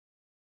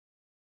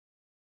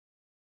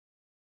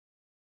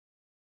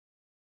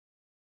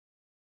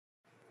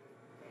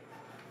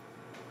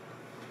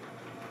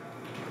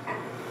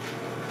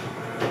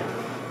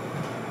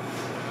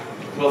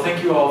Well,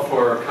 thank you all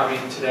for coming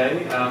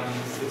today.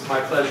 It's my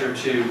pleasure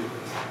to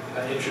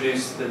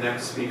introduce the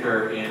next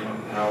speaker in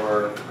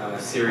our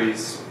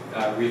series,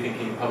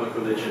 Rethinking Public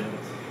Religion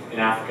in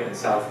Africa and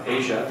South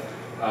Asia,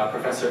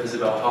 Professor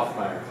Isabel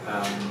Hofmeyr.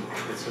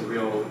 It's a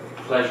real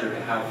pleasure to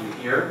have you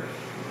here.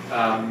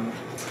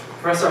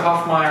 Professor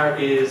Hofmeyr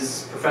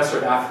is Professor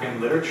of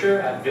African Literature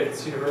at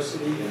Wits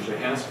University in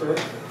Johannesburg.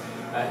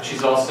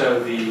 She's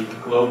also the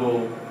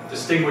Global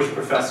Distinguished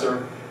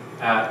Professor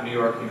at New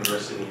York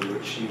University,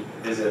 which she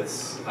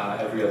visits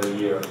every other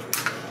year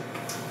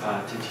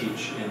to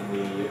teach in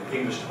the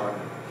English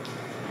department.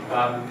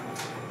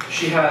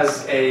 She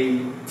has a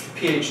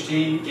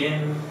PhD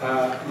in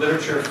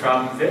literature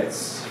from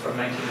Wits from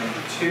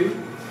 1992,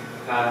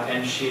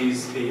 and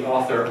she's the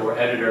author or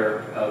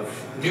editor of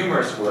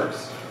numerous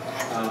works.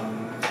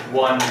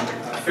 One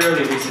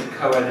fairly recent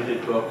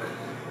co-edited book,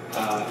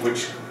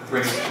 which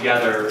brings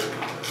together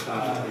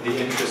the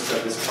interests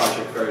of this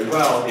project very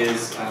well,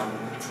 is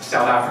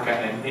South Africa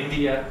and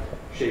India,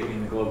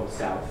 Shaping the Global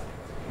South.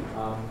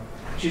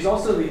 She's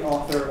also the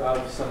author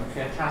of some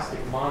fantastic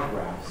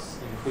monographs,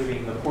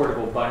 including The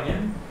Portable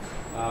Bunyan,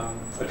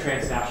 A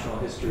Transnational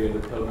History of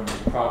the Pilgrim's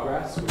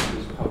Progress, which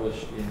was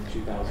published in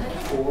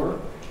 2004,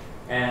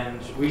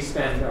 and We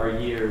Spend Our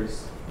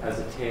Years as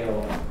a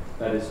Tale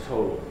That Is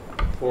Told,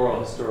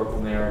 Oral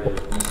Historical Narrative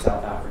in the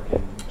South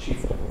African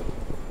Chieftain.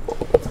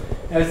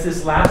 Now, it's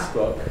this last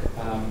book,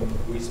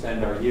 We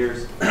Spend Our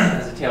Years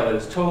as a Tale That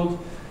Is Told,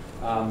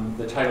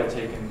 the title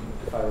taken,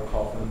 if I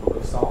recall, from the Book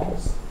of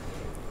Psalms.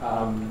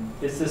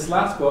 It's this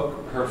last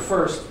book, her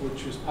first,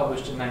 which was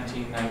published in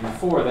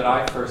 1994, that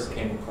I first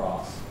came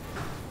across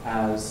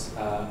as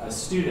a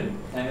student.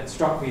 And it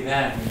struck me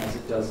then, as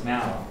it does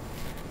now,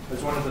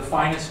 as one of the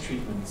finest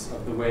treatments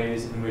of the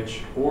ways in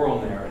which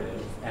oral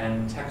narrative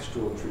and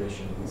textual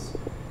traditions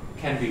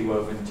can be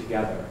woven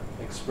together,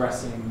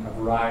 expressing a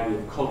variety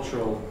of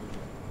cultural,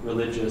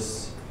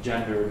 religious,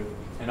 gendered,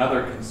 and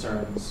other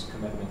concerns,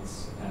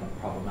 commitments, and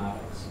problematics.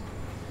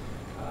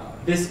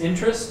 This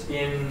interest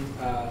in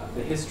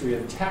the history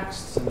of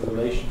texts and the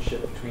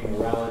relationship between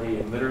morality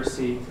and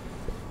literacy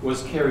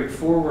was carried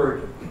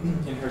forward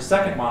in her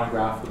second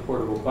monograph, The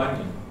Portable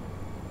Bunyan,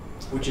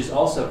 which is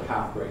also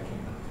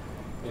path-breaking,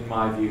 in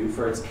my view,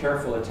 for its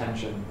careful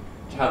attention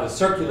to how the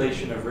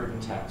circulation of written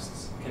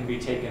texts can be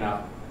taken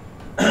up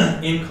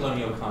in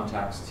colonial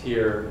context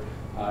here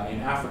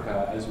in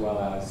Africa, as well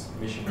as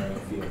missionary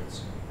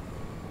fields.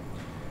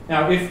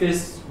 Now, if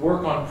this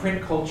work on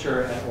print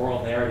culture and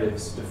oral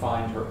narratives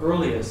defined her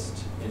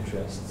earliest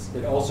interests,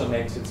 it also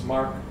makes its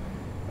mark,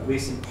 at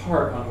least in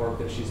part, on work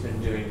that she's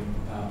been doing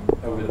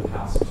over the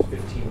past 15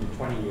 to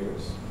 20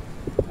 years,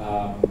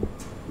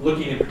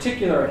 looking in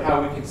particular at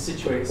how we can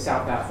situate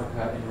South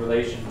Africa in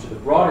relation to the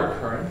broader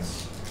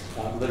currents,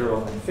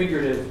 literal and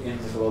figurative, in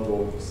the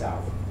global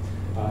South.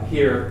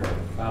 Here,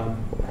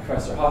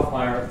 Professor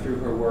Hofmeyr, through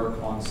her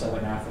work on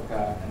Southern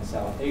Africa and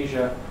South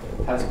Asia,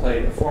 has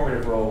played a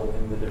formative role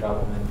in the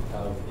development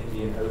of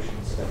Indian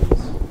Ocean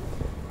studies.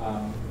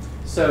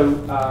 So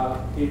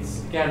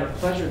it's, again, a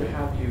pleasure to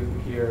have you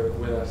here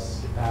with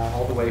us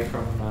all the way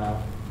from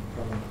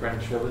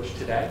Greenwich Village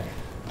today.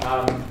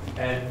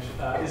 And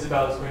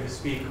Isabel is going to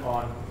speak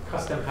on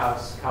Custom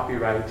House,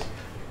 copyright,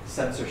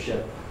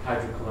 censorship,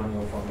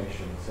 hydrocolonial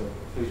formation. So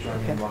please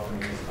join me in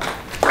welcoming Isabel.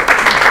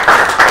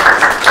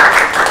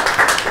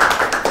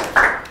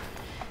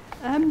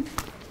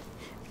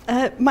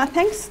 My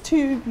thanks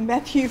to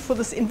Matthew for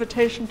this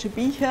invitation to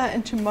be here,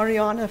 and to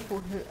Mariana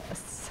for her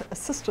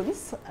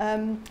assistance.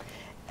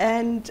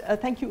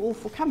 Thank you all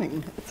for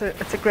coming.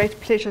 It's a great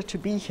pleasure to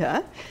be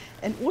here.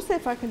 And also,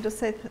 if I can just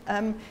say,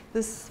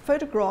 this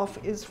photograph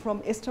is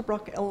from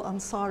Estabrak El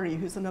Ansari,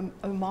 who's an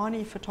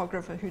Omani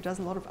photographer who does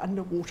a lot of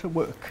underwater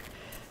work.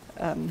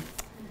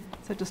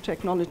 So just to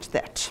acknowledge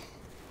that.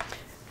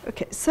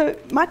 Okay, so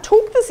my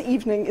talk this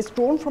evening is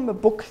drawn from a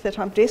book that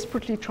I'm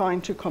desperately trying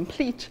to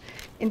complete,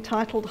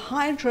 entitled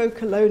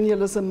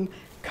Hydrocolonialism,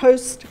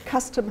 Coast,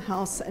 Custom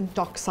House, and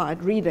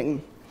Dockside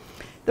Reading.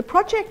 The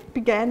project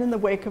began in the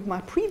wake of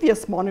my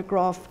previous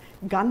monograph,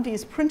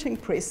 Gandhi's Printing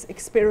Press,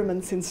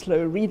 Experiments in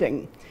Slow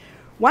Reading.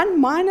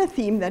 One minor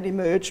theme that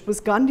emerged was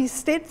Gandhi's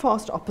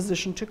steadfast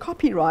opposition to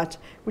copyright,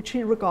 which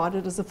he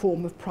regarded as a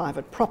form of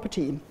private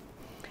property.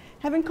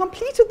 Having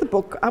completed the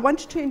book, I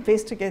wanted to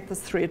investigate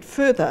this thread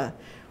further.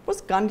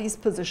 Was Gandhi's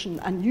position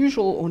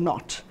unusual or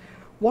not?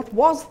 What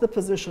was the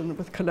position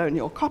with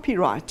colonial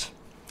copyright?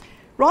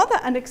 Rather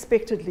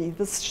unexpectedly,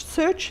 this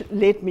search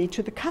led me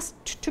to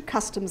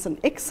Customs and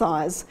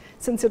Excise,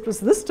 since it was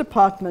this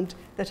department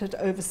that had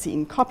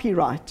overseen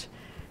copyright.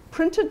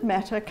 Printed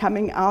matter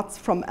coming out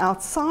from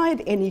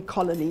outside any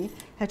colony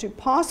had to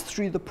pass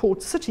through the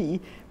port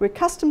city, where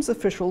customs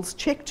officials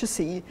checked to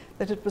see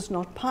that it was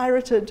not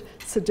pirated,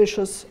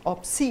 seditious,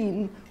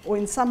 obscene, or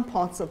in some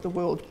parts of the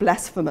world,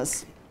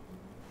 blasphemous.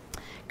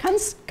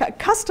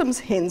 Customs,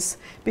 hence,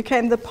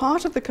 became the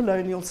part of the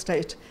colonial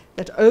state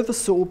that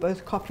oversaw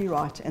both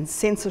copyright and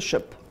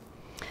censorship.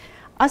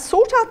 I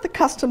sought out the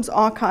Customs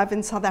Archive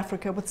in South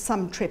Africa with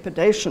some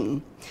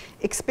trepidation,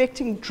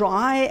 expecting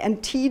dry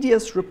and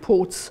tedious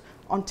reports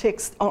on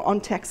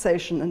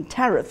taxation and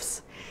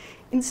tariffs.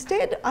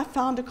 Instead, I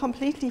found a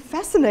completely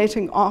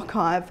fascinating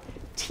archive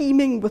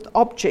teeming with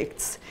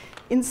objects,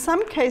 in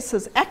some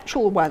cases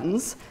actual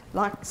ones,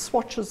 like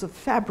swatches of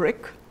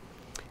fabric,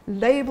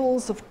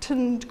 labels of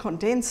tinned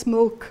condensed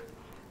milk,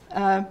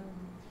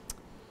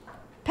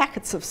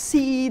 packets of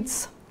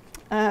seeds,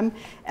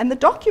 and the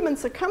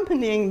documents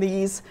accompanying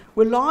these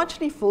were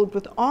largely filled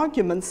with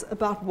arguments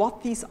about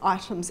what these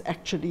items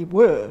actually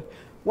were.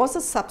 Was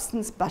a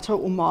substance butter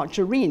or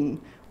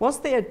margarine? Was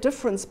there a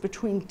difference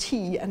between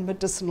tea and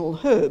medicinal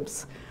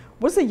herbs?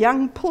 Was a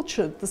young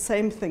pilchard the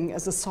same thing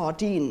as a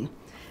sardine?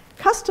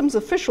 Customs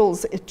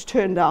officials, it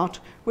turned out,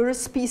 were a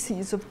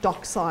species of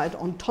dockside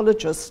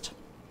ontologist.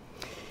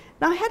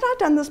 Now, had I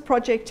done this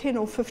project 10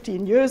 or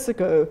 15 years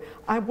ago,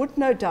 I would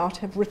no doubt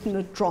have written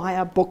a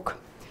drier book,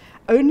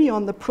 only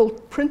on the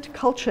print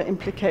culture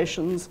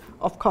implications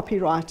of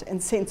copyright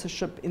and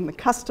censorship in the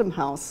Custom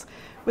House,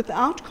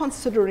 without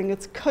considering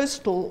its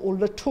coastal or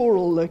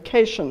littoral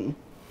location.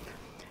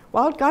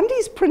 While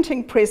Gandhi's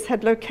printing press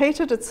had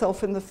located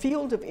itself in the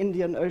field of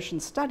Indian Ocean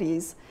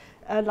studies,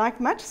 like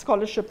much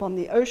scholarship on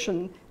the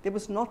ocean, there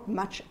was not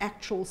much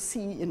actual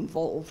sea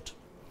involved.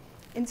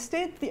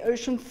 Instead, the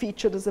ocean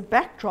featured as a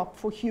backdrop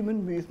for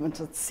human movement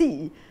at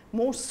sea,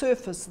 more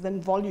surface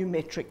than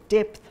volumetric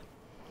depth.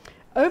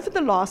 Over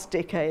the last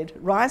decade,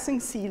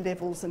 rising sea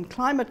levels and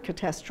climate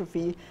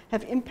catastrophe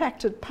have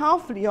impacted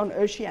powerfully on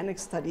oceanic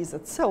studies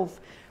itself,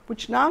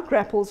 which now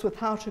grapples with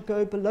how to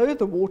go below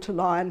the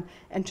waterline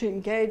and to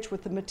engage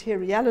with the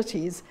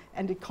materialities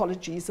and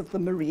ecologies of the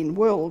marine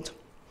world.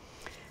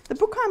 The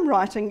book I'm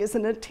writing is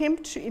an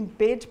attempt to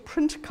embed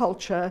print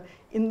culture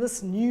in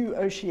this new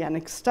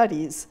oceanic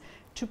studies,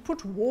 to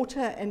put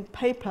water and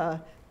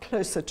paper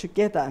closer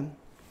together.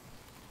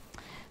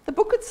 The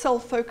book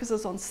itself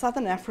focuses on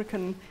Southern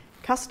African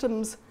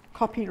customs,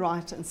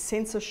 copyright, and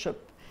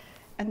censorship,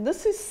 and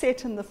this is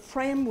set in the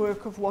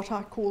framework of what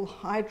I call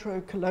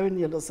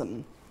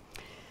hydrocolonialism.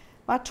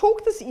 My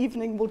talk this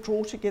evening will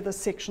draw together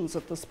sections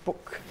of this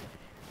book.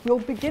 We'll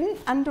begin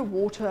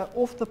underwater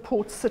off the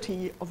port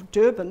city of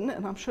Durban,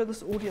 and I'm sure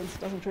this audience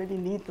doesn't really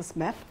need this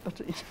map,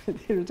 but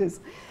here it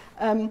is.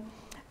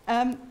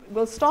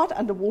 We'll start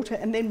underwater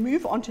and then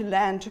move onto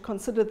land to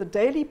consider the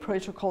daily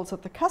protocols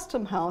of the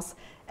Custom House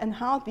and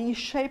how these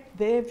shape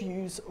their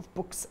views of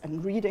books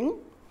and reading.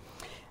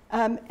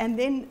 And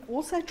then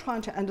also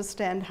trying to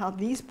understand how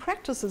these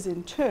practices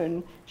in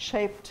turn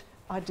shaped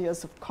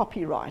ideas of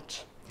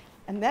copyright.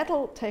 And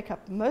that'll take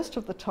up most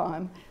of the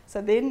time.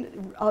 So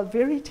then I'll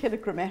very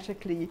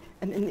telegrammatically,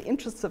 and in the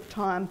interests of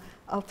time,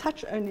 I'll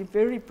touch only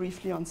very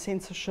briefly on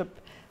censorship.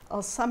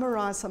 I'll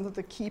summarize some of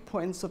the key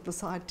points of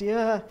this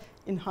idea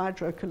in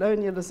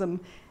hydrocolonialism,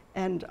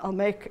 and I'll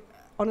make,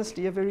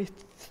 honestly, a very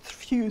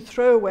few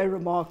throwaway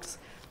remarks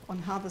on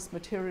how this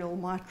material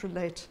might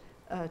relate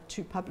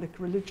to public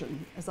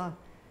religion, as I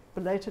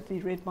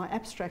belatedly read my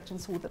abstract and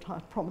saw that I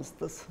had promised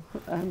this.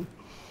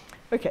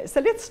 Okay,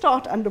 so let's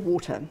start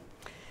underwater.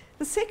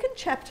 The second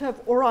chapter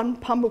of Orhan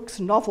Pamuk's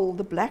novel,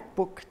 The Black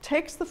Book,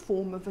 takes the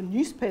form of a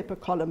newspaper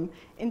column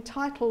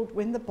entitled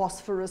When the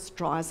Bosphorus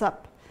Dries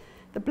Up.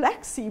 The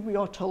Black Sea, we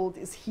are told,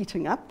 is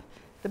heating up,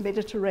 the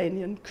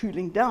Mediterranean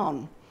cooling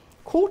down.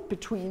 Caught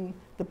between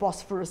the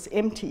Bosphorus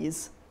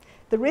empties,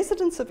 the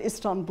residents of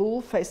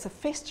Istanbul face a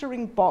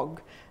festering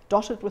bog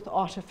dotted with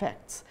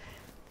artifacts,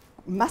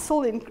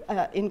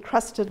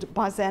 mussel-encrusted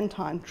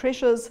Byzantine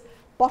treasures,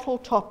 bottle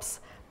tops,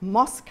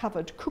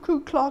 moss-covered cuckoo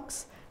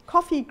clocks,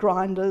 coffee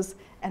grinders,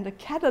 and a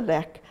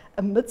Cadillac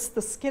amidst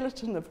the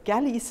skeleton of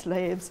galley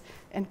slaves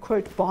and,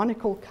 quote,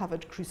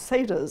 barnacle-covered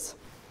crusaders.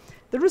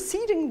 The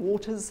receding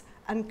waters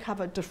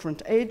uncover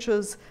different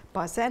ages: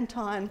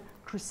 Byzantine,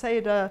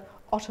 Crusader,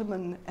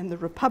 Ottoman, and the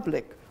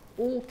Republic,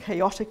 all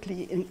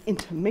chaotically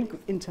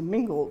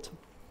intermingled.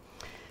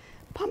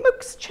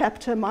 Pamuk's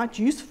chapter might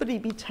usefully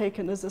be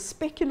taken as a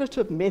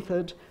speculative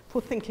method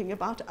for thinking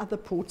about other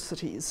port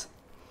cities.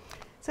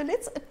 So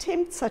let's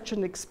attempt such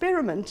an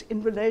experiment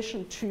in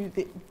relation to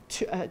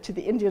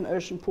the Indian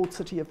Ocean port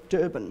city of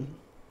Durban.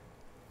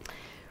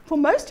 For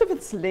most of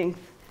its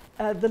length,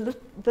 the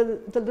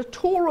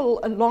littoral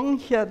along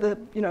here,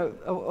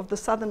 of the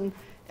southern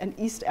and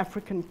East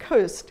African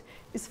coast,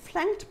 is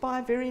flanked by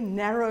a very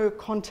narrow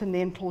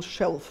continental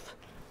shelf.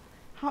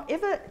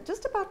 However,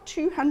 just about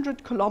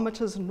 200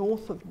 kilometers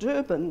north of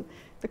Durban,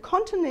 the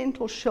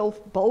continental shelf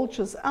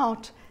bulges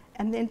out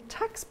and then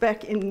tucks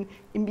back in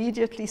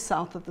immediately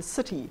south of the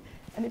city.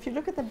 And if you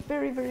look at the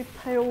very, very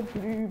pale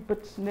blue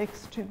bit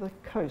next to the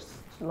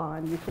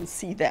coastline, you can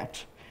see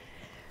that.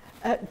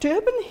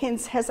 Durban,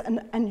 hence, has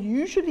an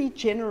unusually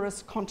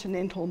generous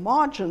continental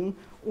margin,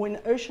 or in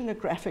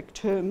oceanographic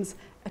terms,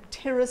 a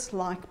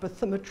terrace-like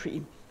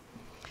bathymetry.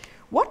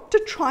 What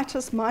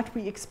detritus might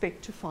we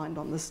expect to find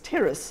on this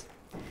terrace?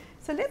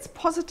 So let's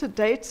posit a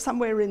date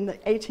somewhere in the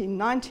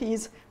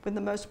 1890s when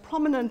the most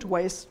prominent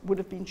waste would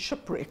have been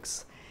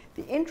shipwrecks.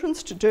 The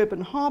entrance to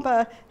Durban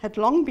harbour had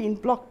long been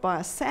blocked by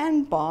a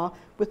sandbar,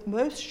 with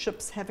most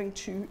ships having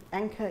to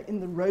anchor in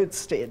the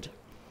roadstead.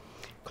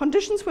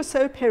 Conditions were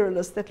so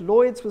perilous that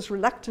Lloyd's was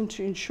reluctant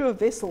to insure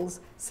vessels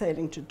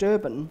sailing to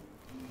Durban.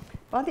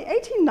 By the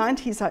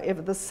 1890s,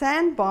 however, the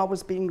sandbar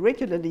was being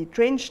regularly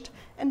drenched,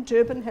 and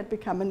Durban had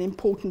become an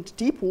important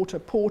deep-water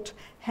port,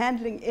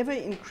 handling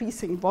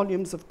ever-increasing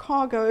volumes of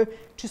cargo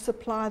to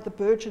supply the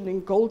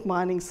burgeoning gold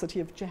mining city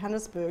of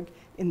Johannesburg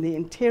in the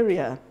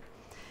interior.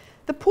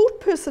 The port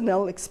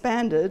personnel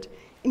expanded,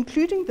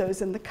 including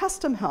those in the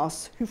custom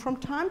house, who from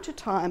time to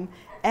time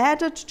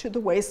added to the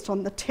waste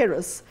on the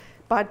terrace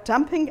by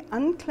dumping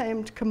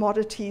unclaimed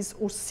commodities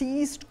or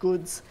seized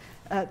goods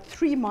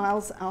 3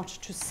 miles out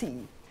to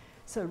sea.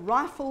 So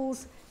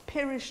rifles,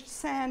 perished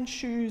sand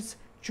shoes,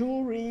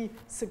 jewelry,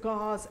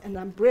 cigars, and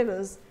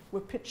umbrellas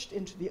were pitched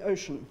into the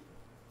ocean.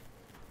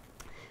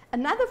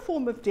 Another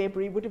form of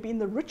debris would have been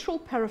the ritual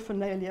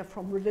paraphernalia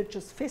from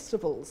religious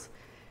festivals.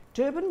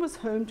 Durban was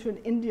home to an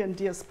Indian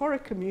diaspora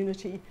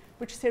community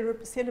which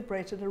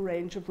celebrated a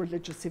range of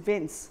religious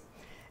events.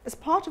 As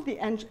part of the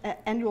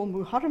annual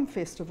Muharram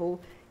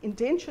festival,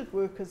 indentured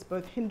workers,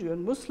 both Hindu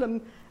and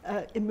Muslim,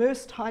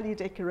 immersed highly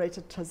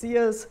decorated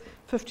tazias,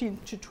 15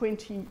 to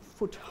 20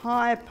 foot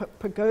high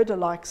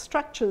pagoda-like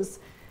structures,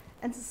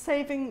 and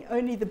saving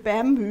only the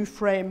bamboo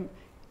frame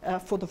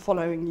for the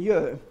following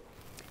year.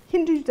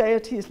 Hindu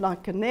deities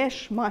like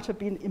Ganesh might have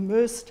been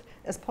immersed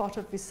as part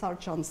of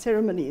Visarjan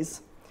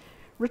ceremonies.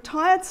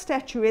 Retired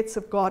statuettes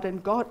of god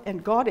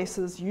and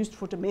goddesses used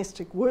for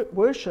domestic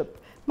worship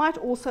might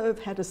also have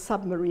had a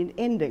submarine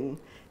ending.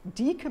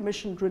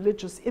 Decommissioned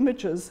religious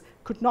images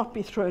could not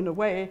be thrown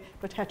away,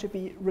 but had to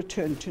be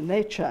returned to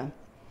nature.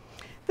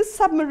 This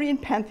submarine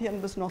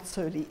pantheon was not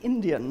solely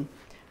Indian.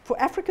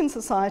 For African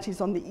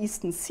societies on the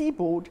eastern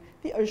seaboard,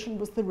 the ocean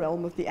was the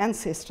realm of the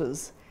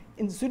ancestors.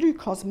 In Zulu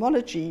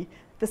cosmology,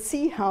 the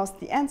sea housed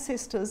the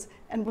ancestors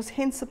and was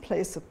hence a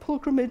place of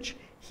pilgrimage,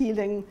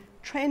 healing,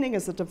 training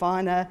as a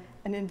diviner,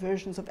 and in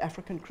versions of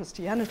African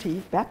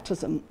Christianity,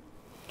 baptism.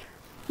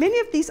 Many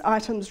of these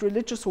items,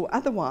 religious or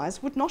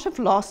otherwise, would not have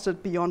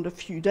lasted beyond a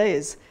few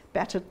days,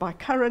 battered by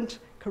current,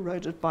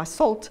 corroded by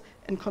salt,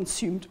 and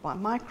consumed by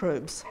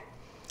microbes.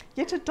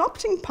 Yet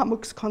adopting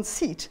Pamuk's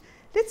conceit,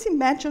 let's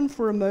imagine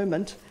for a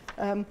moment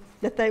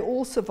that they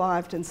all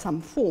survived in some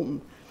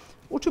form.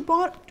 Or to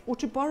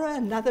borrow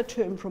another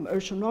term from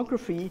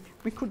oceanography,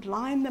 we could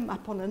line them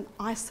up on an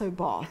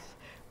isobath,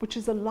 which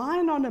is a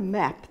line on a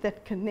map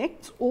that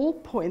connects all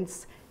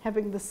points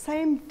having the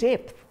same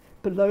depth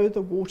below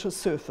the water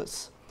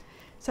surface.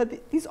 So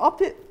these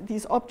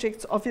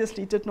objects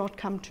obviously did not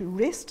come to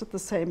rest at the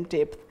same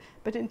depth,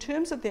 but in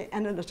terms of their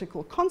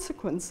analytical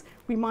consequence,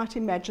 we might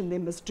imagine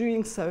them as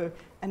doing so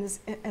and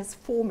as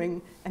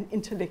forming an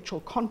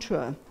intellectual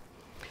contour.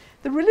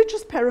 The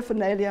religious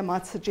paraphernalia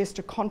might suggest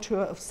a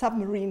contour of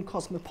submarine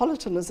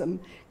cosmopolitanism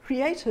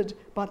created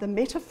by the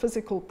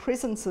metaphysical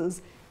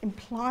presences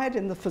implied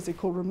in the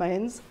physical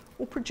remains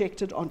or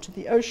projected onto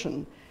the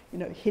ocean. You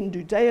know,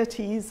 Hindu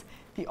deities,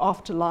 the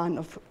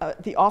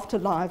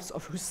afterlives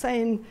of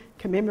Hussein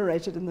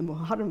commemorated in the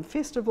Muharram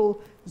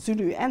festival,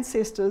 Zulu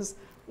ancestors,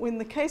 or in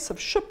the case of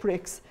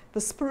shipwrecks, the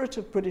spirit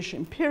of British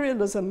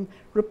imperialism,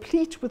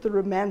 replete with the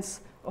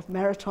romance of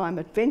maritime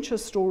adventure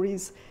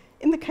stories,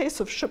 in the case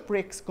of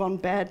shipwrecks gone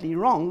badly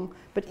wrong,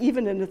 but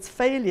even in its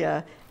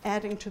failure,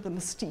 adding to the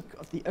mystique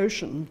of the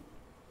ocean.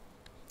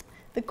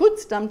 The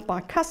goods dumped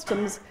by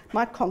customs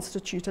might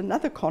constitute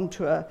another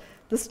contour,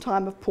 this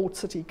time of port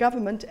city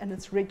government and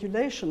its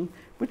regulation,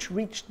 which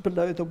reached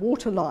below the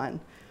waterline.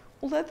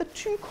 Although the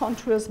two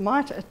contours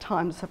might at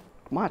times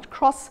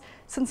cross,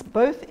 since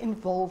both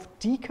involve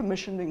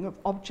decommissioning of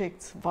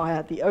objects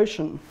via the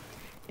ocean.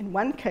 In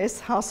one case,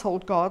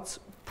 household gods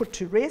put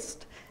to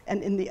rest,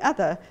 and in the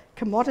other,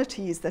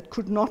 commodities that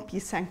could not be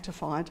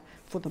sanctified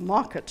for the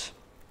market.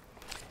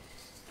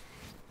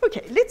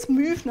 Okay, let's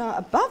move now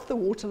above the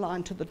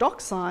waterline to the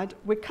dockside,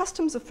 where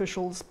customs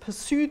officials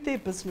pursued their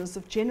business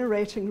of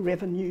generating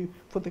revenue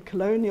for the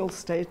colonial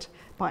state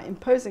by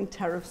imposing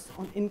tariffs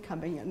on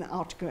incoming and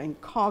outgoing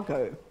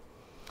cargo.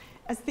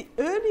 As the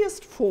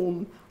earliest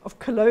form of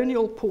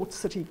colonial port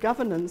city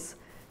governance,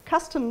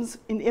 customs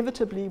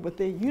inevitably with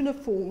their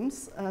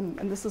uniforms,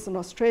 and this is an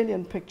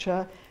Australian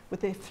picture,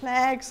 with their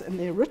flags and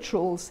their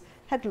rituals,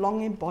 had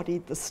long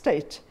embodied the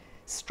state,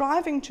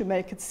 striving to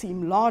make it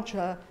seem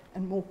larger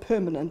and more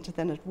permanent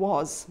than it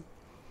was.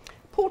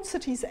 Port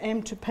cities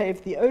aim to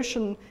pave the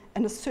ocean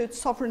and assert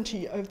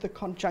sovereignty over the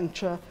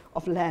conjuncture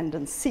of land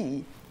and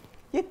sea.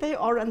 Yet they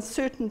are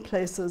uncertain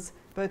places,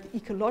 both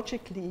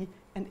ecologically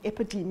and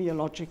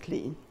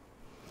epidemiologically.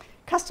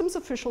 Customs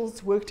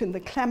officials worked in the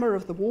clamour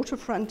of the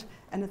waterfront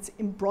and its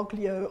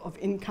imbroglio of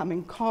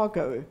incoming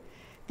cargo.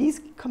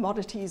 These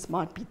commodities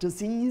might be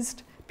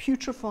diseased,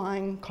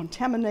 putrefying,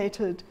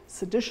 contaminated,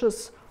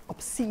 seditious,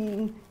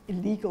 obscene,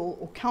 illegal,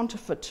 or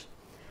counterfeit.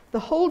 The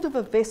hold of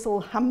a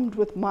vessel hummed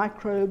with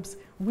microbes,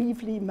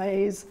 weevily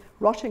maize,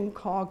 rotting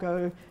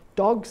cargo,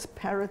 dogs,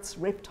 parrots,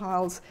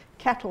 reptiles,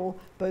 cattle,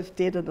 both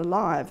dead and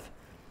alive.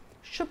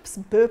 Ships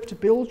burped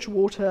bilge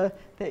water,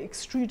 they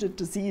extruded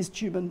diseased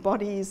human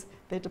bodies,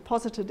 they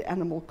deposited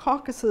animal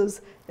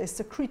carcasses, they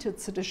secreted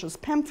seditious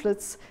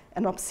pamphlets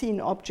and obscene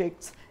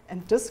objects,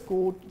 and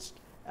disgorged,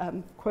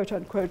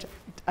 quote-unquote,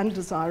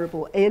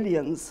 undesirable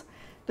aliens.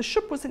 The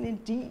ship was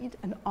indeed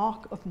an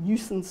ark of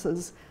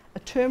nuisances, a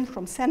term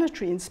from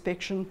sanitary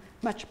inspection,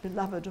 much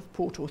beloved of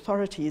port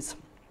authorities.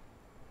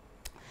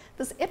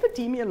 This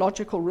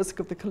epidemiological risk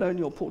of the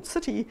colonial port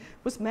city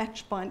was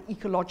matched by an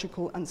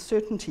ecological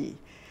uncertainty.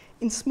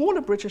 In smaller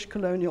British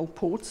colonial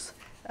ports,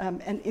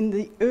 and in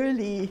the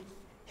early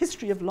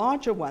history of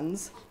larger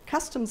ones,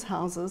 customs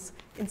houses,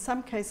 in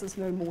some cases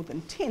no more than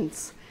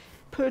tents,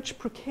 perched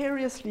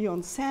precariously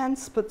on sand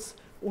spits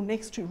or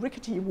next to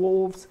rickety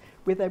wharves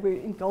where they were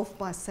engulfed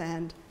by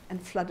sand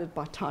and flooded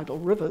by tidal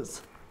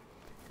rivers.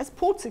 As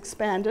ports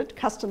expanded,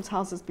 customs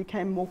houses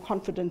became more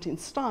confident in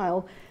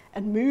style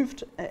and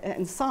moved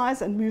in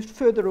size and moved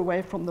further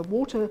away from the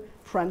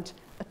waterfront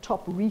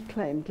atop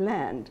reclaimed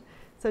land.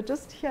 So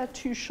just here,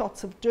 2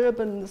 shots of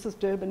Durban. This is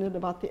Durban in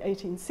about the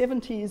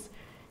 1870s.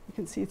 You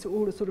can see it's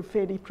all a sort of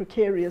fairly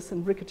precarious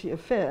and rickety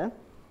affair.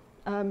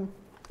 And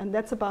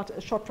that's about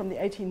a shot from the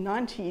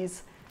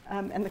 1890s.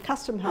 And the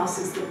custom house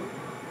is the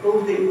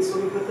building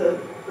sort of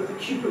with a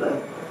cupola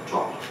at the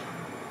top.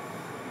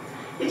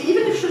 Yet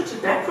even if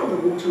shifted back from the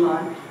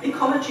waterline, the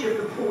ecology of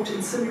the port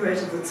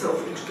insinuated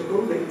itself into the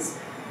buildings.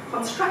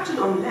 Constructed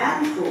on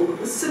landfall,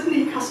 the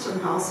Sydney Custom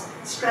House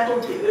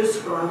straddled the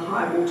erstwhile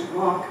high water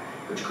mark,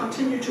 which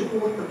continued to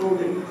haunt the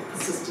building with a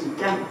persistent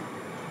damp.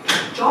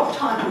 Job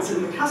titles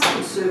in the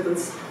customs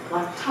service,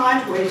 like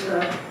tide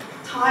waiter,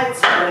 tide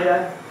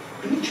sprayer,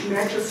 beach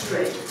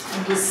magistrate,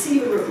 and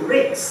receiver of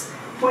wrecks,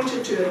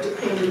 pointed to a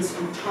dependence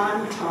on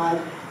time,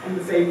 tide, and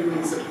the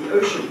vagaries of the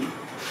ocean.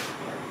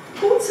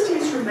 Port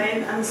cities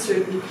remain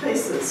uncertain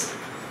places.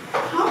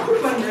 How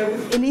could one know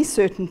with any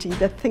certainty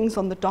that things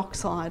on the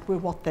dockside were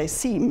what they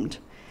seemed?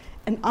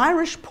 An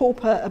Irish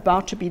pauper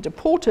about to be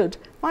deported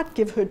might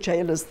give her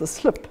jailers the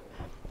slip.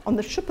 On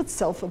the ship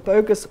itself, a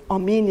bogus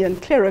Armenian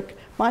cleric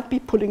might be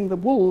pulling the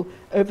wool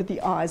over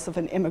the eyes of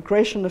an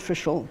immigration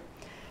official.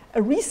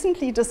 A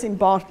recently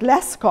disembarked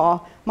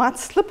Lascar might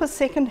slip a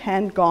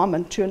second-hand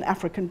garment to an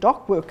African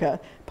dock worker,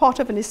 part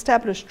of an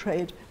established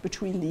trade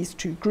between these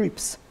two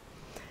groups.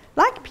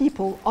 Like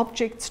people,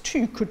 objects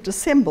too could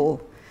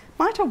dissemble.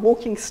 Might a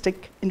walking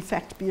stick, in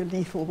fact, be a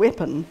lethal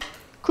weapon?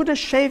 Could a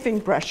shaving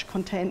brush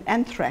contain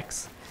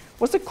anthrax?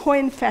 Was a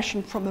coin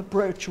fashioned from a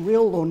brooch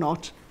real or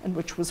not, and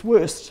which was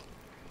worst?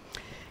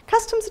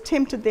 Customs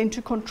attempted then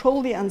to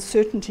control the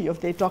uncertainty of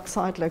their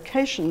dockside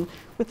location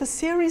with a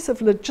series of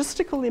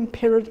logistical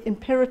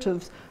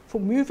imperatives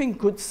for moving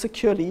goods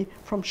securely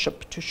from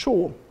ship to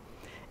shore.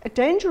 A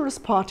dangerous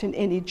part in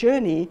any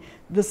journey,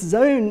 this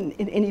zone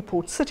in any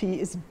port city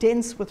is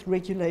dense with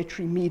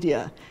regulatory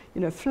media.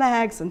 You know,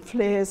 flags and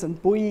flares and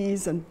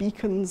buoys and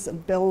beacons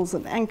and bells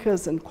and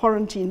anchors and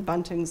quarantine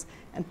buntings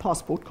and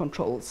passport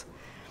controls.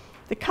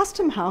 The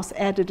Custom House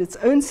added its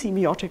own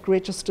semiotic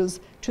registers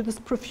to this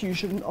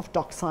profusion of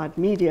dockside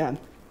media.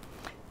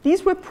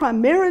 These were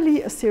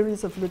primarily a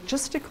series of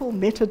logistical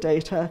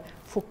metadata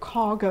for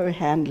cargo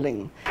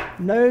handling,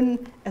 known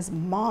as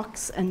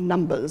marks and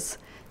numbers.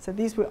 So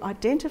these were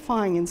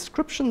identifying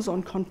inscriptions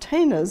on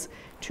containers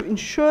to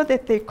ensure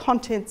that their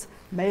contents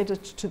made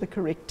it to the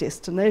correct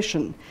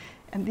destination.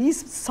 And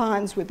these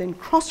signs were then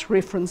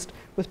cross-referenced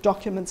with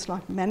documents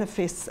like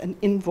manifests and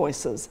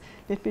invoices.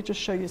 Let me just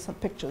show you some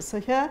pictures. So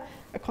here,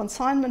 a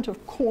consignment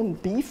of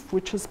corned beef,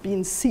 which has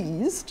been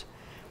seized.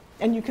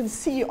 And you can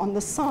see on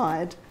the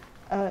side,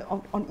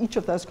 on each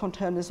of those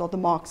containers are the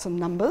marks and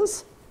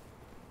numbers.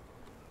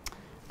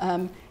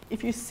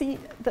 If you see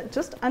that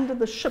just under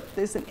the ship,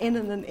 there's an N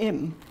and an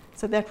M.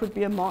 So that would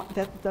be a mark,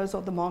 those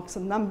are the marks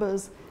and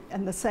numbers,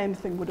 and the same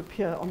thing would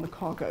appear on the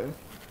cargo.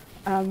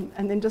 And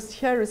then just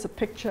here is a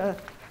picture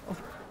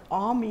of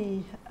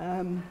Army,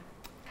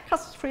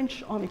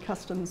 French Army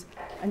Customs,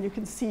 and you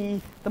can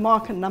see the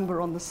mark and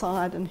number on the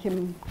side and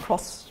him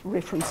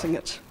cross-referencing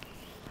it.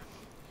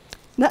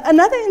 Now,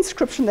 another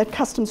inscription that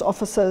customs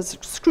officers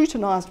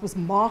scrutinized was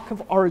mark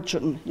of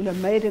origin, you know,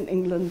 made in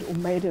England or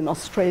made in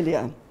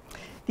Australia.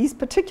 These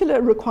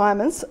particular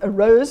requirements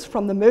arose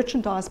from the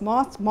Merchandise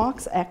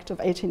Marks Act of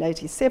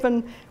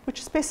 1887,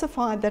 which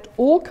specified that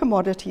all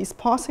commodities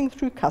passing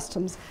through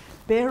customs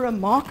bear a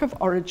mark of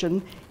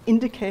origin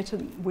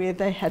indicating where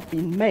they had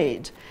been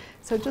made.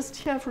 So just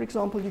here, for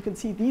example, you can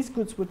see these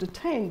goods were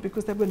detained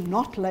because they were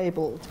not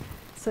labelled.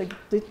 So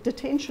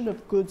detention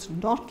of goods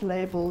not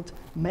labelled,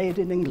 made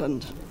in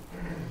England.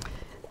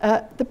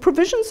 The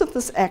provisions of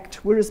this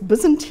act were as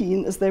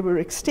Byzantine as they were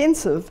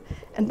extensive,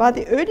 and by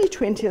the early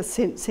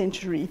 20th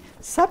century,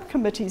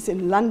 subcommittees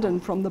in London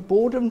from the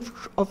Board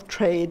of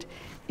Trade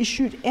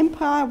issued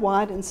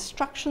empire-wide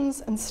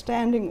instructions and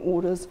standing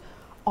orders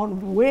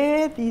on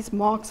where these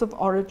marks of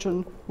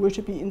origin were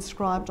to be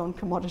inscribed on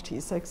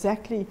commodities. So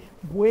exactly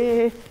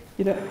where,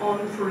 you know,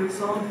 on, for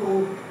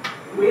example,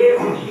 where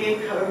on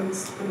hair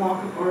combs the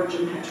mark of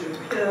origin had to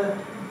appear,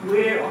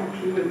 where on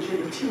glue and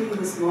gelatine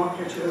this mark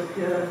had to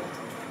appear,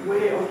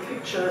 ware of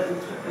picture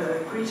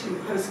and greeting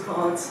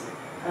postcards,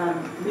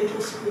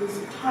 metal spools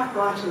of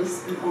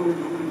typewriters, and on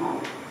and on and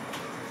on.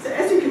 So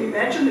as you can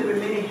imagine, there were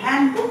many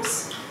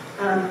handbooks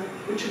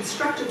which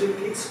instructed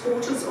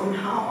exporters on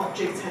how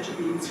objects had to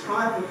be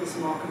inscribed with this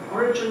mark of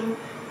origin,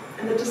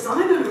 and the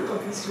designer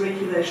of these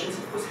regulations,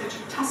 of course, had to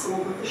tussle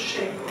with the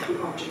shape of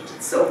the object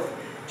itself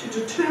to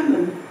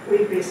determine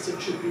where best it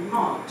should be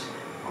marked.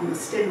 On the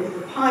stem of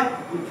the pipe,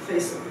 on the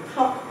face of the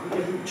clock, on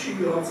every 2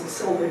 yards of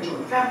selvage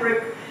on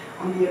fabric,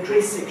 on the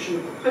address section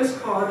of the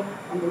postcard,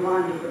 on the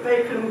line of the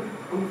bacon,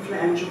 on the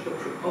flange of the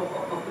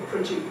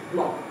printing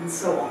block, and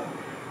so on.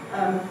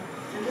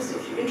 And just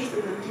if you're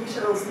interested in the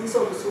details, these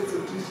are the sorts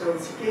of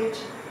details you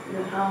get. You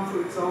know, how,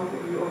 for example,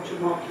 you are to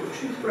mark your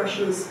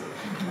toothbrushes,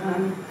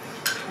 and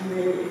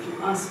then if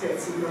you ice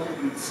skates and rubber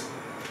boots.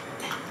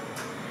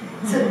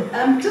 So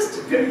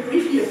just very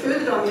briefly, a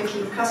further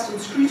dimension of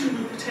customs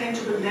scrutiny pertained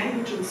to the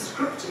language and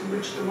script in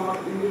which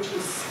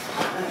this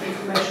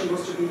information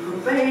was to be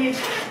conveyed.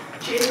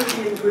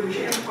 Generally in the British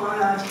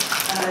Empire,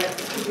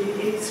 it could be in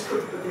any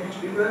script, but there had to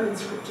be Roman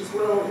script as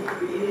well. It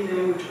could be any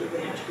language, but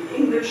there had to be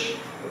English.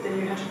 But then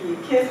you had to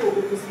be careful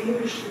because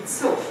English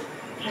itself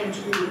came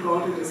to be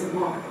regarded as a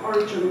mark of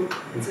origin,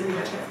 and so you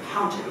had to have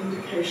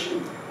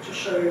counter-indication to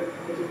show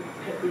that it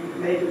had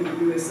been made in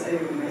the USA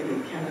or made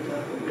in Canada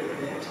or wherever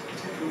it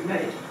had been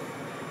made.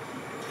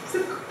 So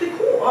the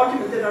core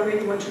argument that I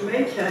really want to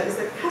make here is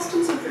that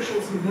customs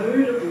officials'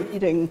 mode of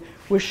reading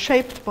were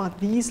shaped by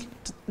these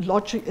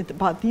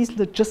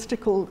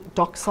logistical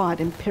dockside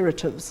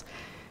imperatives.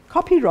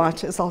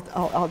 Copyright, as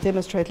I'll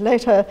demonstrate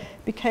later,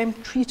 became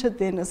treated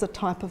then as a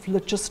type of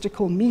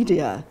logistical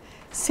media.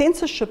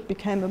 Censorship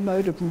became a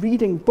mode of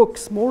reading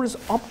books more as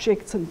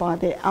objects and by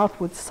their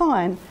outward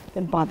sign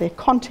than by their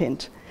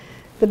content.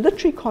 The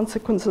literary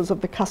consequences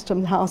of the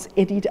custom house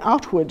eddied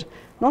outward,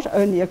 not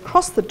only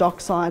across the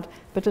dockside,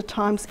 but at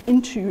times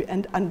into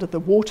and under the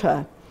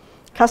water.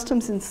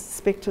 Customs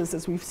inspectors,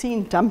 as we've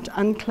seen, dumped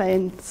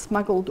unclaimed,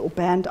 smuggled or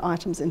banned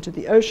items into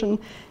the ocean,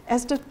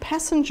 as did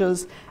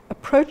passengers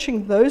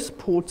approaching those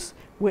ports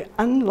where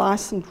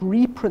unlicensed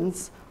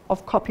reprints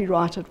of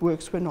copyrighted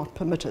works were not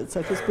permitted.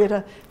 So it was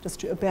better just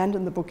to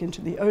abandon the book into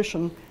the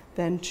ocean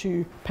than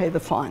to pay the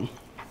fine.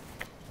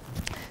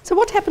 So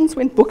what happens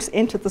when books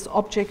enter this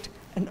object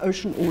and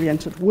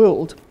ocean-oriented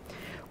world?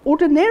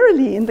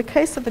 Ordinarily, in the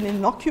case of an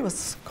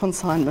innocuous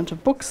consignment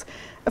of books,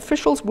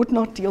 officials would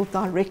not deal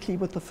directly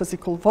with the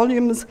physical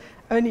volumes,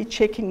 only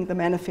checking the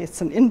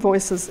manifests and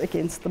invoices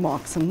against the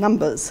marks and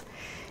numbers.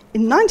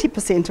 In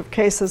 90% of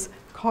cases,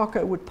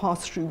 cargo would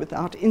pass through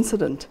without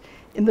incident.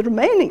 In the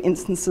remaining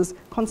instances,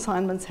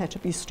 consignments had to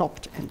be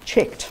stopped and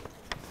checked.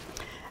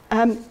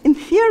 In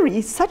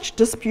theory, such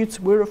disputes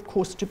were, of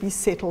course, to be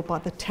settled by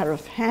the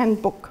tariff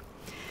handbook.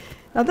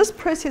 Now, this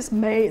process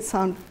may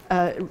sound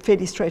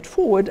fairly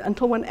straightforward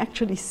until one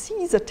actually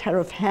sees a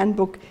tariff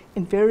handbook,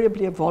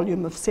 invariably a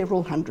volume of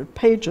several hundred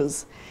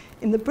pages.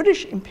 In the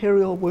British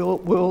imperial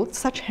world,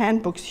 such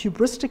handbooks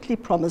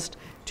hubristically promised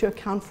to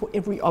account for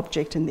every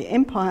object in the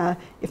empire,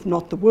 if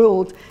not the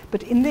world,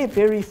 but in their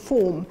very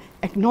form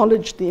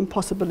acknowledged the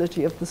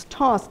impossibility of this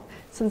task,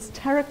 since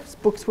tariff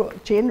books were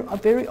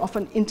very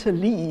often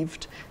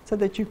interleaved so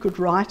that you could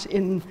write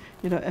in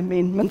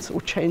amendments or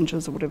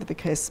changes or whatever the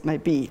case may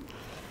be.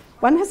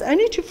 One has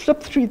only to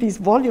flip through these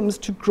volumes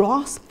to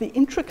grasp the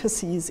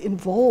intricacies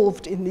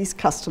involved in these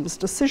customs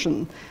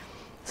decisions.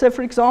 So,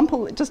 for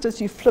example, just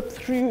as you flip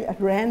through at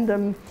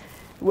random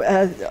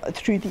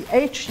through the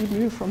H, you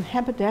move from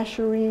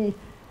haberdashery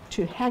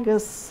to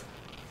haggis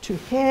to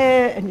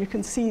hair, and you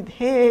can see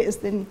hair is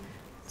then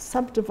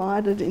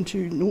subdivided into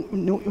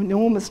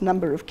enormous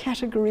number of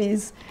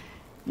categories.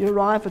 You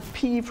arrive at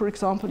P, for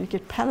example, you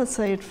get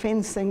palisade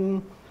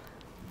fencing,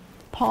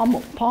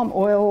 palm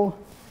oil,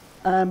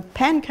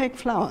 pancake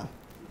flour.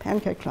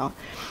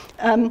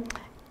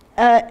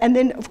 And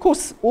then, of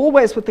course,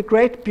 always with the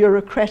great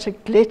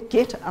bureaucratic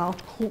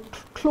get-out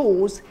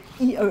clause,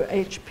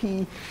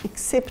 EOHP,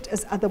 except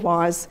as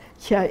otherwise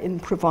herein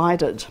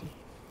provided.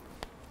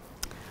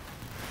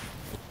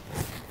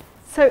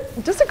 So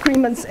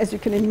disagreements, as you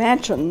can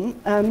imagine,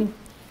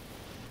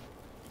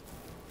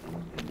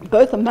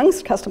 both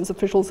amongst customs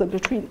officials and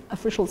between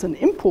officials and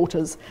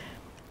importers,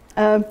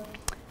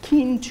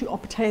 keen to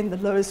obtain the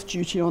lowest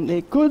duty on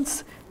their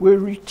goods, were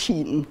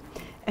routine.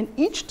 And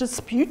each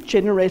dispute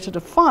generated a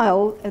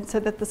file, and so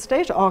that the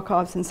state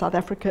archives in South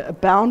Africa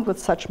abound with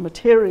such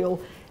material,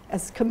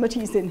 as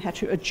committees then had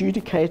to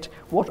adjudicate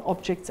what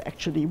objects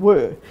actually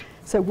were.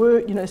 So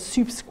were,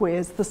 soup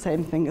squares the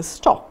same thing as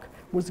stock?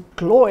 Was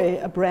Gloy,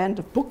 a brand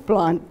of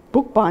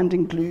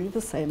bookbinding glue, the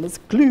same as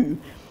glue?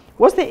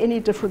 Was there any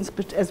difference,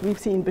 as we've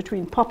seen,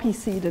 between poppy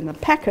seed and a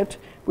packet,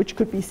 which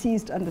could be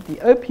seized under the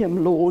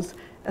opium laws,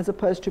 as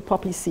opposed to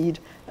poppy seed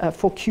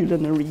for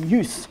culinary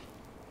use?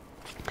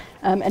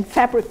 And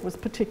fabric was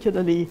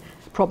particularly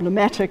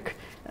problematic,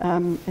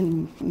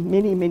 and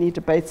many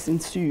debates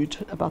ensued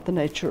about the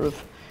nature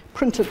of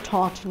printed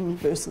tartan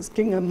versus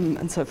gingham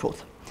and so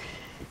forth.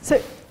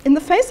 So In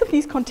the face of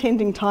these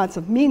contending tides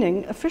of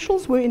meaning,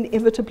 officials were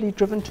inevitably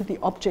driven to the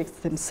objects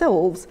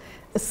themselves,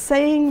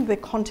 assaying their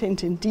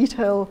content in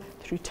detail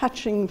through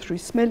touching, through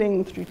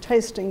smelling, through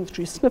tasting,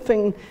 through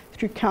sniffing,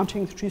 through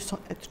counting,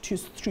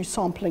 through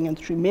sampling, and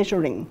through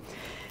measuring.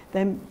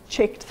 They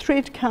checked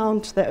thread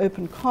count, they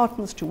opened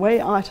cartons to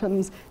weigh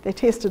items, they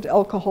tested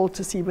alcohol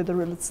to see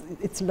whether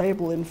its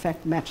label in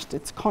fact matched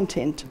its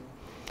content.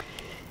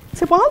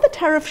 So while the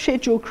tariff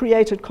schedule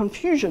created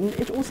confusion,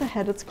 it also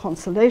had its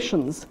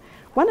consolations.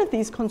 One of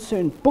these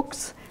concerned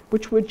books,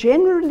 which were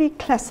generally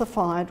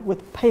classified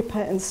with paper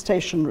and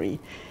stationery.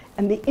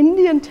 And the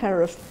Indian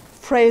tariff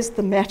phrased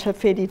the matter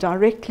fairly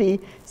directly,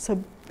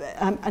 so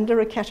under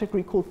a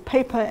category called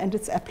paper and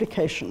its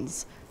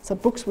applications. So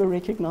books were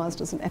recognized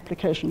as an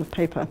application of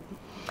paper.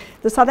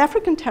 The South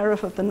African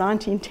tariff of the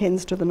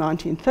 1910s to the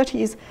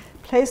 1930s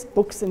placed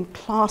books in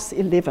class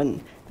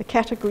 11, the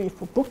category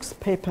for books,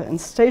 paper,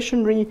 and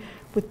stationery,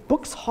 with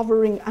books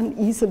hovering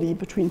uneasily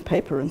between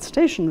paper and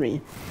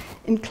stationery.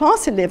 In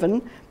class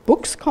 11,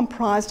 books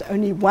comprised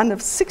only one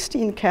of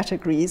 16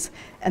 categories,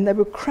 and they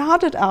were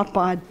crowded out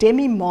by a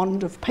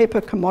demi-monde of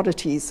paper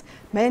commodities,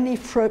 mainly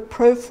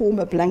pro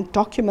forma blank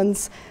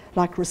documents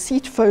like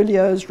receipt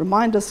folios,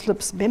 reminder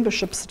slips,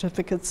 membership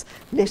certificates,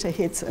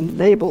 letterheads, and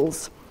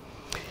labels.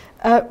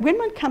 When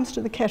one comes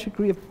to the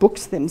category of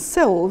books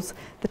themselves,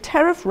 the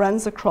tariff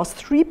runs across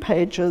 3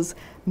 pages,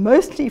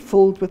 mostly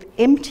filled with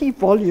empty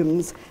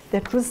volumes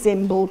that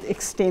resembled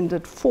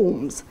extended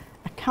forms.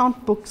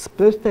 Account books,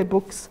 birthday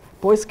books,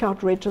 Boy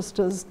Scout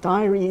registers,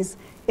 diaries,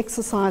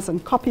 exercise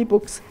and copy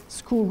books,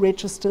 school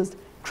registers,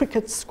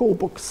 cricket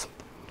scorebooks.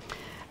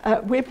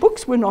 Where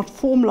books were not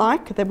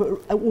form-like, they were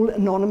all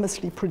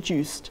anonymously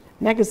produced.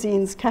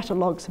 Magazines,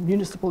 catalogues,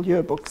 municipal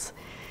yearbooks.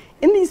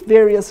 In these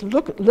various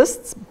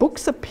lists,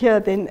 books appear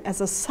then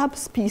as a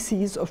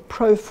subspecies of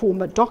pro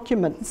forma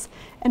documents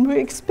and were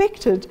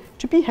expected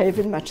to behave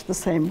in much the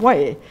same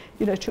way,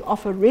 to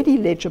offer ready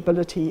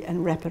legibility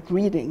and rapid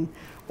reading.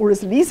 Or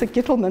as Lisa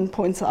Gittelman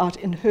points out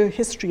in her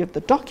history of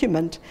the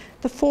document,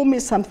 the form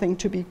is something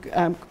to be,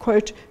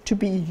 quote, to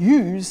be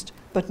used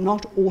but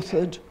not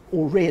authored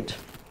or read.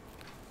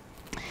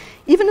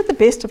 Even at the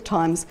best of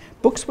times,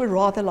 books were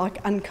rather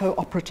like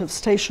uncooperative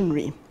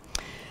stationery.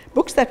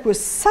 Books that were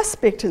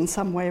suspect in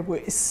some way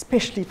were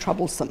especially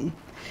troublesome.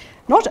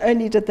 Not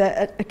only did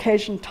they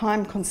occasion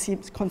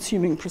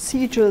time-consuming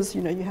procedures,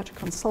 you had to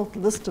consult a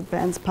list of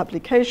Van's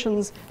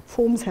publications,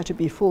 forms had to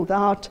be filled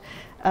out,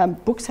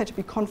 books had to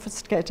be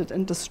confiscated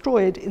and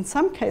destroyed, in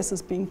some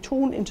cases being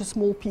torn into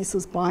small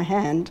pieces by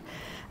hand.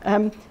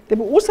 There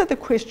were also the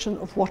question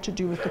of what to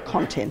do with the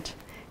content.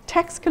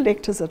 Tax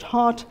collectors at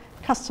heart,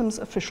 customs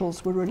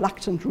officials were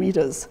reluctant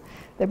readers.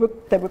 They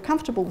were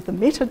comfortable with the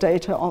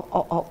metadata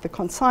of the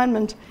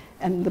consignment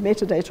and the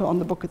metadata on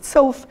the book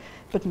itself,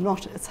 but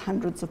not its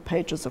hundreds of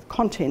pages of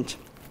content.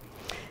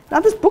 Now,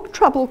 this book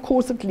trouble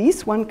caused at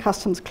least one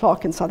customs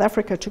clerk in South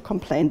Africa to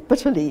complain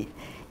bitterly.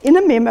 In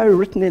a memo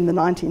written in the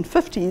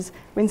 1950s,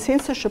 when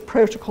censorship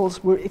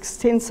protocols were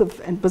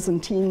extensive and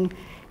Byzantine,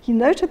 he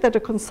noted that a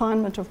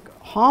consignment of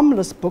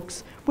harmless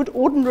books would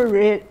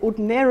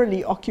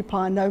ordinarily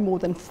occupy no more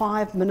than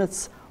 5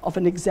 minutes of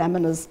an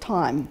examiner's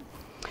time.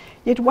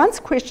 Yet once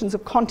questions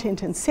of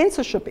content and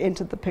censorship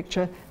entered the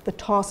picture, the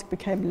task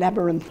became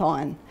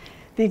labyrinthine.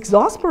 The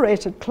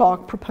exasperated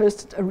clerk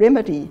proposed a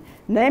remedy,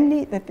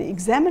 namely that the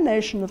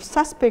examination of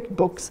suspect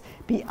books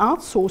be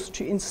outsourced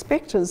to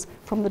inspectors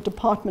from the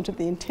Department of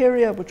the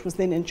Interior, which was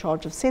then in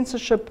charge of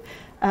censorship,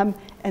 and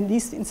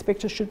these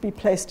inspectors should be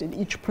placed in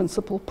each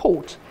principal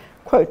port.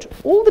 Quote,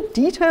 all the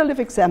detail of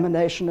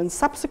examination and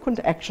subsequent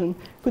action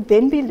could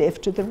then be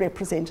left to the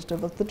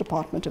representative of the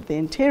Department of the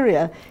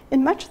Interior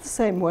in much the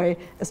same way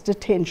as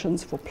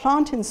detentions for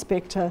plant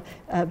inspector,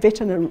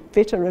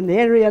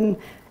 veterinarian,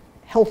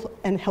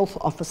 health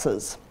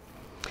officers.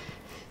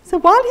 So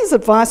while his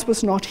advice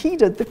was not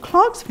heeded, the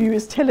clerk's view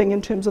is telling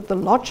in terms of the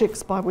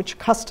logics by which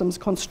customs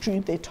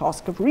construed their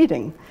task of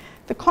reading.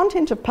 The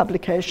content of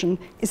publication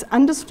is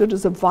understood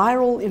as a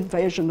viral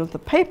invasion of the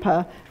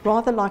paper,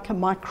 rather like a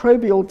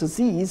microbial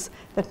disease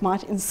that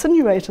might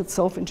insinuate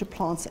itself into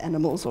plants,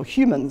 animals, or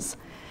humans.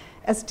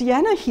 As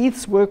Deanna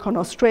Heath's work on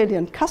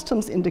Australian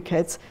customs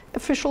indicates,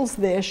 officials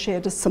there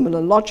shared a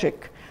similar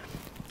logic.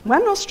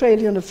 One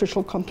Australian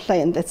official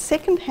complained that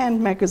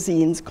second-hand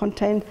magazines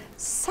contained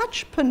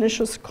such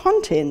pernicious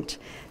content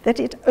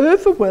that it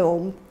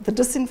overwhelmed the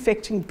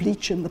disinfecting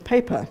bleach in the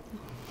paper.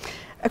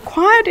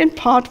 Acquired in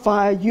part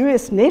via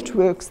US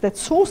networks that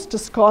sourced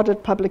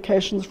discarded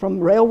publications from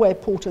railway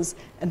porters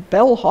and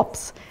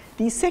bellhops,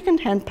 these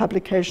second-hand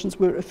publications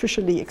were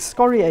officially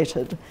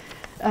excoriated.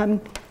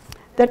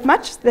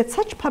 That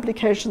such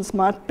publications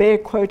might bear,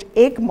 quote,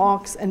 egg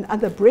marks and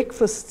other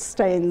breakfast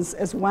stains,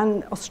 as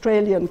one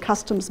Australian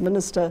customs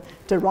minister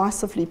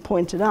derisively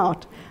pointed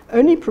out,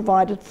 only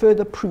provided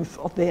further proof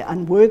of their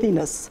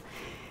unworthiness.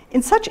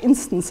 In such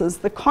instances,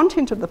 the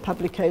content of the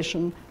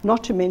publication,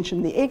 not to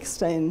mention the egg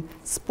stain,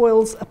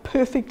 spoils a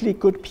perfectly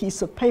good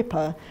piece of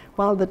paper,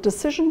 while the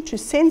decision to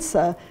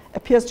censor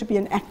appears to be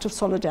an act of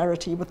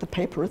solidarity with the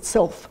paper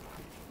itself.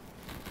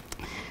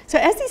 So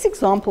as these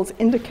examples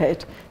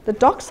indicate, the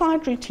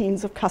dockside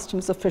routines of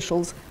customs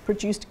officials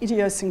produced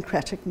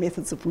idiosyncratic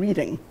methods of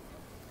reading.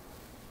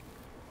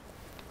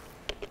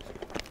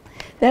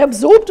 They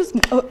absorbed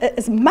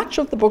as much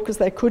of the book as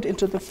they could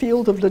into the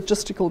field of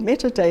logistical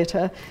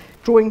metadata,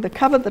 drawing the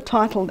cover, the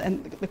title,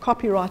 and the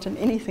copyright and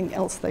anything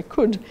else they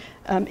could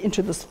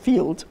into this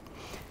field.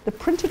 The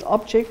printed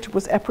object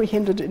was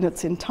apprehended in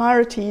its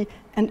entirety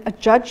and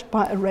adjudged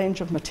by a range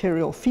of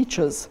material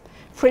features.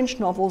 French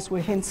novels were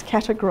hence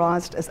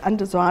categorized as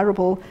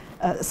undesirable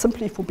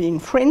simply for being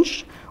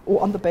French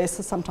or on the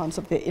basis sometimes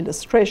of their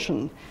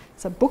illustration.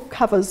 So book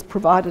covers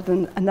provided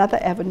another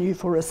avenue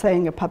for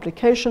assaying a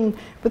publication,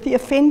 with the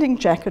offending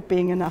jacket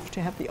being enough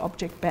to have the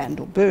object banned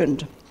or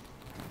burned.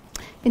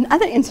 In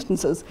other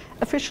instances,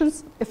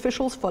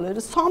 officials followed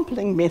a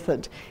sampling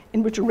method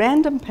in which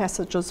random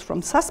passages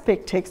from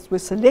suspect texts were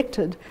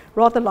selected,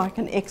 rather like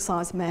an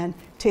excise man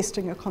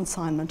testing a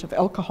consignment of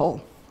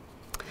alcohol.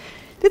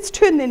 Let's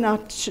turn then now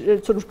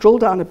to sort of drill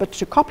down a bit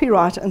to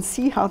copyright and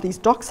see how these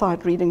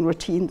dockside reading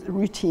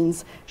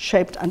routines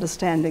shaped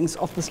understandings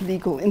of this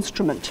legal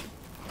instrument.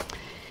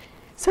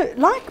 So,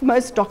 like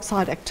most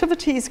dockside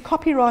activities,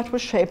 copyright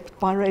was shaped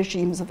by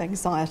regimes of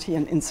anxiety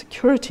and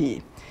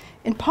insecurity.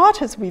 In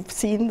part, as we've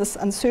seen, this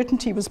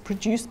uncertainty was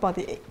produced by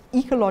the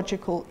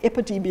ecological,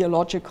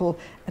 epidemiological,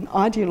 and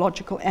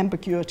ideological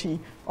ambiguity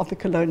of the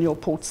colonial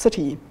port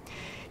city.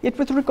 Yet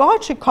with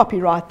regard to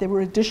copyright, there were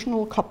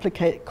additional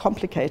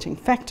complicating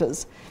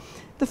factors.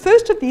 The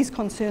first of these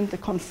concerned the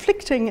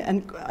conflicting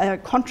and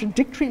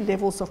contradictory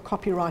levels of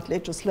copyright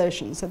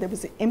legislation. So there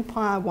was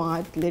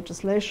empire-wide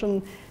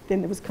legislation,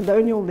 then there was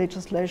colonial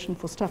legislation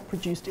for stuff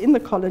produced in the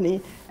colony,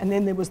 and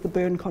then there was the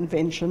Berne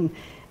Convention,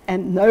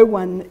 and no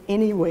one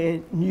anywhere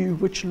knew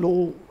which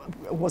law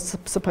was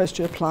supposed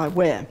to apply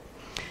where.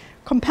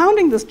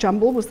 Compounding this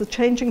jumble was the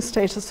changing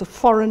status of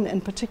foreign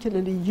and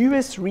particularly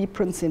US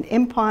reprints in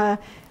empire,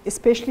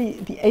 especially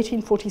the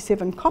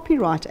 1847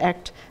 Copyright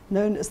Act,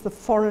 known as the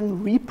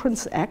Foreign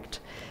Reprints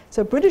Act.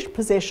 So British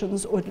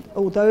possessions, or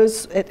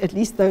those, at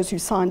least those who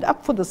signed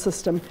up for the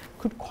system,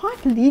 could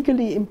quite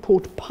legally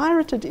import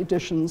pirated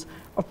editions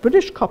of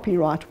British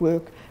copyright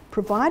work,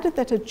 provided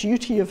that a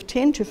duty of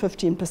 10 to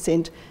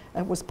 15%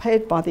 was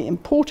paid by the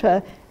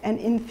importer and,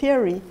 in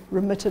theory,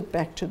 remitted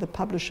back to the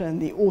publisher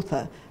and the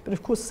author. But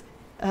of course,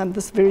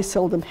 this very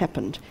seldom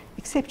happened,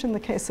 except in the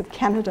case of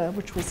Canada,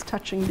 which was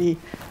touching the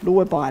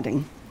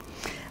law-abiding.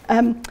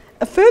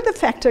 A further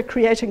factor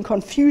creating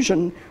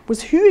confusion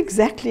was who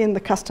exactly in the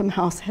Custom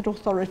House had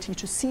authority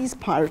to seize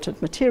pirated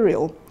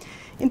material.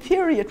 In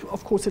theory,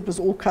 of course, it was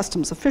all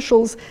customs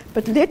officials,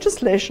 but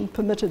legislation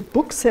permitted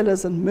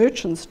booksellers and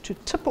merchants to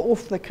tip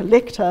off the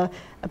collector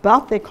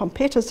about their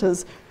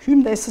competitors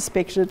whom they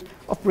suspected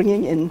of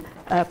bringing in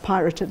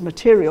pirated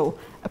material,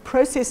 a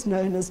process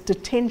known as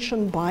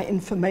detention by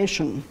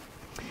information.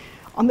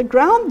 On the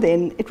ground,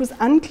 then, it was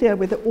unclear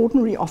whether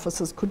ordinary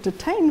officers could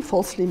detain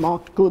falsely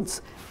marked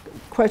goods,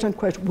 quote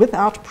unquote,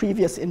 without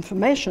previous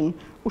information,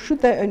 or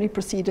should they only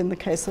proceed in the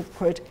case of,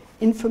 quote,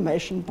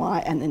 information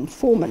by an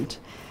informant.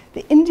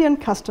 The Indian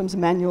Customs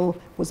Manual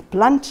was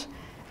blunt.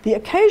 The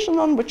occasion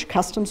on which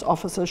customs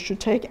officers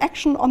should take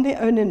action on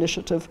their own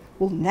initiative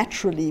will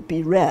naturally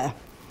be rare.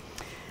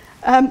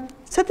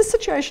 So the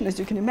situation, as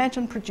you can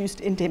imagine,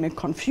 produced endemic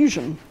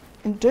confusion.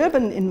 In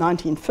Durban in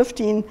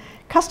 1915,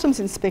 customs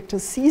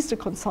inspectors seized a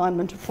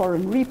consignment of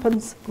foreign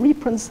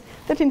reprints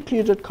that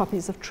included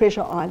copies of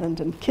Treasure Island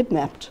and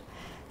Kidnapped.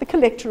 The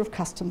collector of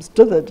customs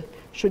dithered.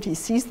 Should he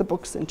seize the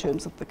books in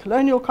terms of the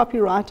colonial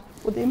copyright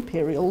or the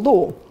imperial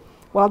law?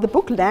 While the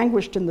book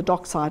languished in the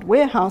dockside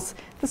warehouse,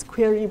 this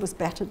query was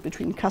battered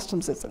between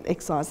Customs and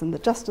Excise and the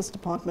Justice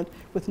Department,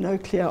 with no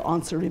clear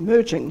answer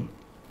emerging.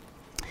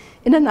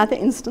 In another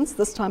instance,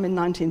 this time in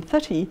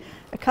 1930,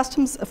 a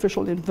customs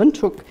official in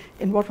Windhoek,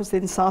 in what was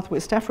then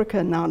Southwest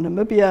Africa, now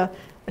Namibia,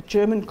 a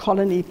German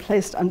colony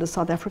placed under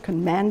South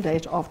African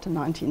mandate after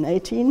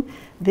 1918,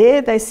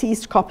 there they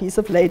seized copies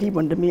of Lady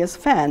Windermere's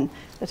Fan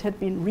that had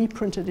been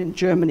reprinted in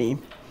Germany.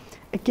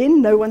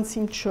 Again, no one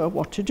seemed sure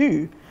what to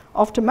do.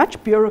 After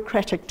much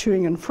bureaucratic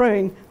toing and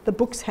froing, the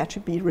books had to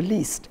be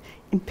released.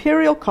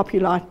 Imperial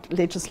copyright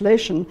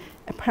legislation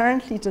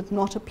apparently did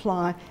not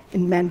apply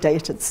in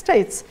mandated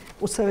states,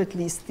 or so at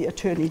least the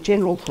Attorney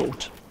General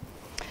thought.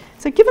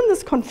 So given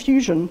this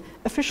confusion,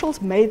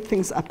 officials made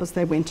things up as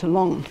they went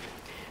along.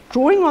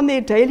 Drawing on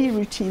their daily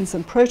routines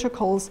and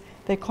protocols,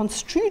 they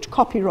construed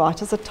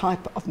copyright as a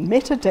type of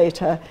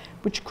metadata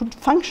which could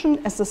function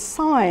as a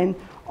sign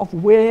of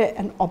where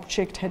an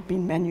object had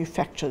been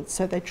manufactured.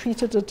 So they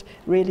treated it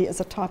really as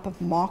a type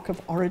of mark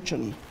of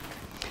origin.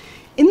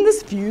 In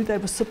this view, they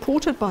were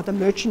supported by the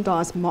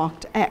Merchandise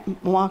Mark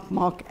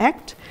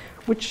Act,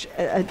 which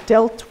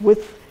dealt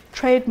with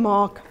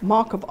trademark,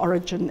 mark of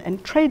origin,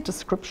 and trade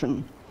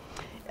description.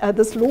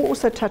 This law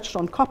also touched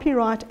on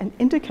copyright and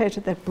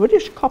indicated that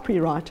British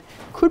copyright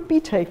could be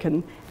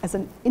taken as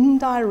an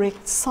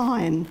indirect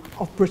sign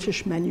of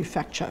British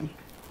manufacture.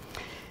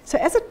 So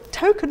as a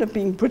token of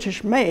being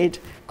British made,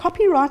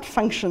 copyright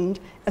functioned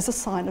as a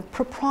sign of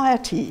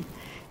propriety.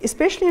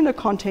 especially in a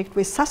context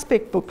where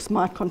suspect books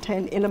might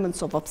contain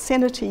elements of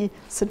obscenity,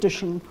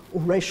 sedition,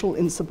 or racial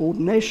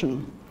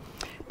insubordination.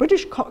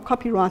 British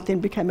copyright then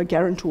became a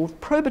guarantor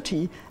of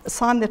probity, a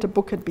sign that a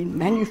book had been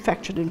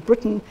manufactured in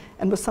Britain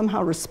and was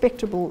somehow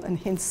respectable and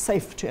hence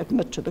safe to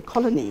admit to the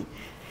colony.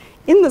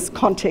 In this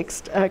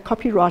context,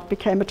 copyright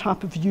became a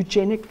type of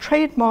eugenic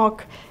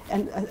trademark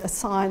and a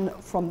sign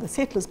from the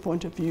settlers'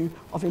 point of view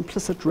of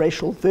implicit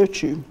racial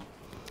virtue.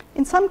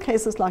 In some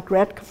cases, like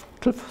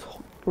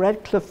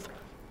Radcliffe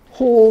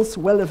Hall's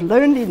Well of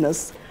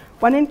Loneliness,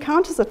 one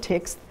encounters a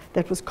text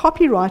that was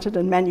copyrighted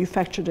and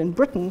manufactured in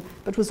Britain,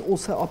 but was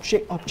also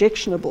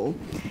objectionable.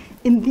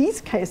 In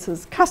these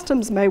cases,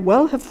 customs may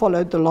well have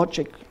followed the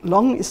logic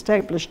long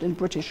established in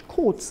British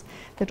courts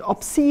that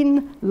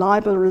obscene,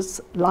 libelous,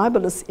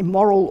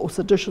 immoral, or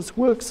seditious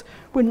works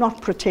were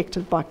not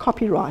protected by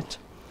copyright.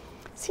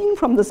 Seen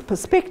from this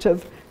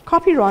perspective,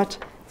 copyright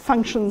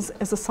functions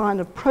as a sign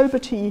of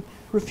probity,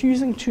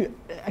 refusing to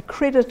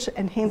accredit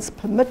and hence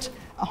permit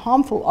a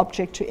harmful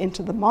object to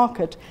enter the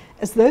market,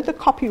 as though the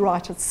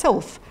copyright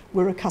itself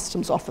were a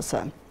customs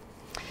officer.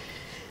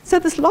 So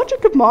this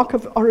logic of mark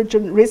of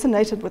origin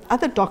resonated with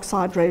other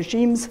dockside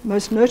regimes,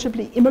 most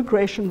notably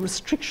immigration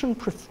restriction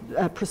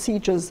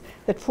procedures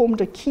that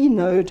formed a key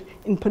node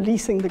in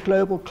policing the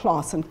global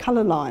class and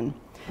colour line.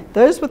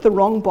 Those with the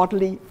wrong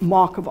bodily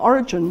mark of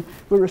origin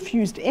were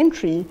refused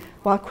entry,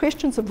 while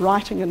questions of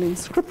writing and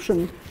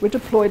inscription were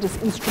deployed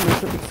as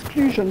instruments of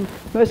exclusion,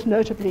 most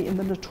notably in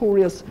the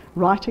notorious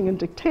writing and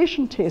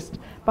dictation test,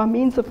 by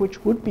means of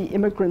which would-be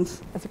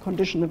immigrants, as a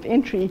condition of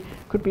entry,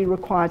 could be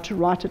required to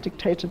write a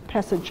dictated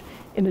passage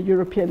in a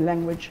European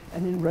language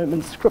and in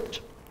Roman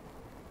script.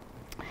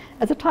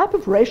 As a type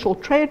of racial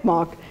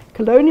trademark,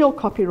 colonial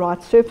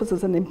copyright surfaces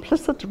as an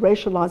implicit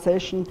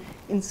racialization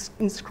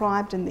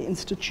inscribed in the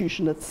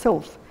institution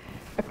itself.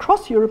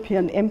 Across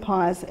European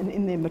empires and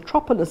in their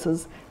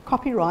metropolises,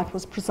 copyright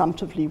was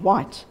presumptively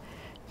white.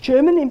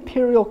 German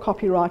imperial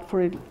copyright,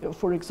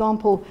 for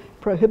example,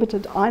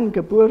 prohibited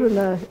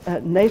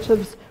Eingeborene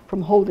natives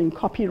from holding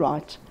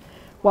copyright.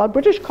 While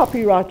British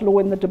copyright law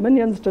in the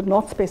Dominions did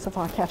not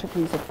specify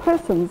categories of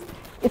persons,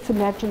 its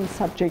imagined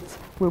subjects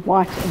were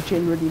white and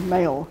generally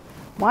male.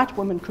 White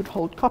women could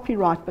hold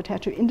copyright but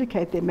had to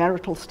indicate their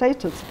marital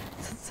status,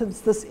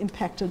 since this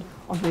impacted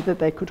on whether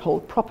they could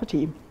hold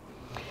property.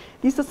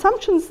 These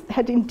assumptions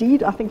had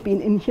indeed, I think,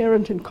 been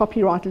inherent in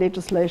copyright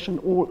legislation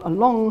all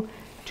along.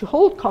 To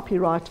hold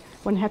copyright,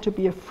 one had to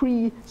be a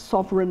free,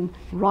 sovereign,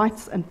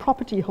 rights and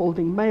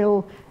property-holding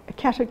male, a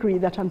category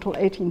that until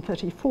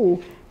 1834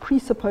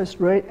 presupposed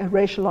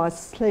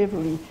racialized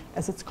slavery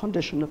as its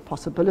condition of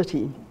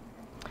possibility.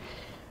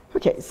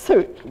 Okay,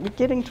 so we're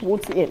getting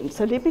towards the end.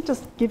 So let me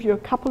just give you a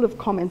couple of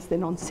comments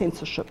then on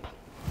censorship.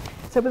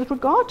 So with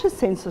regard to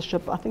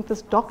censorship, I think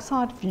this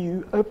dockside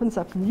view opens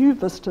up new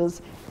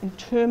vistas in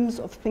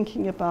terms of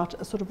thinking about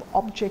a sort of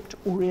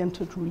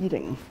object-oriented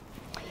reading.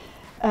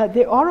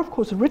 There are, of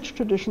course, rich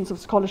traditions of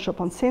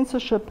scholarship on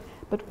censorship,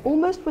 but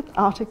almost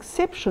without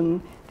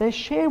exception, they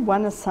share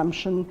one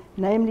assumption,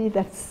 namely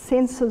that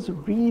censors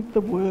read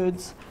the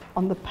words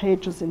on the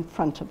pages in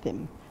front of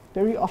them.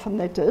 Very often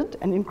they did,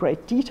 and in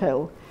great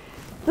detail.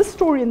 This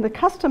story in the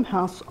Custom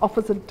House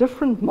offers a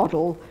different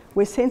model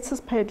where censors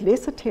paid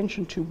less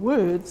attention to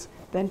words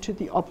than to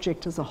the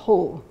object as a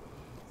whole.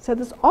 So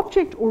this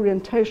object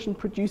orientation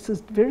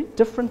produces very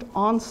different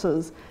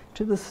answers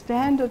to the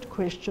standard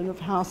question of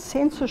how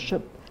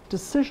censorship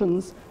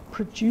decisions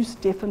produce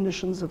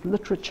definitions of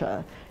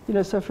literature. You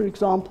know, so for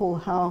example,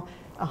 how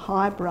a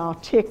highbrow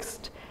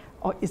text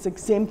is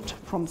exempt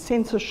from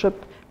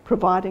censorship,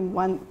 providing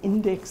one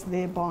index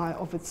thereby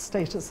of its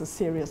status as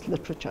serious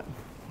literature.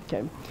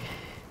 Okay.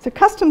 So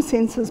custom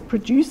censors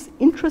produce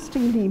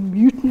interestingly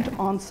mutant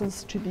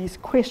answers to these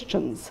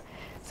questions.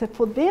 So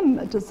for them,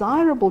 a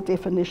desirable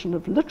definition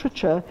of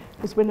literature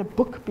was when a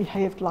book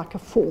behaved like a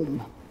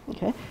form.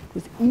 Okay? It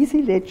was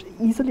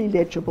easily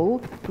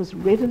legible, it was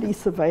readily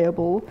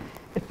surveyable,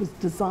 it was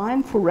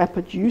designed for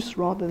rapid use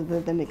rather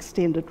than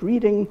extended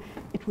reading,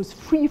 it was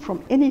free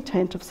from any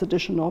taint of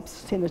sedition or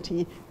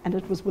obscenity, and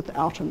it was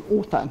without an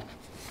author.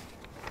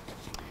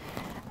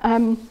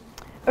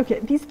 Okay,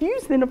 these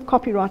views then of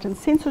copyright and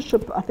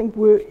censorship, I think,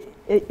 were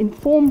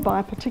informed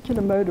by a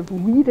particular mode of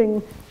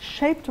reading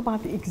shaped by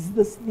the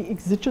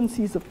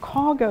exigencies of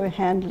cargo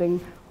handling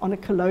on a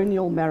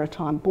colonial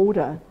maritime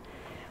border.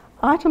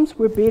 Items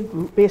were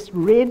best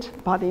read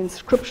by the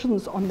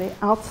inscriptions on their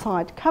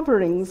outside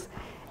coverings,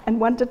 and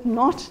one did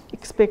not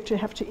expect to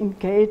have to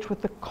engage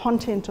with the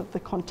content of the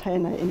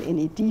container in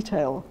any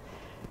detail.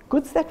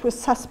 Goods that were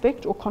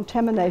suspect or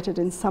contaminated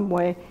in some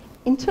way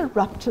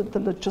interrupted the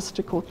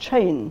logistical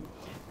chain,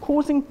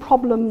 causing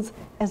problems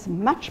as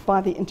much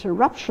by the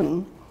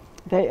interruption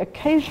they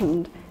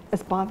occasioned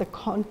as by the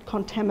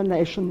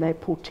contamination they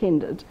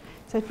portended.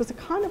 So it was a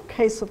kind of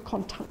case of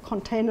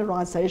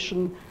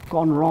containerization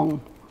gone wrong.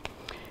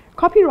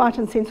 Copyright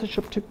and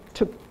censorship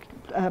took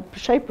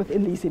shape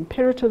within these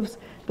imperatives,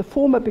 the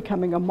former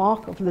becoming a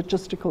mark of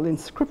logistical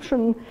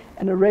inscription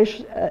and a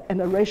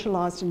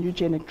racialized and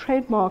eugenic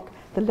trademark,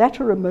 the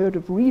latter a mode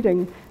of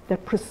reading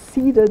that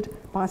proceeded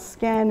by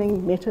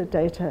scanning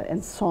metadata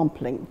and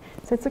sampling.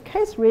 So it's a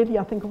case really,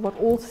 I think, of what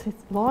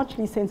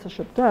largely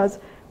censorship does,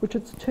 which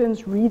it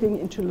turns reading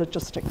into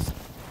logistics.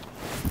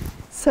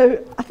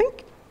 So I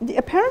think the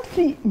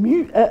apparently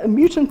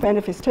mutant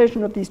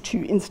manifestation of these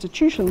two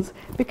institutions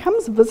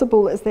becomes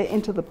visible as they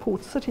enter the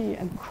port city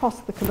and cross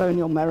the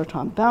colonial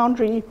maritime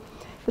boundary.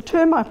 The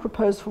term I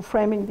propose for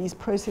framing these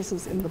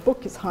processes in the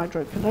book is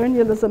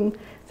hydrocolonialism.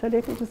 So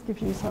let me just give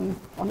you some,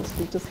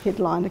 honestly, just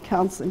headline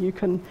accounts, and you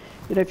can,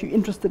 if you're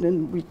interested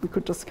in, we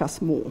could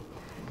discuss more.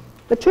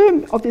 The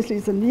term obviously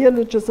is a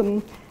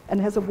neologism and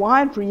has a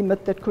wide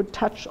remit that could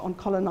touch on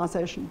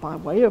colonization by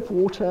way of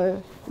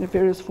water,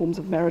 various forms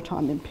of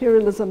maritime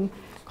imperialism,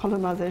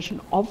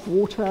 colonization of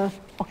water,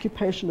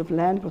 occupation of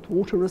land with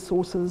water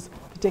resources,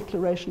 the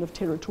declaration of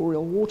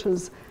territorial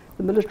waters,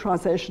 the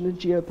militarization and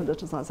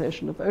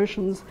geopoliticization of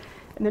oceans,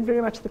 and then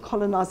very much the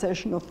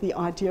colonization of the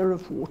idea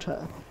of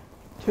water,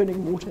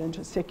 turning water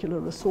into a secular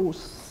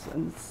resource,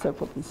 and so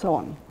forth and so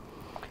on.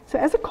 So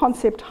as a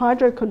concept,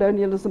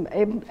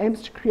 hydrocolonialism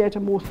aims to create a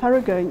more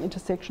thoroughgoing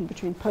intersection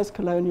between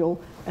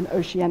post-colonial and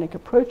oceanic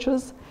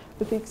approaches.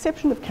 With the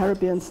exception of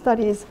Caribbean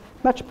studies,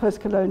 much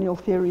post-colonial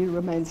theory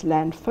remains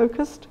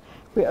land-focused.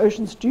 Where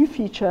oceans do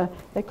feature,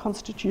 they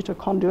constitute a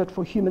conduit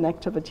for human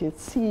activity at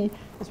sea,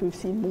 as we've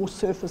seen more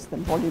surface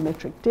than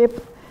volumetric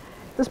depth.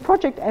 This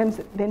project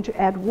aims then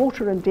to add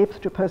water and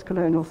depth to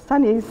post-colonial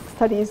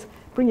studies,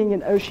 bringing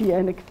in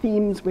oceanic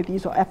themes where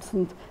these are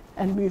absent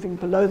and moving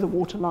below the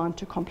waterline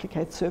to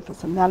complicate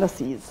surface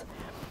analyses.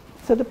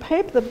 So the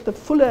paper, the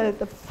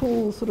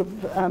full sort of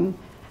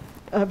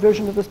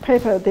version of this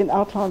paper then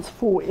outlines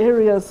 4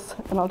 areas,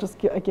 and I'll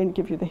just again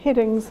give you the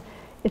headings.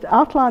 It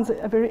outlines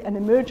an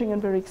emerging and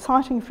very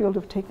exciting field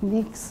of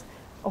techniques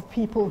of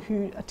people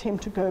who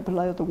attempt to go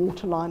below the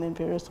waterline in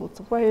various sorts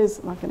of ways,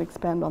 and I can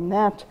expand on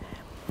that.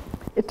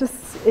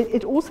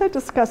 It also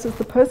discusses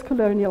the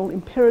post-colonial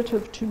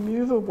imperative to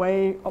move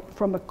away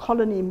from a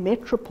colony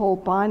metropole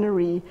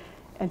binary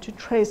and to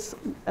trace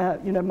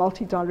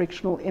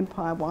multi-directional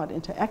empire-wide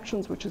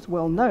interactions, which is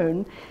well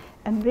known,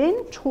 and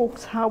then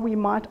talks how we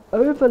might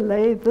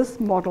overlay this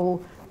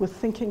model with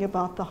thinking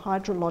about the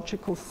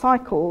hydrological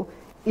cycle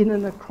in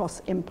and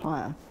across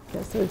empire.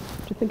 Okay, so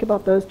to think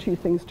about those two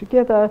things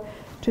together,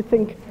 to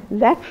think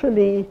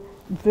laterally,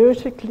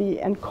 vertically,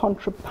 and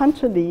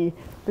contrapuntally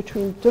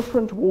between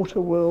different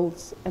water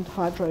worlds and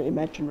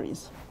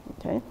hydro-imaginaries.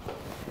 Okay?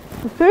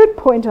 The third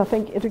point, I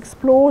think, it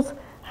explores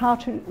how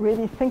to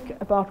really think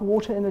about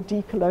water in a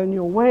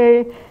decolonial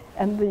way,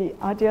 and the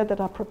idea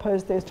that I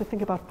propose there is to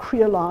think about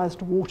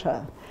creolized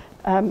water.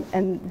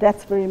 And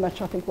that's very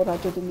much, I think, what I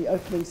did in the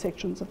opening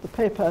sections of the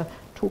paper,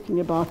 talking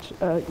about,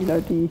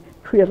 the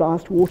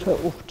creolized water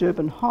off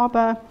Durban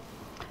Harbour.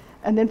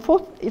 And then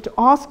fourth, it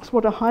asks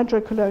what a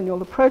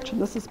hydrocolonial approach,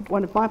 and this is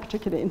one of my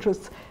particular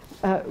interests,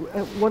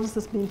 what does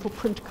this mean for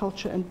print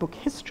culture and book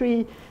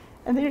history?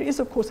 And there is,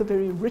 of course, a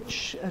very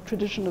rich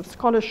tradition of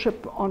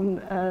scholarship on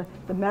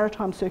the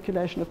maritime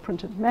circulation of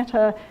printed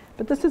matter,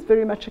 but this is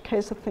very much a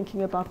case of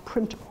thinking about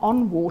print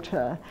on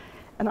water.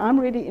 And I'm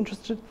really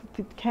interested,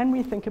 can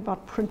we think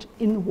about print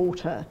in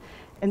water?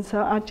 And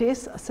so I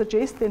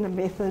suggest then a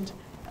method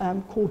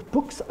called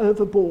books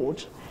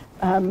overboard,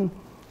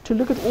 to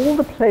look at all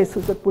the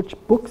places at which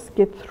books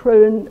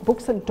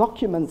and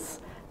documents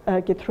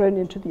get thrown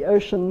into the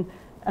ocean,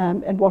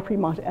 and what we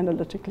might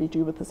analytically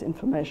do with this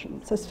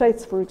information. So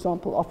states, for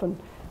example, often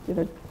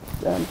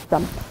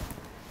dump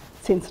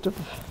sensitive,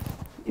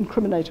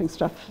 incriminating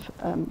stuff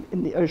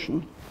in the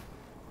ocean.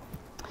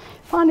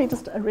 Finally,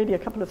 just really a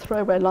couple of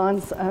throwaway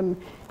lines.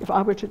 If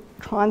I were to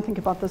try and think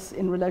about this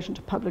in relation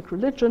to public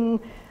religion,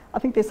 I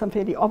think there's some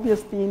fairly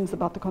obvious themes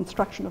about the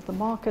construction of the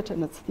market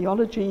and its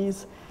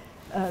theologies,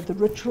 the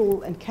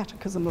ritual and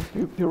catechism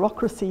of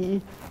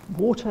bureaucracy,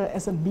 water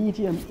as a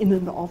medium in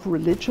and of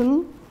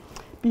religion.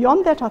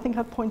 Beyond that, I think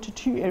I'd point to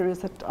 2 areas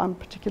that I'm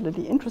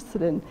particularly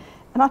interested in.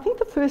 And I think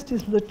the first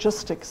is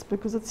logistics,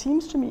 because it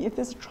seems to me if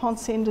there's a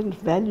transcendent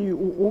value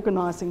or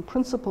organizing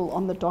principle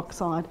on the dock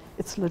side,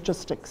 it's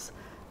logistics.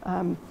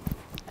 And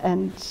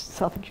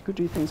so I think you could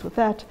do things with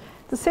that.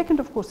 The second,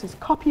 of course, is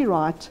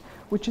copyright,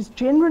 which is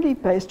generally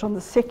based on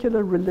the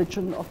secular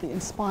religion of the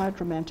inspired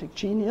romantic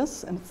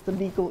genius, and it's the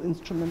legal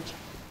instrument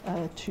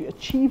to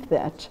achieve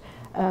that.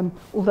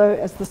 Although,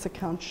 as this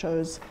account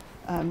shows,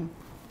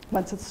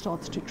 once it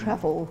starts to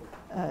travel,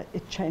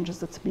 it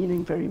changes its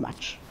meaning very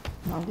much.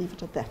 And I'll leave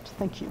it at that.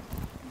 Thank you.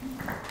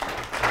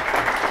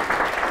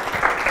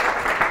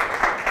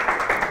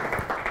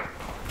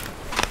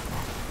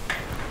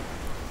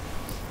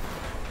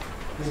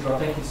 Isabel,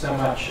 thank you so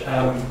much.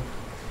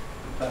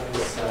 That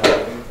was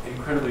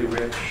incredibly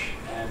rich,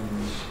 and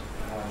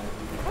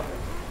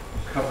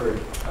covered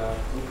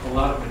a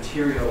lot of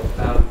material.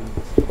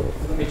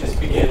 Let me just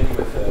begin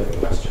with a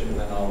question, and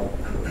then I'll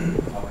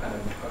kind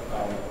of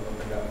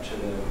open it up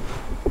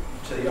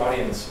to the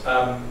audience.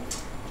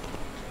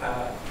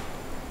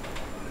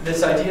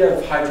 this idea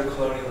of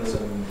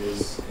hydrocolonialism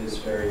is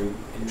very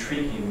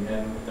intriguing,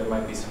 and there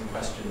might be some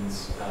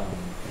questions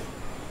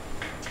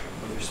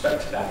with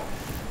respect to that.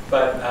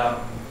 But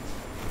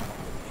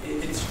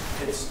it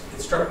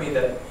struck me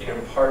that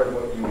part of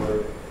what you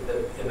were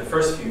in the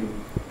first few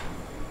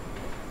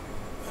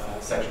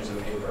sections of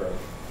the paper,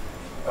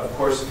 of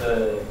course,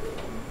 the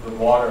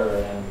water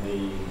and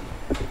the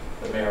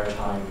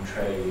maritime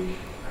trade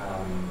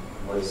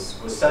was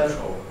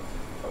central,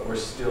 but we're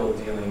still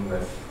dealing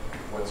with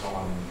what's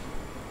on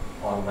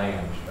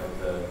land, right?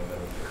 The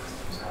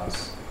customs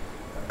house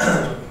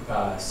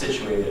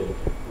situated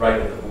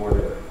right at the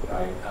border,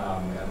 right?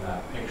 And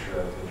that picture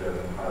of the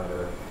Durban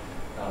harbor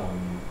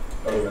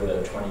over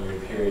the 20-year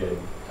period,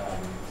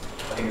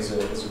 I think is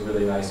a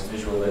really nice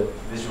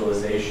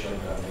visualization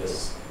of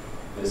this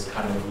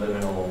kind of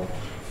liminal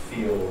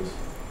field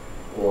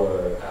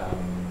or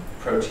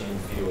protein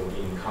field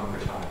being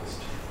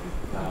concretized.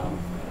 And I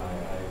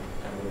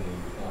really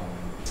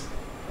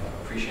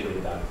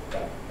appreciated that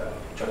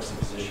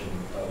juxtaposition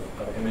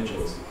of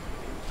images.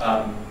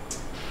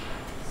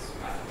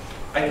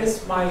 I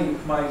guess my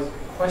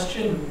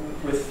question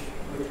with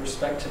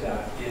respect to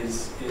that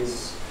is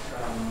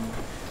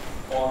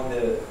on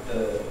the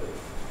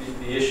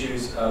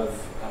issues of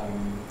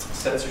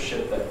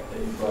censorship that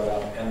you brought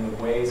up, and the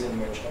ways in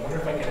which, I wonder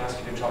if I can ask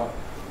you to talk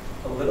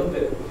a little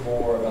bit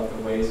more about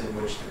the ways in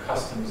which the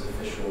customs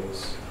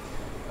officials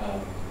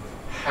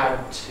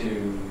had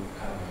to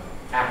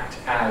act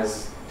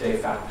as de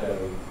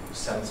facto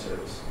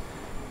censors,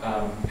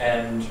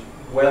 and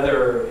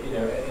whether,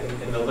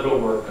 in the little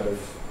work of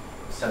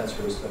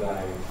censors that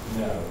I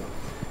know,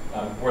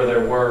 where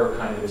there were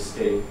kind of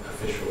state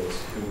officials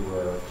who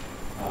were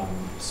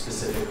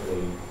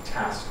specifically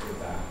tasked with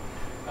that.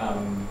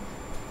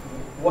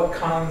 What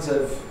kinds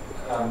of,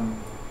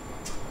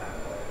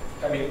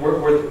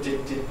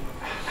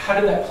 how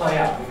did that play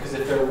out? Because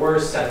if there were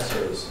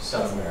censors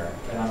somewhere,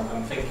 and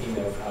I'm thinking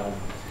of,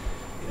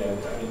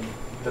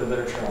 the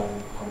literature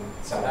on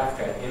South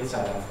Africa, in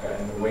South Africa,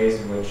 and the ways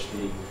in which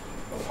the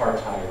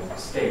apartheid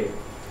state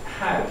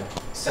had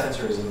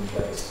censors in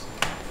place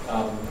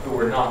who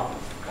were not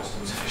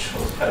customs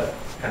officials, but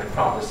kind of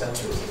proper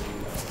censors, if you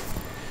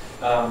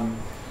will.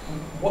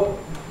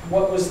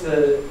 What was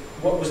the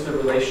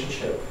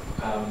relationship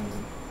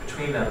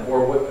between them,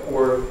 or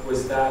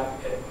was that?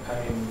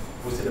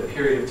 Was it a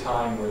period of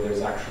time where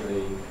there's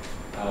actually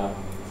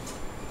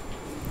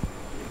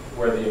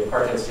where the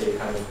apartheid state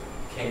kind of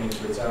came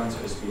into its own, so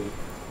to speak?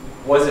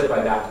 Was it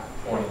by that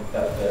point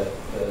that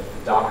the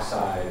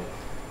dockside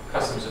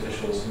customs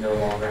officials no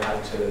longer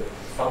had to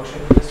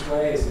function in this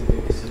way? Is it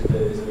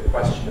a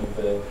question of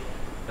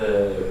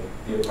the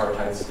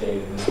apartheid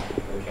state in this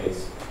particular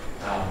case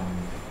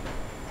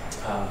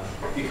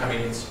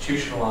becoming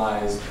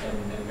institutionalized and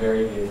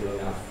variegated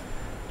enough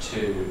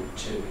to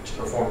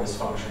perform this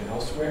function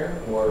elsewhere,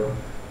 or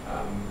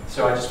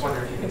so I just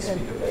wonder if you can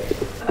speak a bit.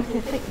 Okay,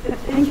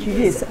 thank you.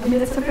 Yes,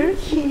 it's a very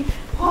key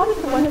part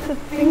of one of the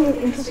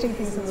interesting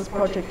things in this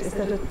project is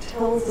that it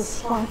tells a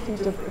slightly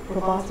different,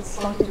 provides a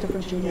slightly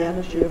different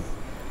genealogy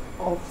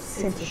of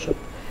censorship.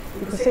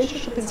 Because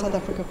censorship in South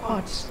Africa,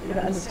 quite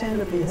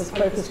understandably, has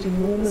focused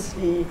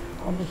enormously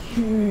on the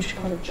huge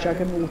kind of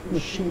juggernaut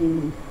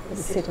machine that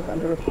was set up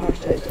under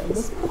apartheid. And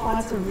this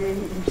provides a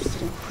really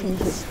interesting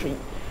prehistory.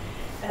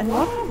 And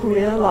what I've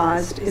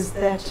realized is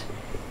that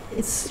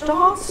it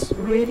starts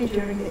really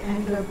during the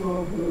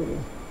Anglo-Boer War.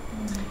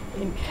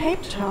 In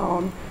Cape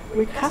Town,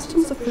 where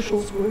customs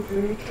officials work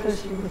very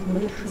closely with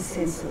military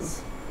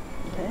censors.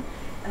 Okay?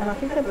 And I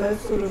think they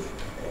both sort of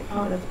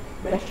kind of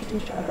ratchet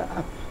each other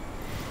up.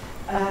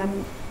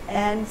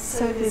 And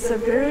so there's a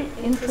very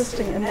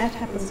interesting, and that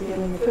happens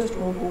again in the First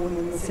World War and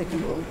then the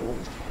Second World War.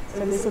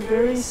 So there's a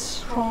very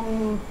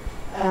strong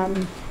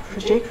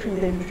trajectory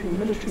then between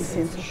military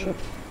censorship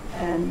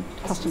and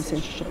customs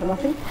censorship. And I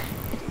think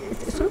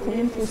it sort of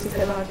reinforces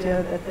that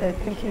idea that they're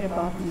thinking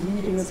about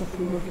leading as a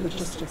form of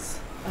logistics.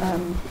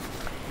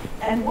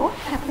 And what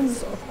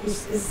happens, of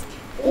course, is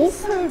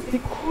also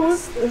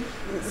because the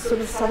sort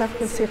of South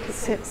African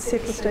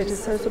settler state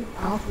is so sort of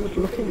outward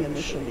looking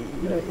initially,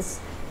 it's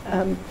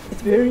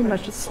very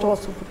much, it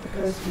starts off at the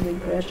coast and then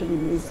gradually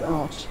moves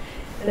out.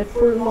 That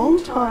for a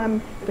long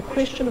time, the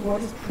question of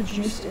what is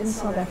produced in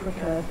South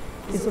Africa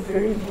is a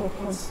very little,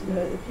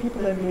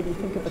 people don't really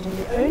think of it. And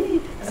the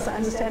only, as I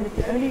understand it,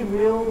 the only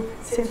real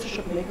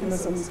censorship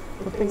mechanisms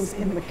for things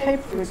in the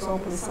Cape, for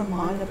example, is some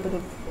minor bit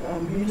of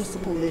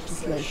municipal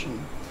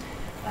legislation.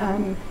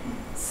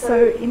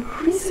 So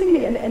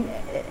increasingly, and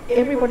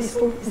everybody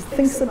still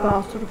thinks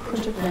about sort of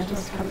printed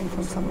matters coming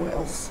from somewhere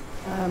else.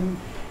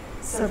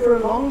 So for a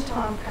long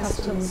time,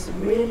 customs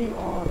really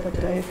are the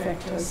de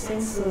facto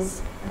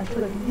censors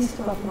until at least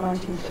about the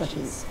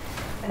 1930s.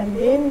 And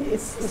then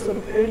it's the sort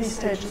of early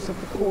stages of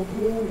the Cold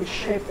War which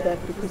shaped that,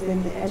 because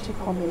then the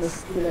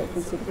anti-communist, the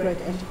sort of great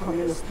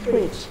anti-communist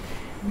threat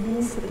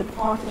means that the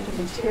Department of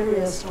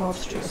Interior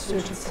starts to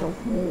assert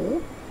itself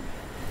more.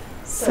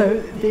 So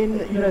then,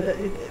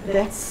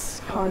 that's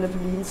kind of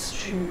leads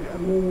to a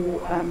more,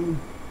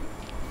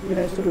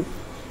 sort of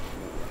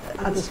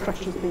other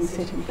structures being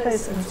set in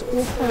place, and it's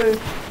also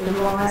the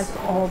rise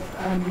of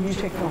new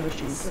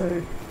technologies.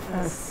 So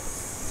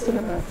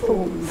cinema,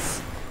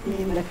 films,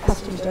 meaning that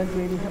customs don't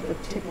really have the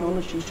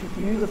technology to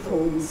view the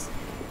films,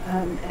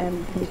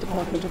 and the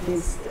Department of the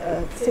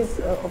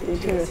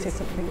Interior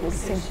sets up something called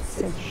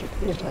censorship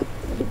theatre,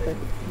 that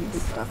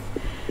uses stuff.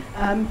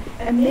 And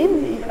then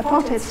the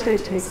apartheid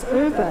state takes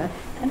over,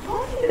 and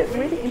finally the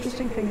really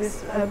interesting thing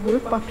is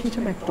work by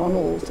Peter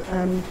MacDonald,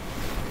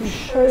 who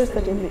shows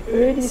that in the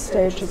early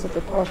stages of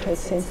apartheid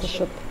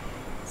censorship,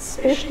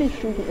 especially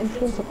through the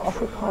influence of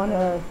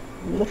Afrikaner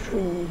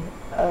literary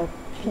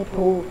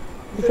people,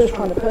 who first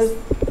trying to oppose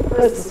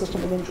the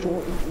system and then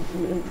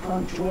try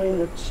and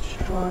join it,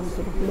 to try and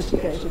sort of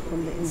mitigate it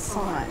from the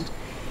inside,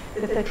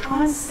 that they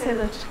try and sell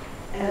it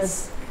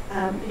as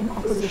in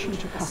opposition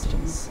to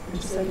customs,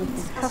 and to say that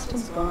these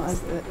customs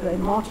guys, they're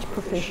not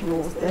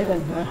professionals, they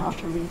don't know how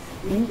to read,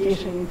 we're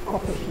getting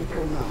proper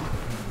people now.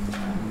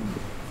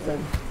 So,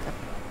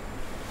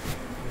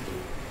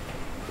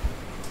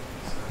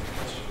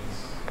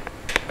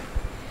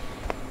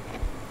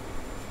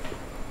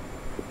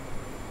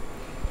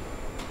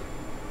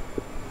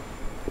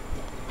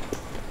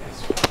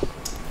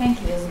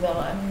 Thank you, Isabel.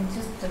 I mean,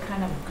 just a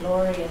kind of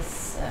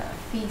glorious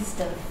feast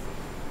of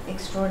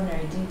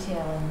extraordinary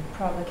detail and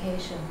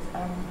provocations.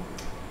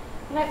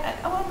 And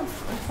I want to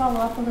follow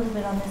up a little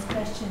bit on this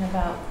question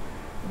about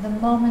the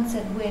moments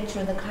at which,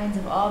 or the kinds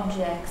of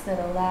objects that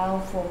allow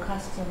for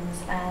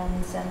customs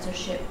and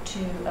censorship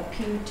to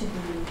appear to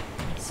be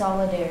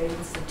solidary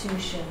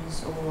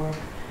institutions, or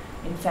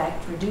in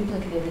fact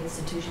reduplicative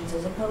institutions,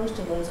 as opposed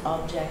to those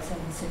objects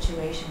and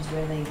situations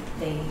where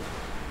they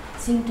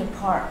seem to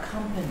part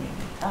company.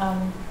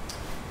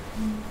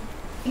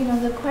 You know,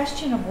 the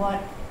question of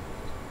what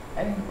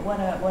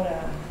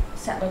a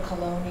settler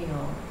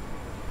colonial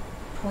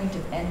point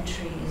of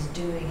entry is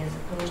doing, as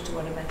opposed to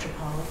what a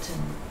metropolitan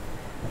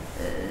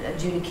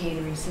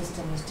adjudicatory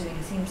system is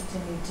doing, seems to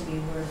me to be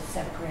worth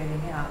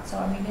separating out. So,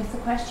 I mean, if the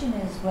question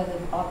is whether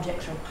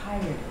objects are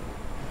pirated,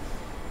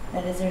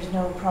 that is, there's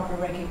no proper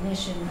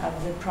recognition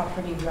of the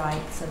property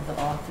rights of the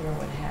author or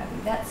what have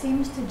you, that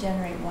seems to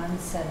generate one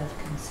set of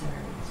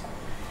concerns.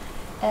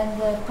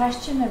 And the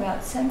question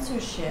about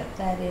censorship,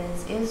 that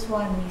is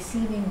one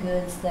receiving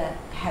goods that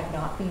have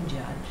not been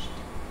judged,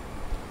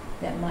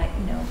 that might,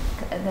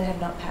 that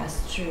have not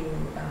passed through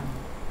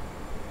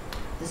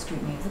the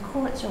scrutiny of the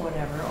courts or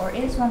whatever, or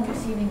is one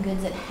receiving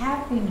goods that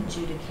have been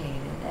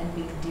adjudicated and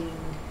being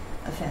deemed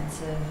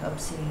offensive,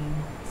 obscene,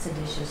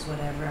 seditious,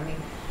 whatever? I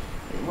mean,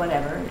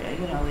 whatever,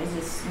 is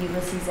this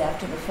Ulysses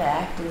after the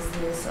fact? Is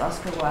this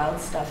Oscar Wilde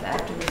stuff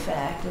after the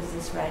fact? Is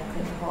this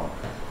Radcliffe Hall?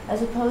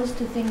 As opposed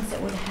to things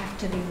that would have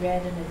to be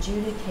read and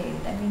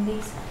adjudicated.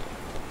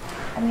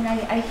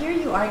 I hear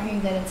you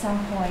arguing that at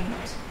some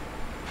point,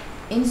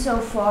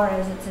 insofar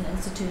as it's an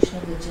institution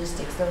of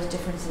logistics, those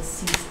differences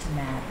cease to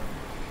matter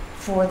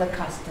for the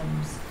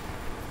customs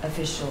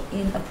official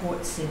in a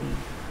port city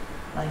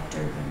like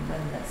Durban,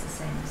 whether that's the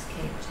same as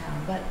Cape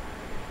Town. But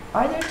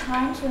are there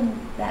times when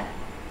that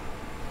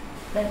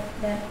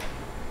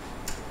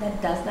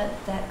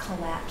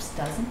collapse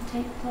doesn't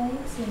take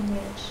place, in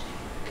which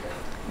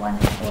one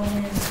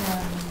is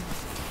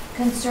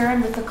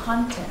concerned with the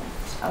content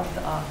of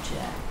the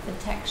object, the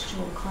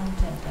textual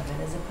content of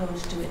it, as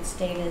opposed to its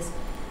status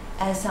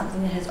as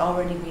something that has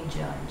already been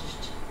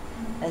judged,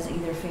 as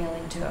either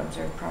failing to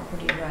observe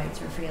property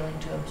rights or failing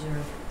to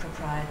observe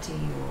propriety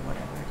or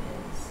whatever it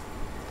is?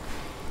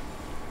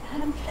 I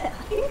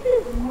think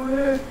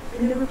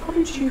there were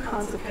probably two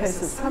kinds of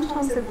cases.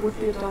 Sometimes there would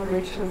be a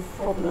directive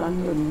from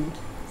London,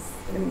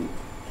 in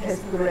case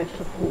of the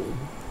Radcliffe Hall,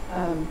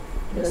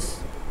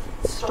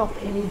 stop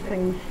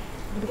anything.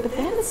 But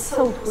that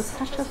itself was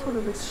such a sort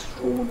of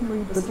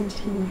extraordinary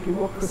Byzantine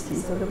bureaucracy,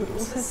 so they would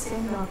also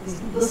send out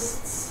these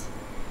lists.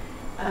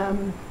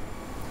 And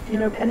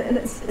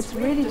it's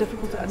really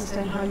difficult to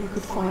understand how you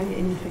could find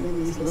anything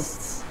in these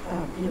lists.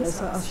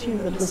 So I assume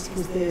the list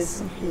was there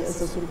simply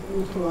as a sort of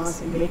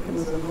authorizing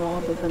mechanism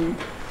rather than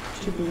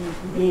to be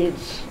read.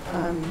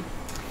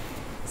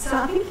 So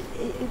I think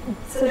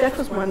so that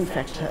was one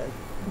factor.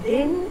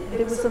 Then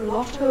there was a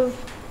lot of,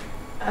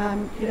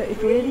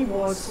 it really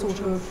was sort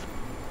of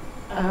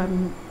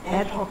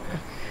ad hoc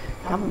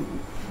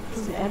government, it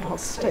was an ad hoc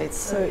state.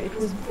 So it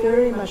was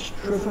very much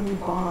driven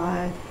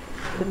by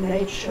the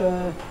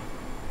nature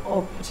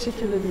of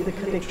particularly the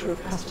collector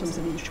of customs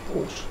in each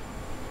port.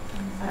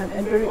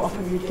 And very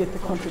often you'd get the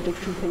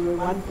contradictory thing where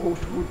one port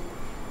would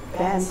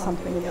ban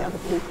something and the other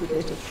port would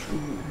let it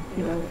through.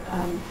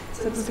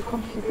 So it was a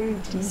completely very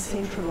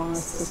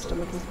decentralized system.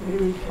 It was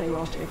very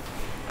chaotic.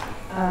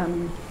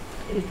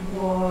 It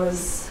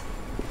was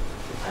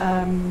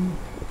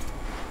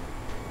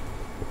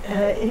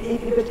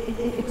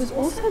it was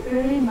also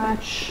very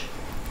much,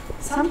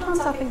 sometimes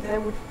I think they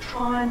would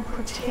try and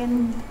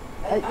pretend.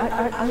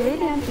 I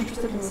really am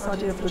interested in this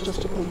idea of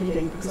logistical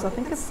reading, because I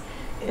think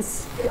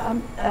it's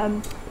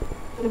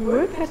the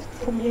work that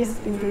for me has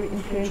been very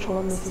influential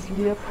on this is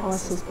Leah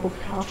Price's book,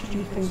 How to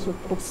Do Things with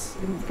Books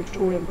in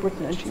Victorian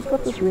Britain, and she's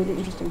got this really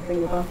interesting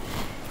thing about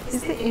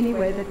is there any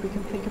way that we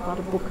can think about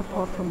a book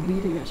apart from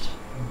reading it?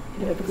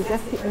 You know, because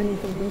that's the only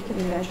thing we can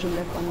imagine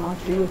that one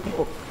might do with the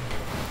book.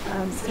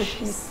 So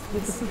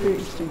this is a very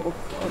interesting book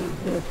on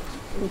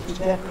thinking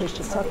that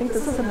question. So I think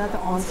this is another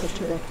answer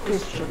to that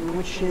question,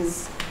 which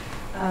is,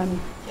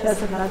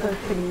 here's another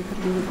thing you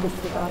could do with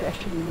books without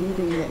actually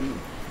reading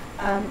them.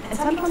 And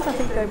sometimes I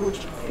think they would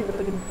feel a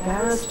bit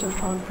embarrassed and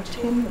try and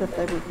pretend that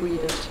they would read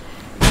it.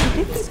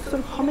 You get these sort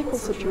of comical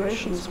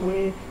situations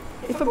where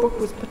if a book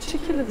was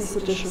particularly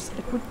seditious,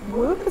 it would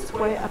work its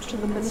way up to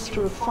the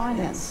Minister of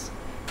Finance,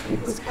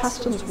 because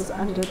Customs was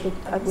under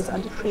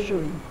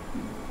Treasury.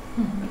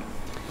 Mm-hmm.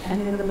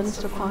 And then the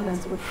Minister of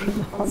Finance would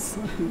pronounce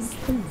these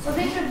things. So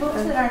these are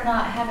books that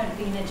haven't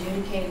been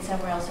adjudicated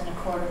somewhere else in a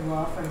court of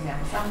law, for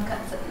example.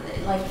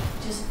 Like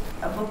just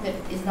a book that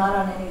is not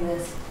on any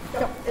list.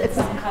 Yep. It's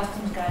some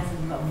customs guys,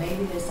 and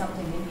maybe there's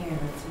something in here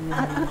that's really.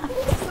 I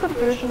think this is a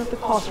version of the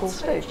carceral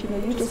state. You know,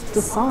 you just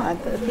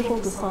decide, the official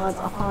decides,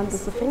 I find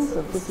this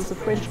offensive. This is a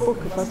French book,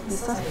 it must be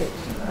suspect.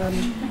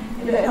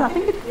 You know, and I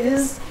think it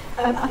is.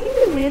 I think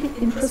the really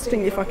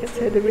interesting, if I could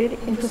say, the really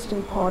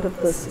interesting part of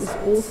this is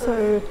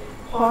also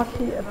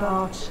partly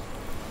about,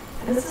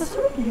 and it's a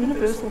sort of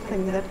universal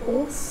thing that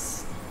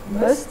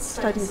most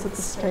studies of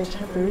the state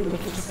have very little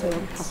to say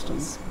on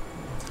customs.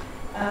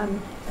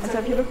 And so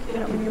if you look, you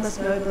know, you must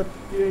know the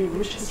very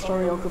rich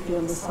historiography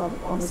on the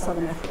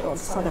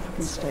South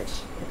African state.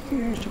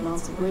 Huge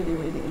amounts of really,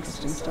 really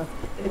interesting stuff.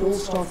 It all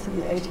starts in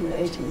the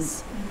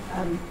 1880s.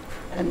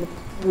 And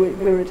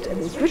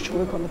there's rich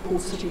work on the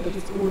port city, but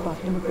it's all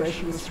about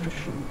immigration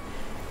restriction.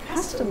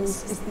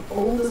 Customs is the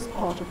oldest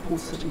part of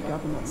port city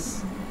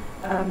governance.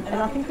 And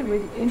I think the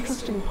really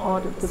interesting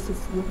part of this is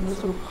the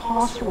sort of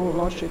carceral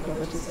logic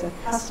of it is that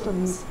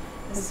customs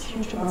has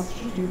huge amounts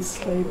to do with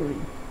slavery.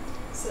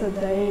 So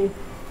they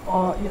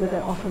are, you know, they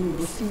often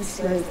receive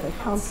slaves, they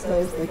count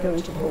slaves, they go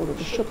into the hold of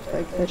the ship,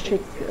 they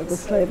check the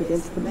slave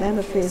against the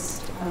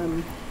manifest,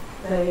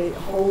 they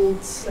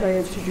hold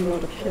slaves who do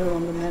not appear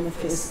on the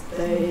manifest,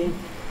 they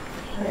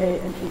pay,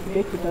 and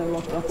Beck would know a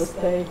lot about this,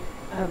 they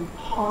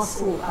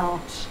parcel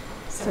out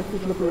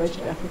so-called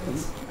liberated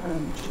Africans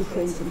to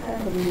friends and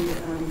family. You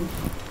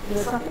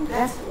know, so I think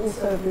that's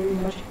also very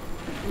much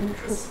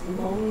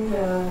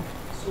longer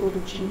sort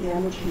of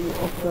genealogy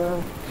of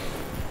the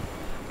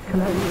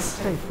colonial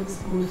state that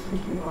is worth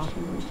thinking about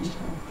in more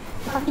detail.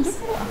 If I can just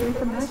say, I think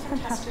the most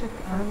fantastic,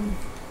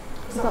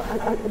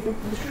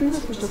 the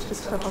truth was just this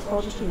stuff, I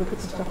started to look at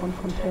the stuff on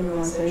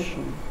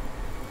containerization.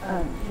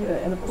 You know,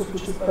 and of course,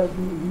 which is both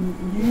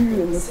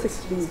new in the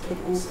 60s, but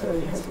also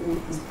has all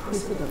of these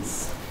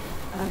precedents.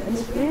 And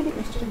there's really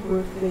interesting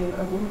work there,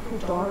 a woman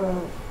called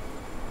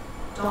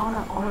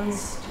Dana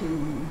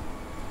Orenstein,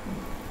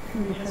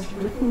 who has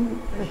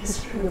written a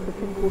history of a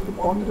thing called the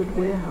bonded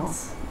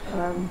warehouse,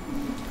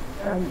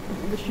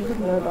 which you wouldn't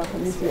know about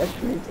unless you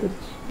actually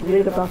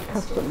read about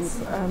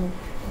customs. And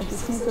she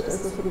sees it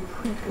as a sort of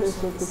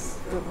precursor of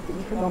the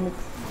economic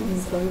free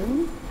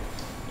zone.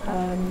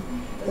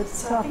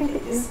 So I think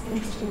it is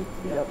interesting,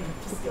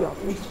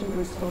 interesting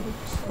work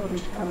starting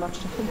to come up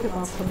to think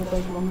about some of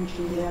those long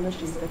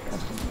genealogies that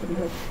customs put in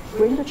place.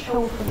 Brenda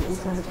Chelton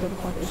also has got a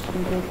quite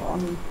interesting book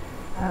on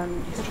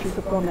histories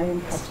of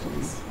Ghanaian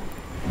customs.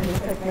 And in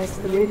fact makes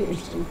the really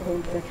interesting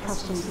point that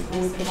customs is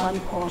always the one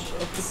part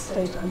of the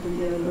state under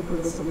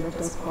neoliberalism that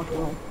does quite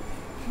well.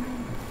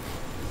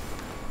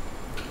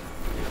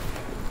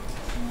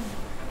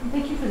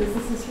 Thank you for this.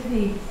 This is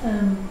really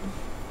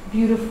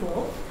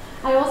beautiful.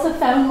 I also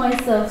found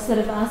myself sort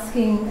of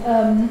asking,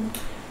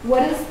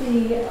 what is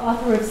the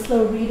author of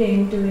Slow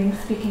Reading doing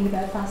speaking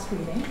about fast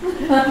reading?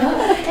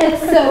 And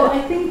so I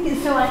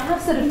think, so I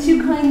have sort of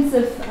two kinds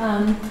of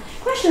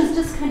questions,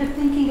 just kind of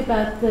thinking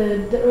about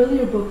the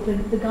earlier book,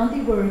 the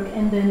Gandhi work,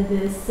 and then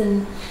this,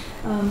 and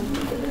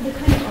the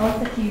kind of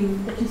art that you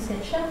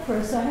sketched out for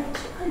us. So I have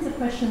two kinds of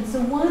questions.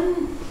 So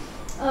one,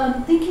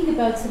 thinking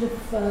about sort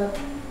of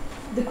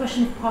the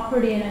question of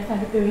property, and I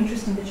found it very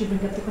interesting that you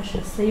bring up the question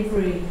of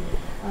slavery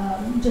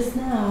just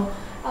now.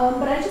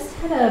 But I just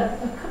had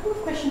a couple of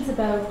questions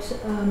about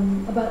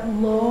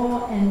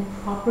law and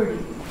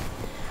property.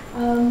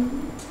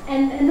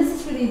 And this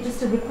is really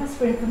just a request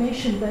for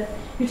information, but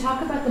you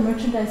talk about the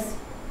Merchandise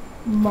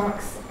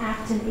Marks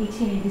Act in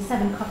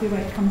 1887.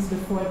 Copyright comes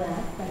before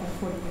that, by about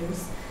 40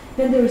 years.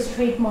 Then there was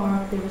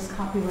trademark, there was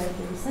copyright,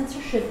 there was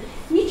censorship.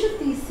 Each of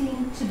these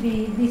seem to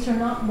be, these are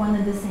not one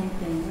and the same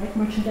thing, right?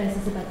 Merchandise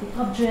is about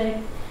the object.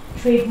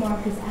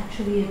 Trademark is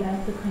actually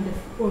about the kind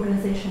of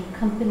organization,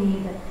 company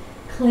that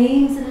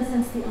claims, in a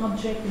sense, the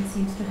object and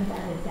seems to have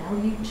added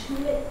value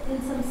to it,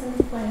 in some sense,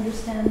 if I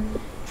understand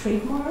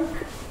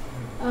trademark.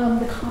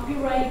 The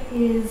copyright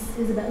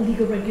is about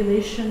legal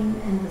regulation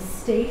and the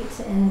state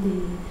and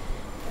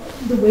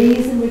the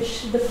ways in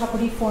which the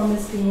property form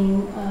is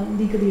being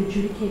legally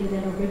adjudicated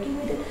and or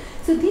regulated.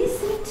 So these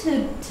seem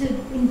to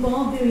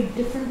involve very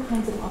different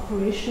kinds of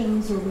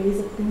operations or ways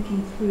of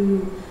thinking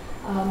through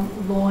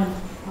law and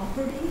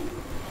property.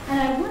 And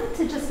I wanted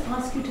to just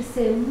ask you to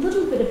say a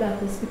little bit about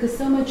this, because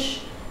so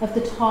much of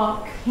the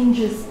talk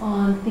hinges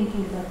on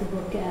thinking about the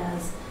book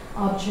as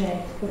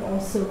object, but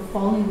also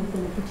falling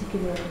within a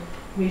particular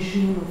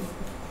regime of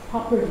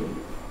property.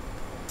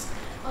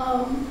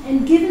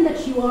 And given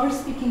that you are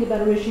speaking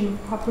about a regime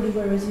of property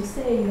where, as you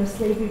say,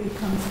 slavery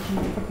becomes such an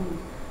important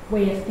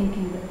way of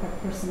thinking the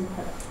person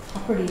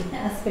property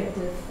aspect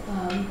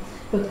of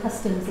both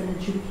customs and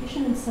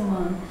adjudication and so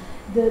on,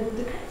 the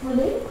kind of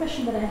related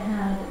question that I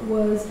had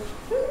was,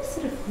 where is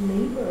sort of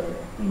labor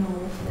in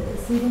all of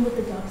this, even with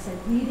the dockside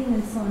reading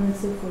and so on and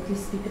so forth? You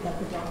speak about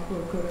the dock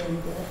worker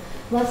and the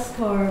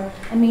Lascar.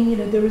 I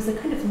mean, there was a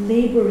kind of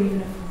labor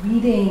even of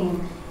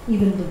reading,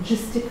 even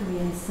logistically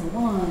and so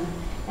on.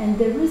 And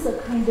there is a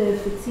kind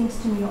of, it seems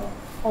to me,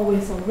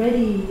 always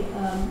already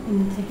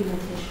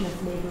integumentation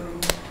of labor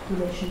and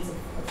relations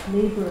of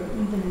labor,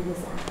 even in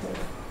this act of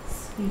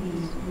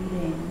speedy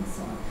reading and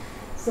so on.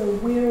 So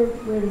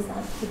where does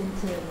that fit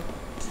into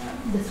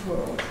this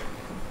world?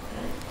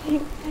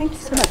 Thank you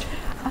so much.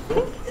 I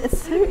think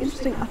it's so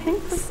interesting. I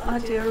think this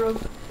idea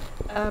of,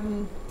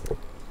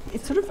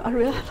 it's sort of, I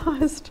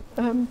realized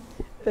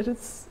that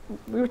it's,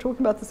 we were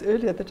talking about this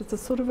earlier, that it's a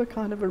sort of a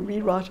kind of a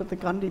rewrite of the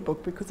Gandhi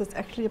book because it's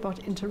actually about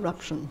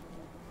interruption.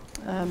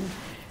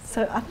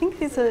 So I think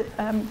there's a,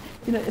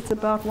 it's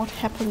about what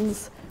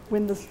happens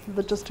when this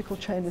logistical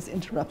chain is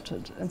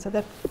interrupted. And so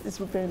that is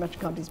very much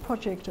Gandhi's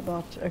project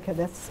about, okay,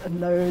 that's a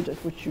node at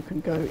which you can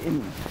go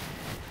in.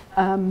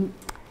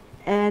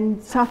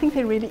 And so I think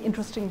there are really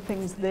interesting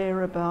things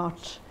there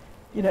about,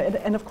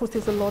 and of course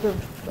there's a lot of,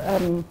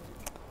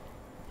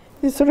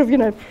 there's sort of,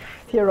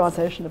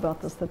 theorization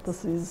about this, that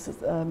this is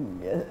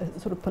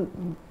sort of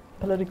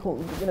political,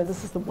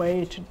 this is the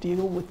way to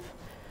deal with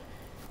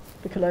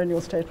the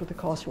colonial state, with the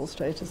carceral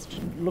state, is to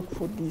look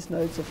for these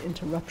nodes of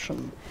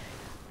interruption.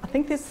 I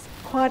think there's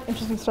quite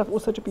interesting stuff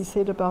also to be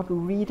said about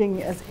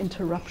reading as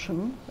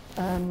interruption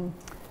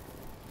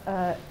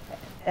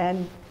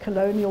and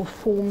colonial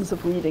forms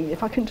of reading.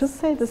 If I can just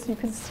say this, you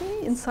can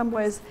see in some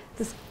ways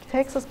this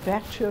takes us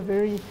back to a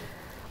very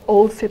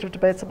old set of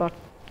debates about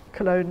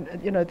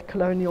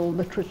colonial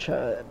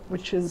literature,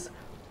 which is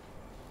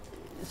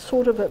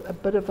sort of a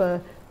bit of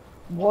a,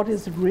 what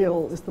is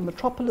real? Is the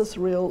metropolis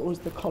real or is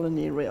the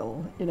colony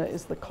real?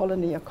 Is the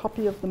colony a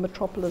copy of the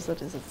metropolis, or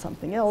is it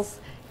something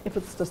else? If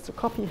it's just a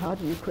copy, how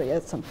do you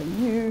create something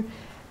new?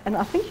 And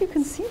I think you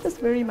can see this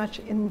very much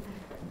in,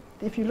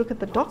 if you look at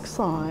the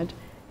dockside,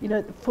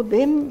 for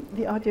them,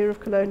 the idea of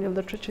colonial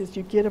literature is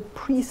you get a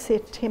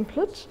preset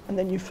template and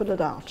then you fill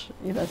it out.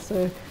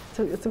 So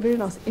it's a very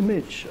nice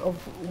image of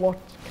what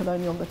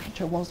colonial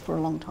literature was for a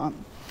long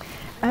time.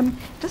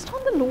 Just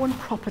on the law and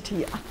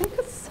property, I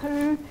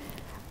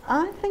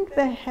think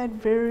they had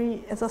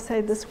very, as I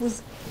say, this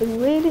was the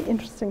really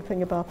interesting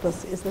thing about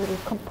this is that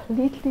it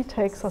completely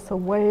takes us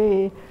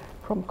away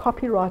from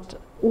copyright,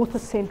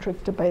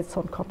 author-centric debates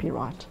on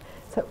copyright.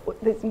 So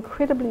there's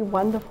incredibly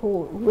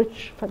wonderful,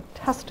 rich,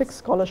 fantastic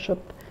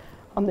scholarship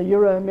on the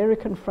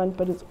Euro-American front,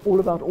 but it's all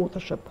about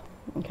authorship,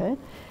 okay?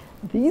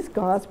 These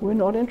guys were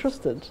not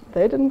interested.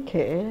 They didn't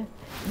care.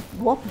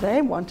 What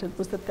they wanted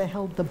was that they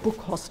held the book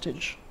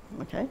hostage,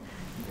 okay?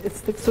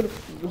 It's the sort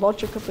of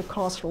logic of the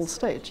carceral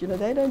state.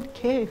 They don't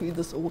care who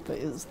this author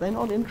is. They're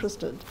not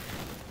interested.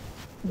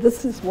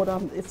 This is what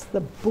it's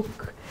the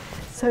book.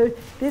 So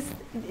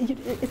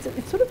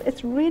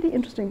it's really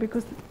interesting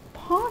because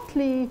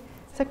partly,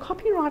 so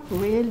copyright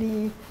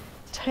really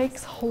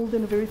takes hold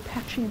in a very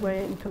patchy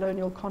way in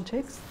colonial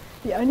context.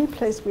 The only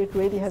place where it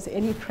really has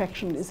any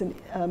traction is in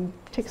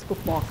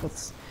textbook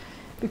markets.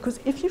 Because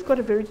if you've got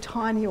a very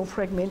tiny or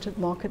fragmented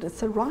market,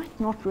 it's a right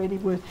not really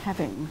worth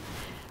having.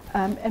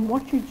 And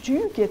what you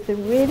do get, the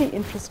really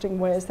interesting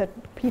way is that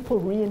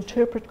people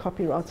reinterpret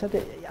copyright. So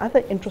the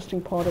other interesting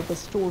part of the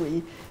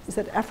story is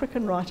that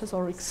African writers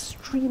are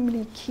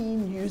extremely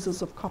keen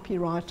users of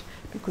copyright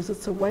because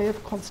it's a way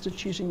of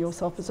constituting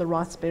yourself as a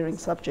rights-bearing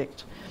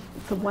subject.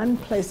 It's the one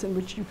place in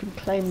which you can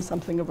claim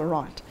something of a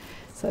right.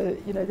 So,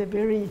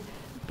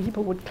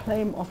 people would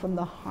claim often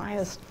the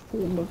highest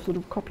form of sort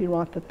of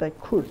copyright that they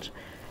could.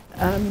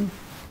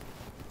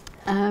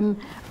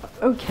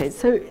 Okay,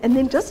 so, and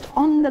then just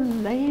on the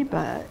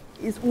labor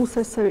is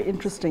also so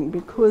interesting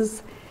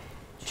because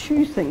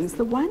two things.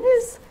 The one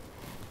is,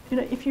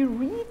 if you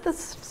read the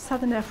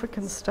Southern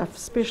African stuff,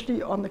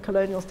 especially on the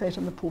colonial state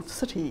and the port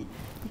city,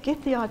 you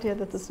get the idea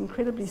that this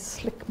incredibly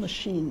slick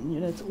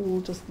machine, it's all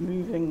just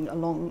moving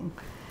along.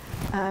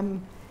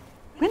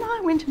 When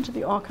I went into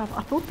the archive,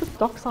 I thought this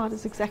dockside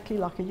is exactly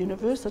like a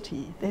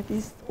university. There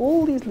are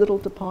all these little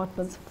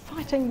departments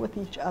fighting with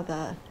each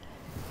other,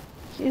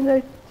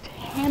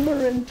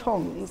 hammer and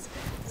tongs.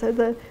 So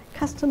the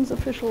customs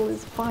official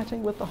is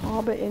fighting with the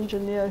harbour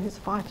engineer, who's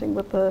fighting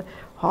with the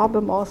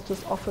harbour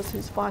master's office,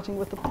 who's fighting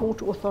with the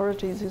port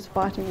authorities, who's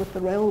fighting with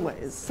the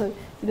railways. So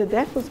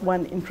that was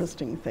one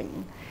interesting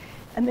thing.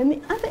 And then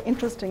the other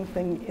interesting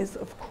thing is,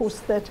 of course,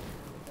 that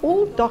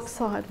all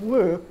dockside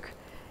work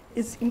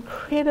is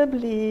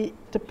incredibly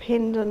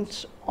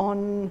dependent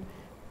on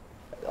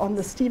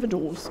the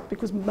stevedores,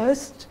 because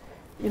most,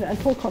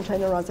 until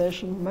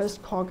containerization,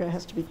 most cargo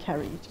has to be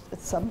carried at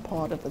some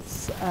part of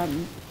its,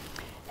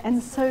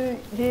 And so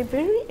they're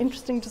very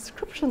interesting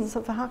descriptions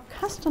of how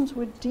customs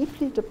were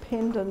deeply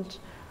dependent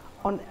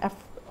on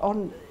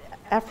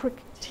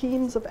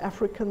teams of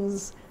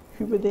Africans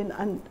who were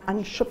then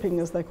unshipping,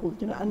 as they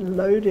called it,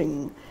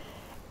 unloading.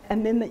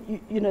 And then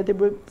there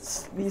were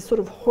these sort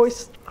of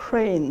hoist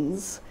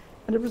cranes,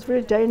 and it was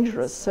very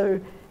dangerous. So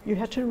you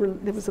had to,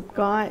 there was a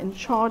guy in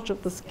charge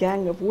of this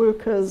gang of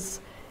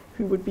workers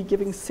who would be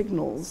giving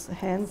signals.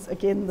 Hands,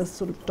 again, this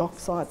sort of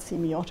dockside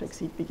semiotics,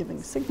 he'd be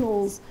giving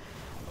signals.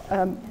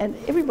 And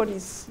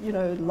everybody's,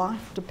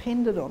 life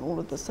depended on all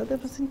of this. So there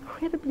was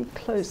incredibly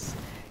close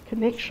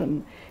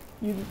connection.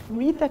 You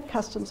read that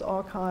customs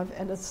archive,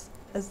 and it's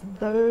as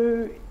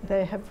though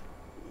they have,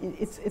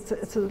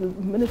 it's a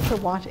miniature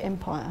white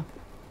empire.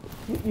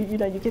 You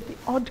get the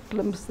odd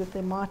glimpse that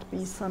there might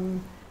be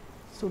some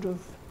sort of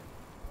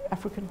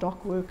African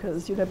dock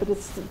workers, but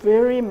it's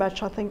very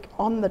much, I think,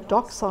 on the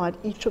dock side,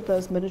 each of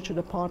those miniature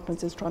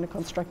departments is trying to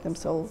construct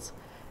themselves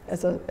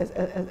as a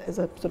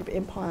sort of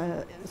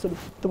empire, sort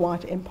of the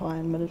white empire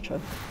in miniature.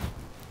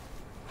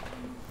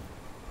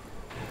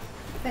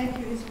 Thank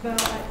you, Isabel.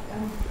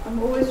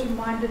 I'm always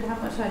reminded how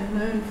much I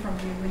learn from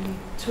you when you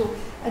talk.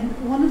 And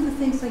one of the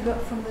things I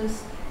got from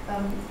this,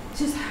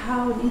 just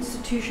how an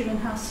institution and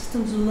how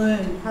systems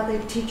learn, how they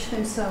teach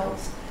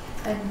themselves.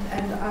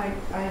 And I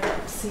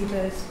see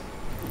those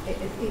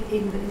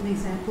in the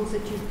examples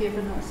that you've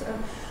given us.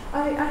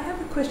 I have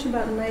a question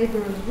about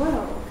labour as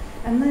well.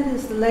 And that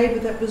is the labour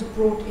that was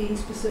brought in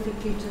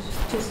specifically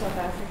to South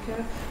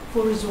Africa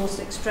for resource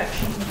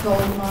extraction,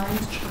 gold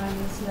mines,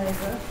 Chinese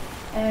labour.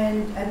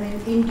 And then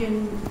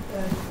Indian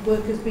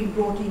workers being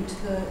brought into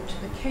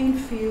the cane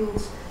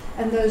fields,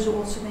 and those are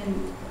also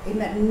then in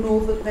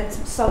that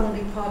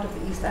southerly part of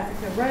the East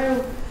Africa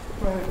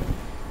Railroad.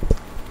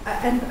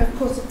 And of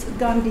course, it's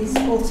Gandhi's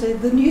also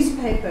the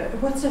newspaper.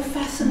 What's so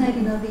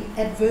fascinating are the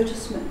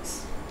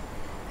advertisements,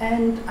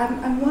 and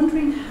I'm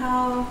wondering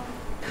how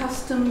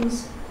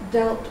customs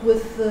dealt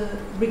with the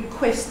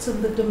requests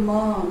and the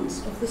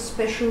demands of the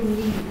special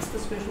needs, the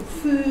special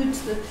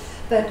foods,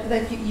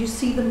 that you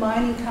see the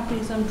mining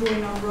companies, I'm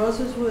drawing on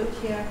Rosa's work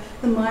here,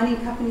 the mining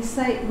companies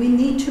say, we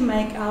need to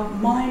make our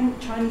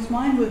Chinese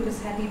mine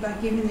workers happy by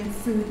giving them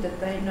food that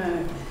they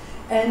know.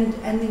 And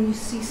then you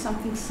see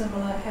something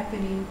similar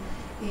happening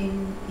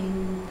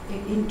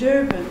in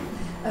Durban.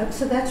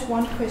 So that's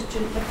one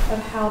question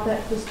of how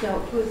that was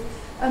dealt with.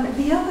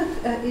 The other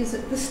is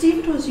that the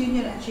Stevedores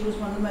Union actually was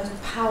one of the most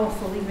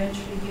powerful,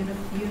 eventually,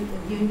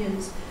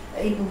 unions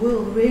in the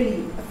world,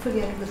 really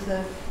affiliated with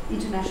the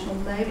International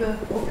Labour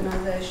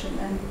Organization.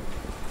 And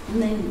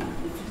then,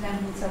 for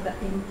example,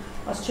 in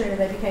Australia,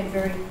 they became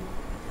very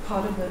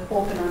part of the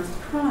organised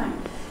crime,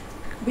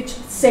 which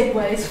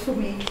segues for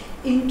me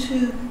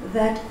into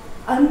that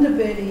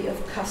underbelly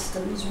of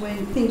customs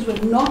when things were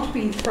not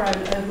being thrown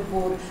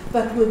overboard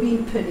but were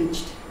being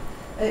pillaged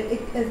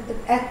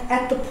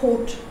at the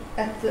port.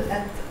 At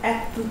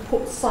the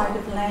port side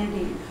of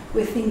landing,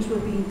 where things were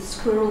being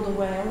squirreled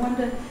away. I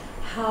wonder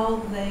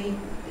how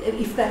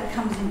if that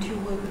comes into your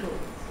work at all.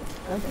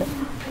 Okay,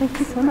 thank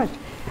you so much.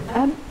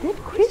 That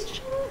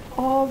question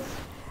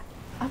of,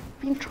 I've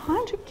been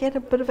trying to get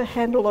a bit of a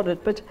handle on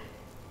it, but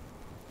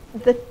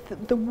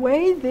the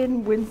way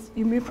then when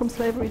you move from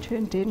slavery to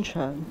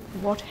indenture,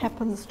 what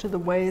happens to the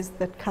ways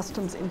that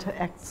customs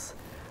interacts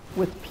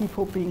with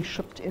people being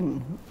shipped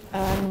in?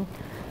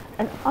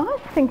 And I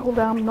think,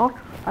 although I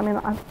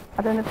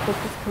don't know if this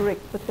is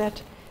correct, but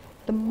that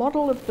the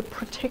model of the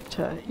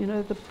protector,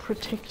 the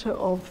protector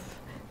of,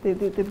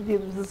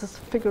 there's this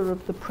figure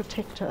of the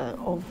protector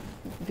of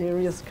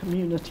various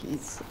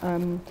communities.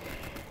 And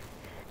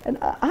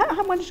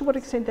I wonder to what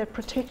extent that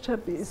protector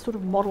is sort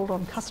of modeled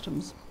on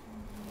customs.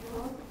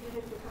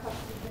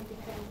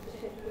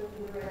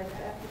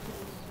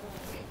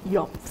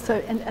 Yeah, so,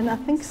 and I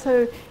think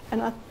so,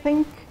 and I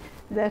think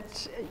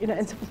that,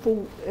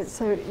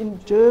 so in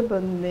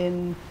Durban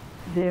then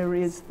there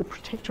is the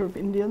protector of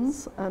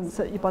Indians,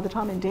 so by the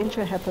time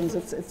indenture happens,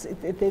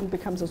 it then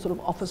becomes a sort of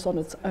office on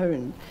its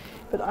own.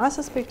 But I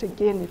suspect,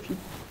 again, if you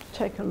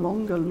take a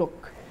longer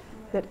look,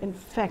 that in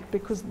fact,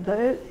 because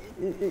the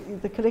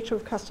collector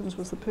of customs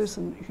was the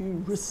person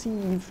who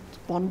received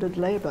bonded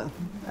labour,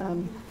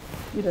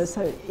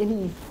 so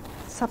any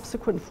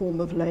subsequent form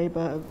of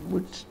labour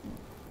would,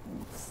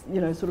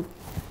 sort of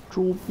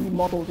be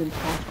modelled in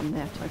part on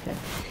that. Okay,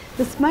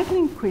 the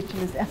smuggling question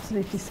is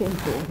absolutely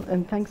central,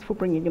 and thanks for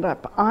bringing it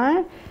up.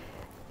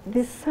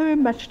 There's so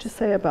much to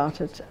say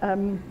about it.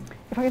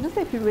 If I can just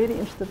say, if you're really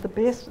interested,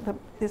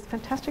 there's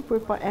fantastic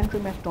work by Andrew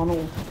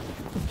MacDonald.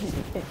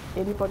 If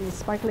anybody is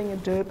smuggling in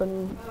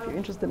Durban, if you're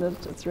interested in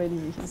it, it's really,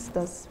 he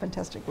does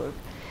fantastic work.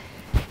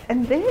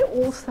 And there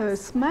also,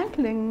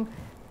 smuggling,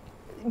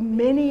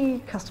 many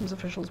customs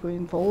officials were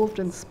involved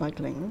in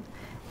smuggling.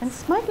 And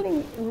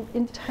smuggling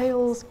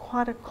entails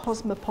quite a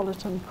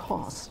cosmopolitan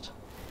cost.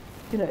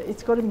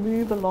 It's got to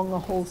move along a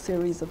whole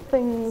series of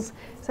things.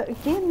 So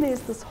again,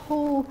 there's this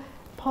whole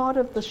part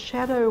of the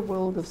shadow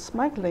world of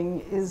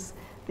smuggling is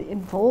the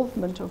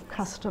involvement of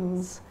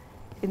customs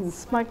in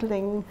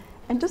smuggling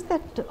just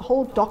that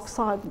whole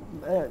dockside,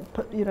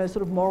 sort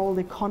of moral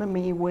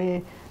economy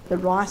where the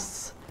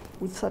rice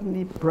would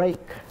suddenly break,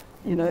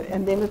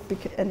 and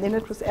then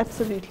it was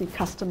absolutely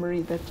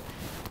customary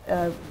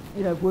that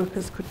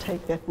workers could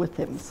take that with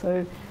them.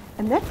 So,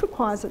 and that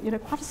requires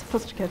quite a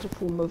sophisticated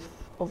form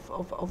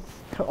of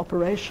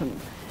cooperation.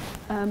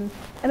 And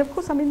of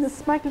course, I mean, the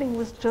smuggling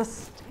was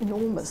just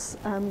enormous.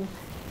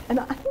 And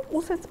I think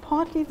also it's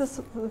partly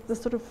this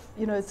sort of,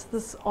 it's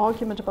this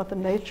argument about the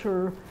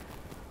nature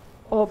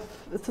of,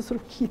 it's a sort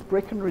of Keith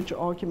Breckenridge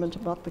argument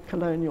about the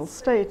colonial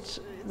state,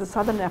 the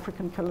Southern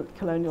African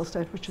colonial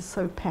state, which is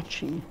so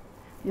patchy.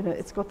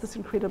 It's got this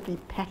incredibly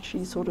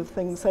patchy sort of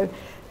thing. So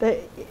they're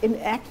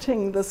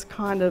enacting this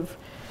kind of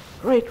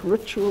great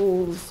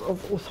rituals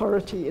of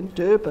authority in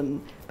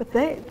Durban, but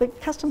the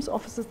customs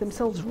officers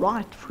themselves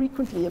write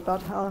frequently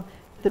about how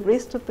the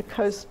rest of the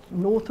coast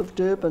north of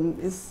Durban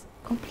is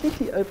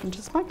completely open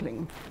to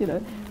smuggling,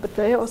 but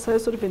they are so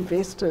sort of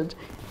invested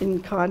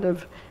in kind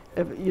of,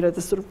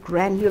 this sort of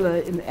granular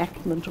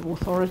enactment of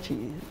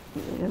authority.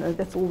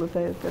 That's all that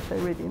they're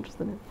really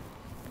interested in.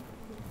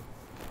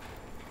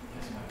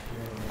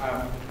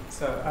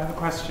 So I have a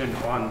question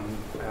on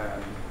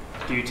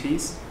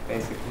duties,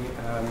 basically.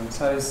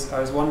 So I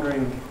was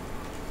wondering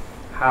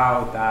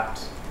how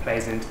that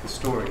plays into the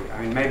story.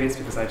 I mean, maybe it's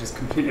because I just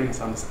completely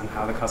misunderstand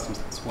how the customs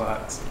tax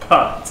works,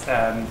 but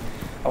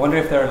I wonder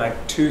if there are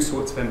like two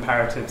sorts of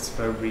imperatives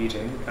for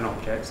reading an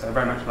object. So I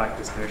very much like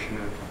this notion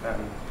of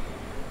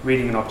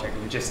reading an object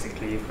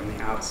logistically from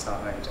the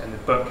outside, and the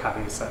book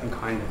having a certain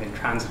kind of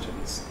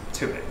intransigence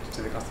to it,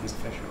 to the customs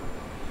official.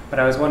 But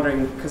I was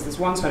wondering, because there's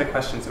one side of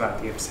questions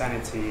about the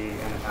obscenity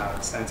and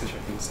about censorship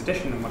and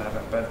sedition and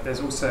whatever, but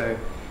there's also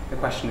the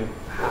question of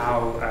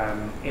how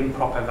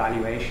improper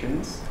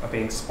valuations are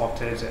being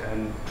spotted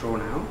and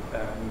drawn out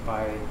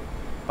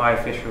by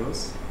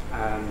officials,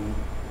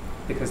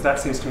 because that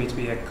seems to me to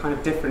be a kind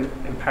of different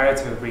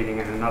imperative of reading,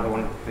 and another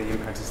one of the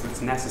imperatives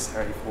that's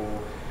necessary for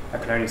a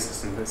colonial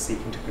system that's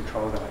seeking to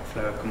control the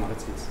flow of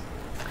commodities.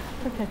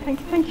 Okay,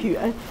 thank you.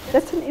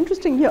 That's an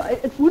interesting,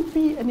 it would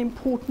be an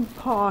important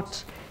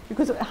part,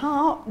 because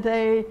how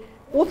they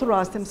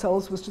authorized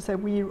themselves was to say,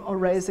 we are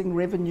raising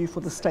revenue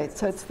for the state.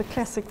 So it's the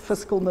classic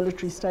fiscal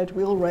military state.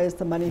 We'll raise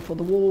the money for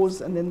the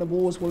wars, and then the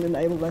wars will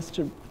enable us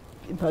to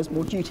impose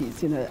more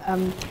duties,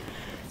 and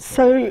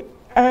very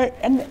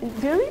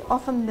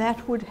often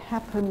that would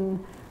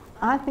happen,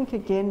 I think,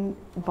 again,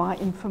 by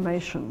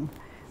information.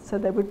 So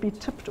they would be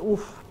tipped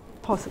off.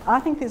 I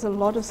think there's a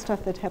lot of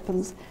stuff that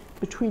happens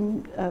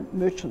between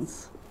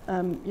merchants.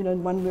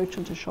 One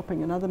merchant is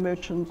shopping another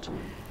merchant.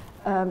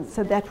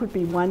 So that would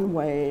be one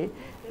way.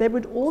 There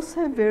would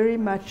also very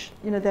much,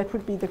 that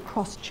would be the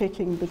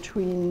cross-checking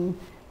between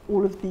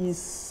all of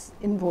these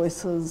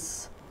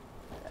invoices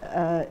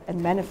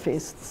and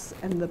manifests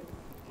and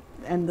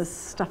the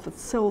stuff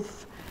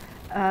itself.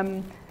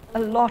 A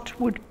lot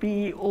would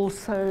be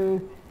also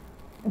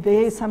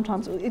there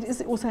sometimes. It is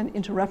also an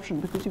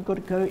interruption, because you've got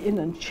to go in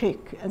and check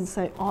and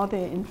say, are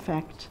there in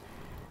fact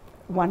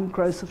one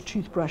gross of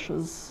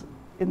toothbrushes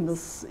in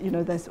this,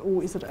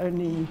 or is it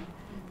only,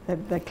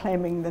 they're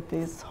claiming that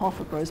there's half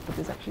a gross, but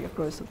there's actually a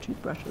gross of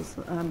toothbrushes.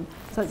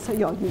 So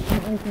yeah,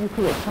 you're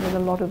correct. I mean, a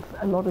lot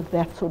of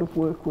that sort of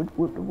work would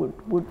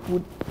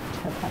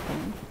have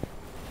happened.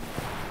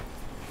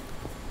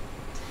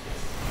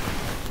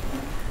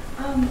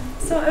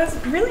 So I was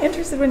really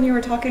interested when you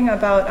were talking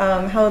about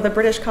how the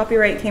British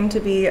copyright came to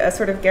be a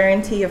sort of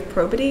guarantee of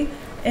probity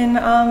in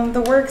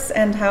the works,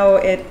 and how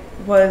it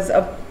was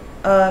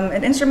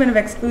an instrument of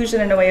exclusion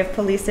and a way of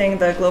policing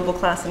the global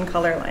class and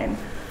color line.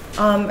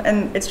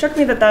 And it struck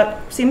me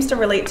that seems to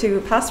relate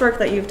to past work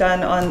that you've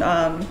done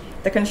on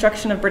the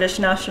construction of British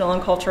national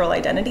and cultural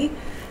identity,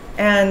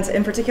 and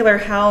in particular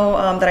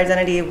how that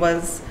identity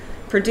was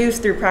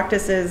produced through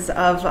practices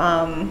of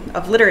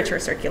literature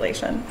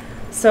circulation.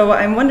 So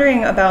I'm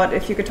wondering about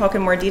if you could talk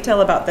in more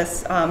detail about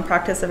this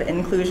practice of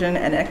inclusion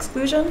and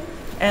exclusion.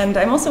 And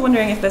I'm also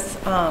wondering if this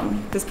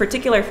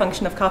particular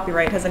function of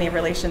copyright has any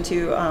relation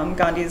to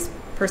Gandhi's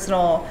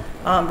personal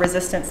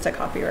resistance to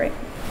copyright.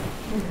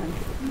 Okay.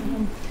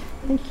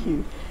 Thank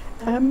you.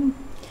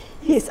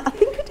 Yes, I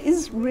think it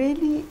is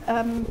really,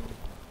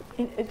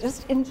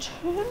 just in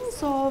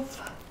terms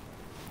of,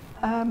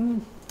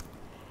 again,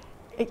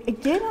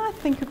 I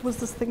think it was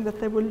this thing that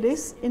they were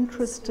less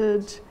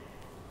interested.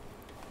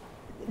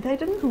 They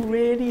didn't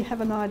really have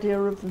an idea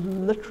of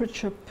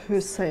literature per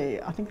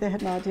se. I think they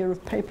had an idea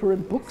of paper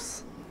and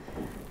books.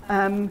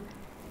 And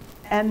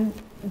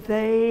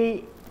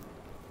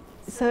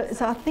so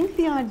I think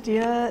the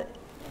idea,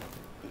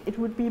 it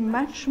would be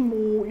much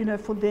more,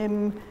 for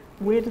them,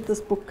 where did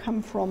this book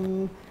come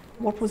from?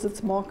 What was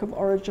its mark of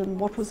origin?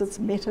 What was its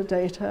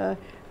metadata?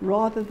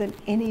 Rather than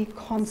any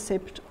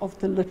concept of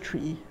the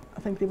literary.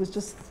 I think there was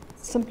just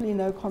simply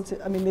no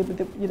concept. I mean,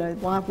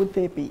 why would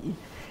there be?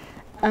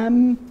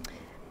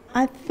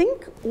 I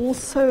think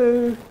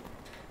also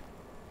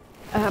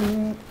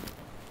and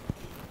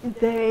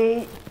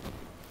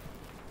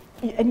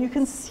you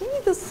can see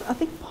this, I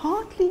think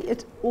partly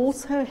it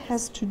also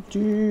has to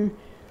do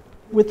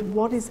with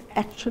what is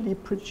actually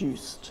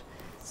produced.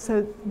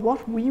 So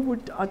what we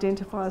would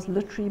identify as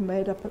literary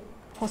made up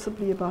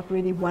possibly about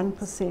really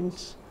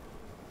 1%,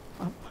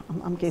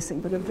 I'm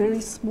guessing, but a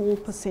very small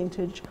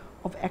percentage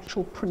of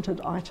actual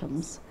printed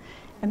items.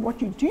 And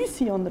what you do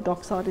see on the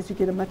dockside is you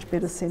get a much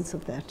better sense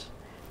of that.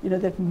 You know,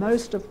 that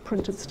most of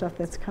printed stuff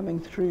that's coming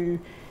through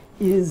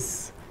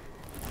is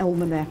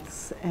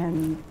almanacs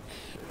and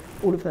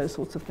all of those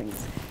sorts of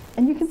things.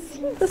 And you can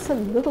see this a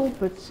little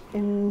bit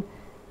in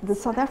the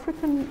South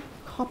African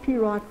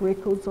copyright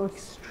records are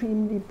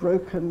extremely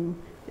broken,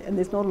 and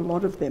there's not a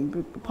lot of them,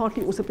 but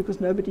partly also because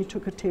nobody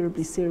took it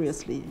terribly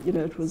seriously. You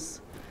know, it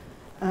was,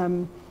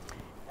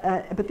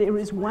 but there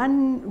is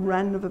one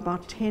run of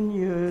about 10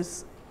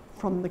 years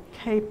from the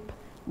Cape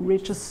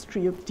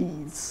Registry of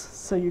Deeds,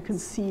 so you can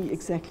see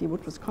exactly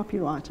what was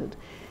copyrighted.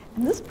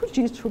 And this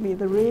produced for me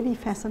the really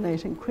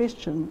fascinating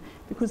question,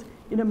 because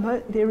you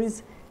know, there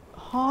is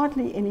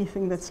hardly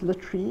anything that's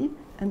literary,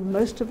 and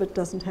most of it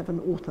doesn't have an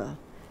author.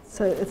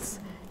 So it's,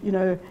 you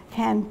know,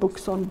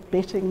 handbooks on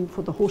betting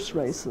for the horse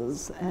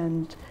races,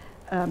 and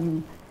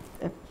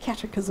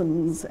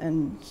catechisms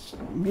and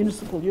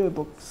municipal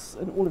yearbooks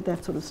and all of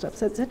that sort of stuff.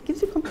 So it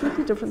gives you a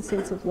completely different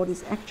sense of what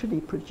is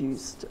actually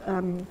produced.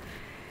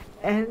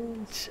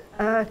 It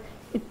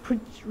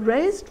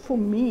raised for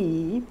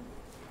me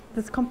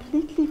this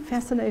completely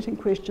fascinating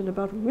question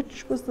about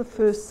which was the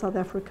first South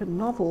African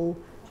novel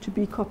to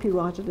be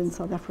copyrighted in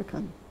South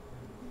Africa.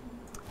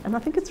 And I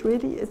think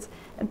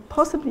and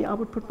possibly I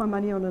would put my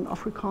money on an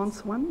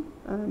Afrikaans one.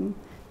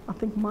 I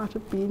think might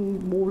have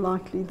been more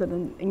likely than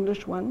an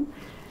English one.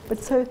 But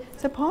so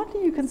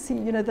partly you can see,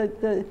 you know,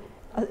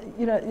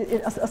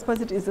 I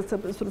suppose it's a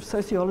sort of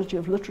sociology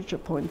of literature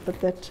point, but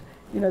that,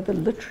 you know, the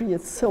literary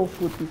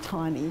itself would be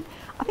tiny.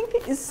 I think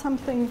there is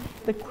something,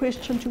 the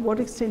question to what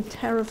extent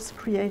tariffs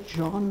create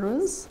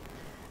genres.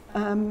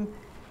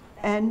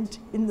 And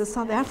in the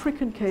South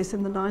African case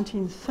in the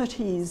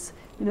 1930s,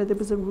 you know, there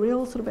was a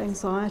real sort of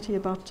anxiety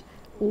about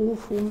all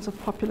forms of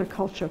popular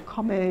culture,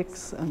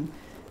 comics and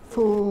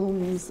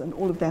films and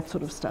all of that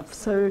sort of stuff.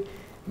 So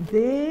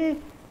there,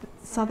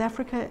 South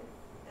Africa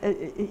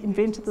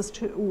invented this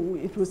term, or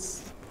it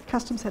was,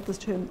 Customs had this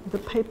term, the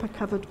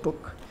paper-covered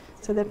book.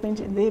 So that meant,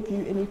 in their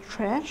view, any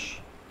trash,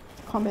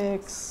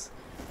 comics,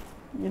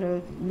 you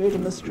know, murder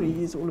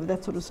mysteries, all of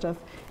that sort of stuff.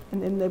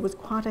 And then there was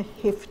quite a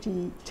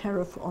hefty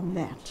tariff on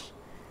that.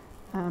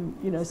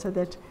 You know, so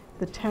that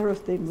the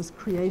tariff then was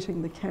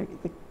creating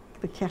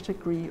the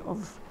category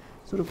of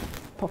sort of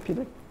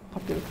popular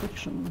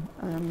fiction.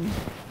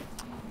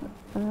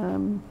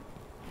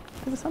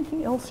 There was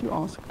something else you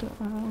asked.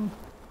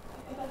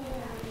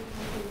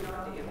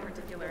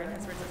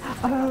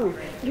 Oh,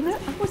 you know,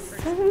 I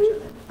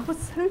was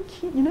so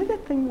keen. You know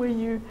that thing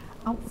where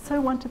I so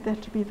wanted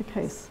that to be the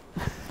case.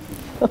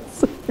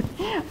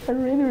 I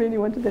really, really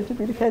wanted that to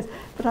be the case,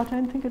 but I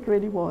don't think it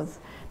really was,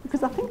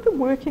 because I think the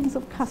workings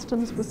of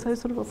customs were so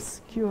sort of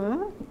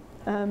obscure.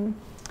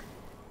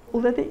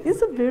 Although there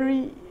is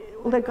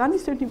although Ghani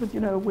certainly was, you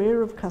know,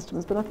 aware of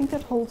customs, but I think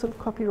that whole sort of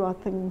copyright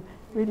thing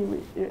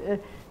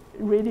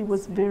really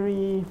was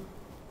very.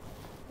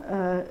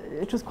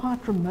 It was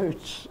quite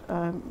remote,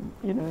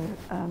 you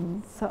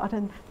know. So I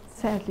don't,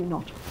 sadly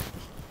not.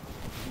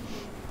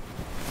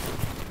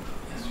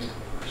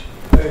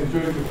 I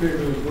enjoyed the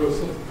paper as well,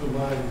 something for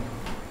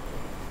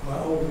my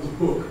oldest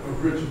book,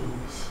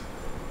 Originals,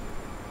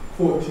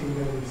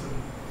 1497.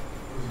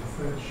 It was in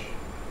French.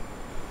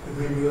 And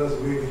maybe that's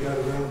the way they got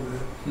around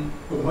that.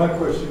 But my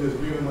question is,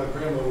 being my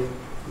grandma was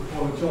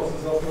born in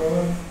Charleston, South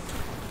Carolina,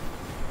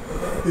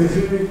 is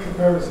there any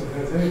comparison?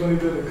 Has anybody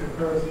done a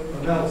comparison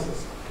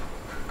analysis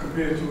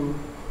compared to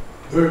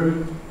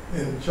Durban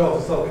and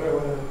Charleston, South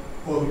Carolina,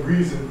 or the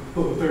reason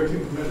for the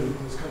 13th Amendment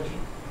in this country?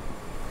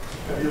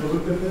 Have you ever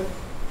looked at that?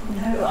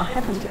 No, I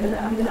haven't. And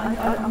I mean,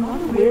 I'm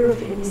not aware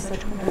of any such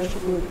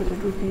comparative work, but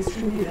it would be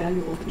extremely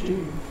valuable to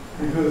do.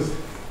 Because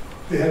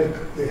they had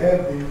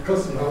the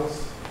Custom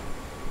House,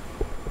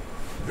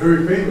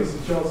 very famous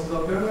in Charleston,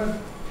 South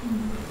Carolina.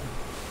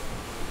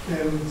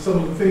 And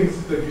some of the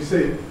things that you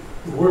say,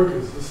 the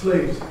workers, the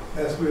slaves,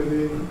 that's where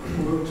they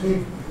were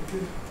obtained.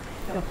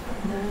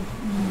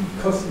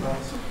 Custom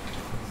House.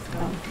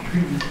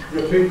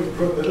 Your paper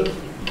brought that up to me.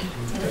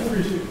 I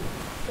appreciate it.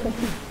 Thank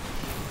you.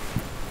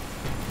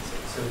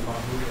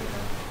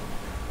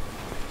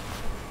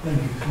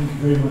 Thank you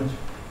very much.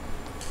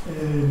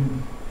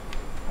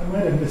 I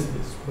might have missed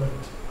this, but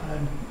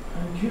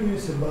I'm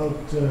curious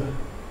about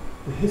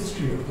the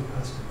history of the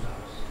Customs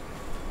House.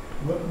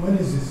 When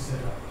is this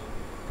set up?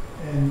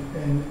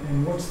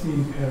 And what's the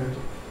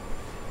imperative?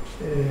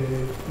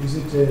 Is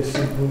it a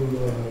simple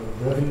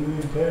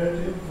revenue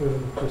imperative,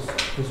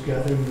 just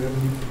gathering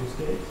revenue for the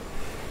state?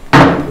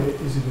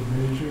 Is it a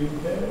military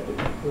imperative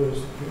for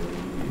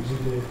security? Is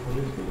it a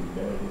political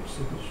imperative,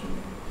 sufficient?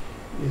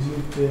 Is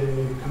it a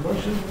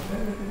commercial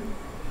imperative,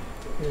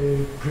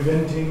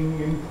 preventing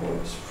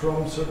imports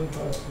from certain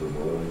parts of the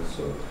world?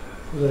 So,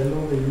 because I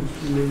know there used to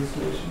be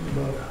legislation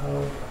about how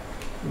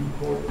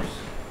imports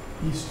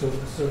east of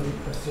a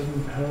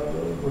certain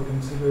parallel were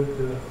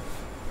considered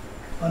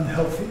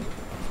unhealthy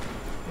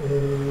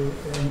and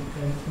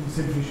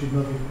simply should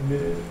not be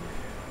permitted.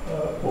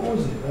 What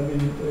was it? I mean,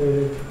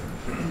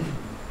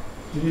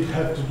 did it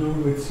have to do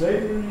with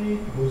slavery?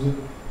 Was it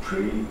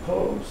pre,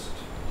 post,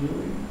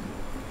 during?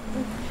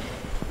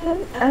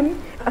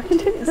 I can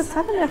tell you the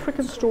Southern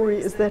African story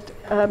is that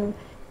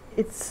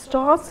it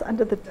starts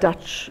under the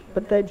Dutch,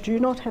 but they do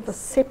not have a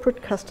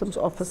separate customs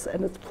office,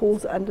 and it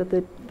falls under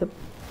the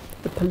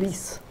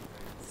police.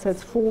 So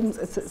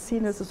it's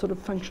seen as a sort of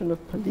function of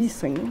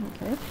policing.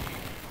 Okay?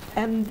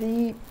 And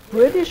the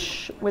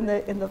British, when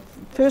they in the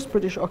first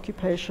British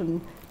occupation,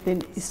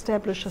 then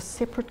establish a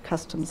separate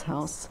customs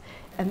house,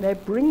 and they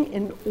bring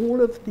in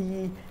all of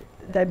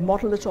they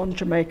model it on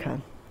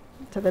Jamaica.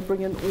 So they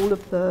bring in all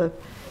of the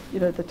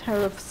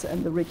tariffs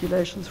and the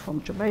regulations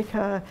from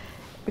Jamaica,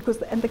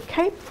 and the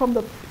Cape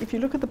if you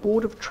look at the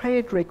Board of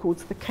Trade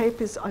records, the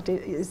Cape is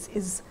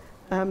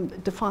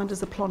defined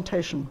as a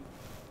plantation,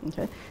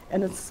 okay,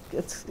 and it's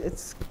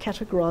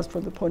categorized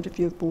from the point of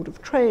view of Board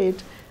of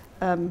Trade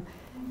under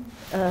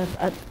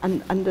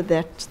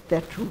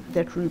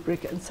that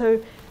rubric, and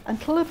so and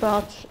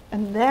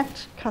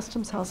that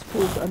customs house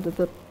falls under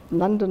the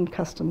London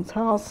Customs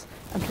House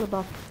until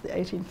about the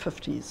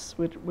 1850s,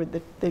 where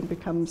it then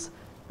becomes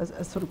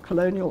a sort of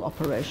colonial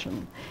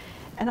operation.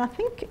 And I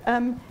think,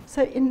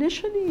 so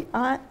initially,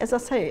 as I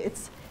say,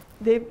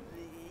 they're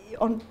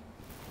on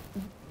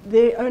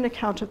their own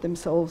account of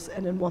themselves,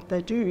 and in what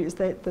they do is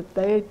that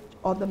they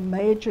are the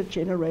major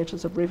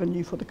generators of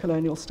revenue for the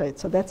colonial state.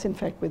 So that's in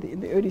fact in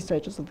the early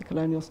stages of the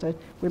colonial state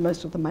where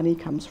most of the money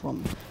comes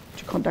from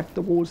to conduct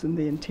the wars in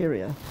the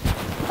interior.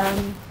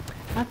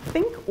 I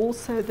think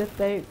also that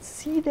they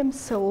see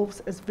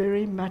themselves as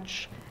very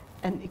much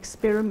an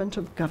experiment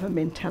of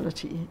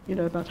governmentality,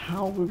 about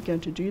how we're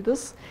going to do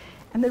this.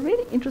 And the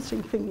really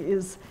interesting thing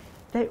is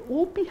they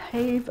all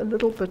behave a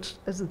little bit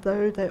as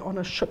though they're on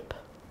a ship.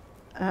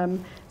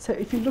 So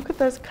if you look at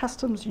those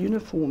customs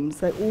uniforms,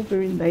 they're all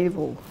very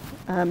naval.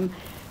 And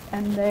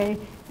they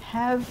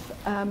have,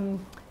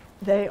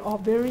 they are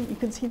very, you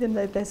can see them,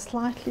 they're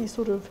slightly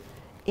sort of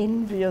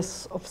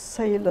envious of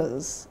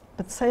sailors,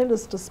 but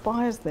sailors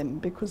despise them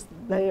because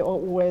they are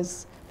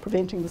always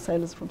preventing the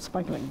sailors from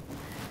smuggling.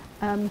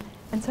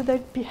 And so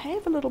they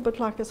behave a little bit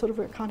like a sort of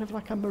a kind of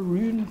like a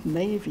marooned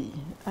navy,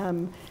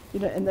 and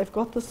they've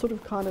got this sort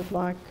of kind of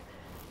like,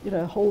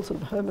 whole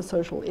sort of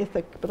homosocial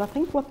ethic. But I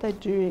think what they're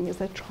doing is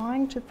they're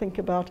trying to think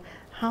about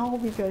how are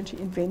we going to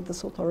invent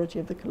this authority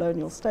of the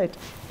colonial state.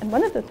 And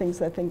one of the things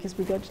they think is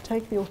we're going to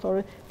take the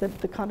authority,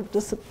 the kind of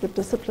the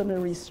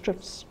disciplinary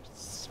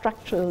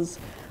structures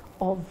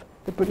of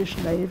the British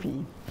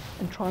Navy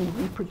and try and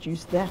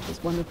reproduce that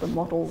as one of the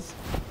models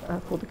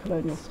for the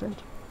colonial state.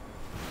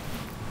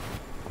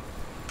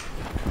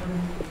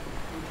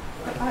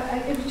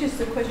 It was just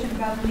a question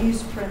about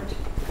newsprint.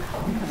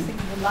 I think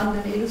the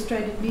London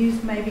Illustrated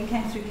News maybe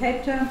came through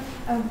Cape Town,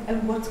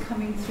 and what's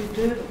coming through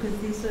Durban, because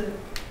these are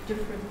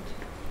different.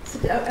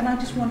 And I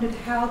just wondered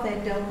how they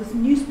dealt with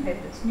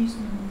newspapers,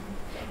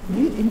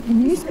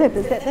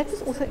 newspapers. That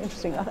was also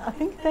interesting. I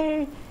think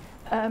they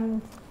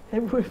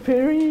were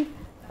very.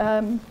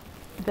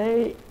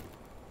 They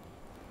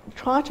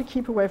try to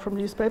keep away from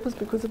newspapers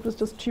because it was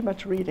just too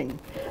much reading.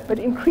 But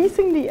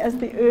increasingly, as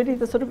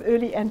the sort of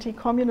early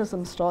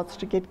anti-communism starts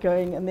to get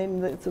going, and then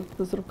the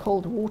sort of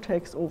Cold War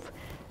takes off,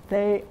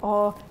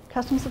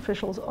 customs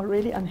officials are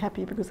really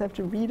unhappy because they have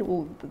to read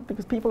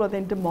because people are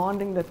then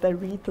demanding that they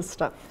read the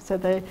stuff. So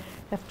they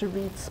have to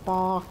read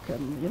Spark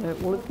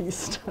and all of these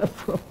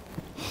stuff.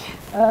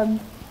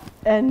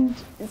 And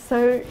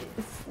so,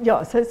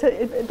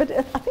 but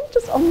I think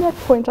just on that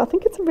point, I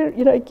think it's a very,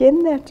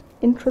 again, that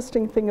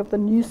interesting thing of the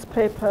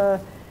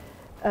newspaper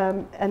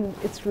and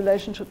its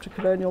relationship to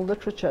colonial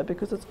literature,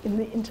 because it's in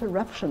the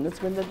interruption. It's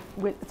when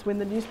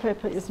the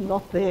newspaper is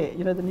not there.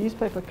 The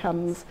newspaper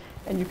comes,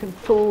 and you can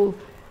fill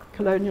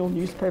colonial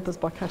newspapers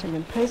by cutting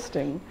and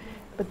pasting,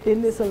 but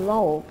then there's a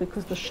lull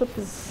because the ship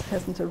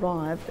hasn't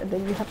arrived, and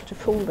then you have to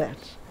fill that.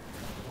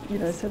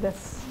 So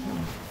that's.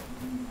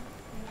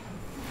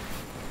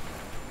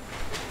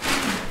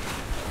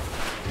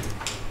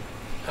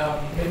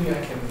 Maybe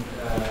I can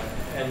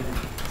end,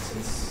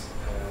 since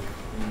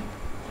you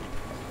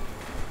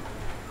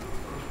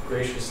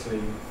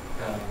graciously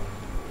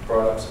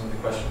brought up some of the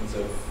questions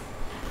of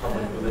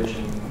public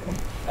religion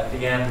at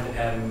the end,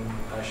 and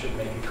I should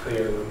make it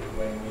clear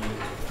when we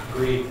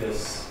agreed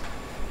this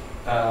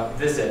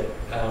visit,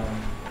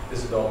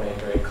 Isabel made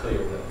very clear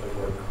that the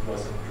work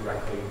wasn't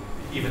directly,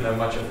 even though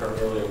much of her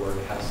earlier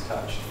work has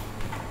touched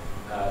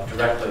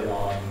directly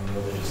on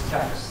religious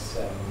texts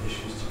and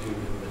issues to do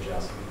with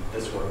religiosity.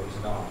 This work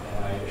is not,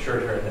 and I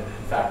assured her that,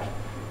 in fact,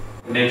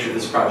 the nature of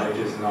this project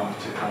is not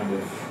to kind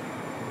of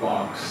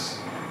box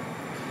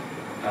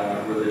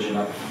religion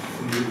up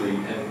neatly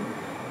and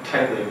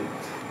tightly.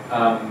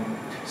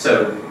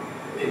 So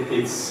I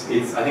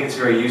think it's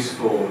very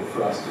useful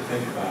for us to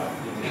think about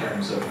in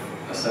terms of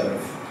a set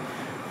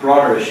of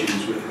broader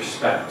issues with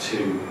respect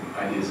to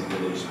ideas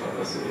of religious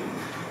publicity.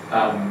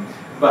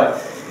 But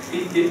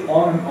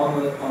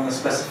On the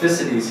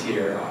specificities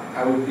here,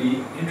 I would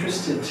be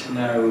interested to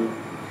know,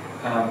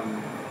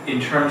 in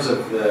terms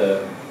of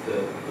the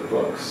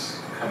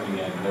books coming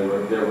in,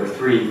 there were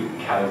three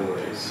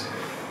categories: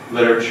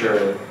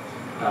 literature,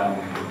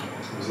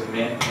 was it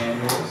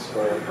manuals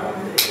or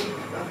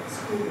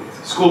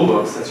school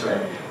books? That's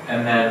right,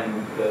 and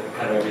then the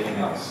kind of everything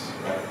else.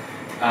 Right?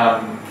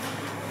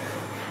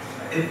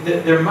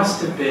 There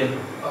must have been,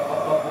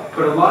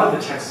 but a lot of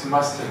the texts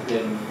must have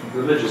been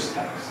religious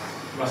texts.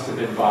 Must have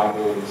been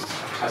Bibles,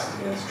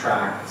 Testaments,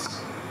 tracts,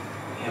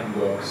 hymn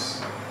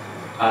books,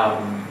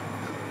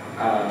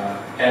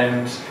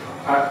 and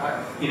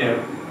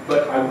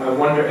But I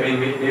wonder. I mean,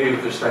 maybe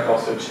with respect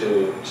also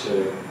to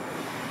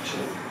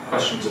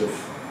questions of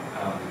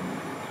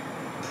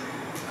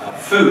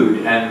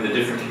food and the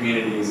different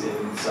communities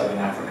in Southern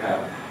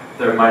Africa,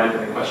 there might have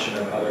been a question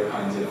of other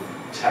kinds of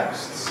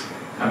texts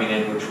coming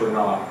in which were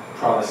not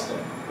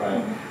Protestant,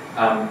 right?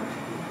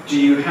 Do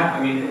you have?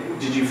 I mean,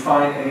 did you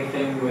find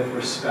anything with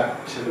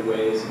respect to the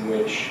ways in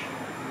which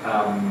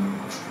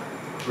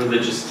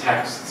religious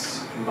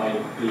texts might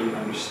be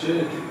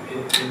understood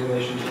in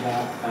relation to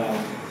that?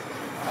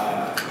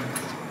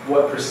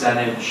 What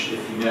percentage,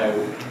 if you know,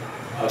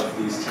 of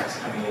these texts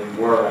coming in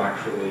were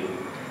actually,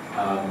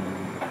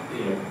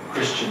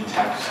 Christian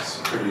texts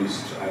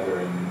produced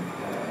either in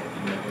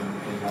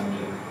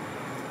London?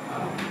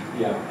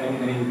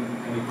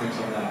 Any points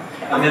on that?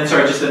 And then,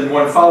 sorry, just then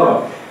one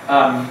follow-up.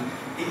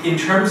 In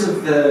terms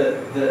of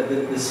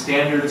the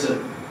standards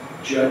of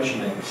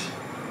judgment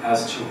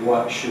as to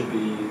what should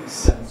be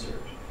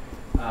censored,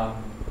 I'm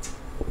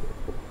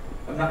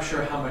not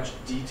sure how much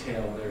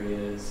detail there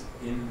is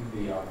in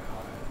the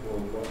archive or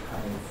what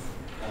kind of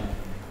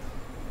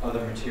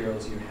other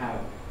materials you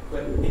have,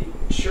 but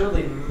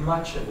surely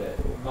much of it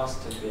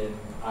must have been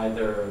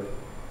either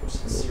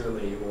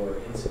sincerely or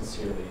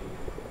insincerely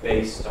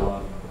based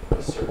on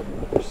a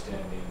certain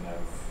understanding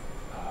of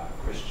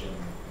Christian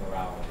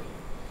morality.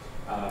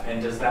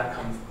 And does that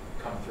come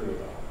through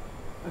at all?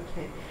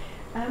 Okay.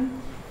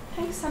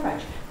 Thanks so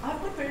much.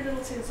 I've got very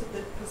little sense of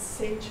the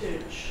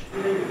percentage.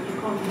 You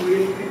can't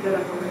really pick that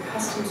up from the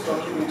customs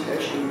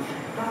documentation.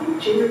 But I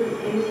think generally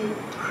any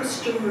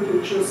Christian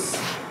religious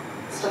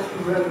stuff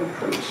in Roman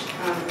print,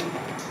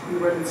 in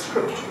Roman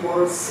script,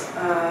 was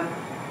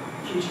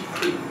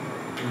duty-free.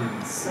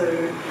 So,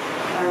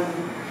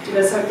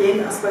 so again,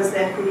 I suppose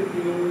that would have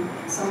been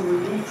some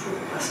relief for the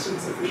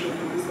customs official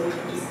because they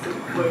could just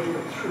wade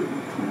it through.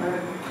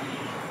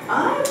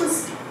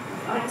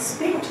 I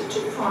expected to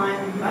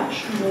find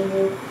much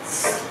more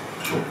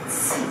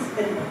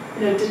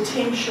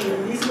detention,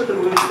 and these were the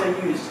words they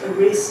used: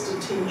 arrest,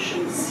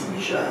 detention,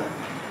 seizure,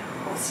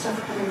 of stuff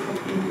coming from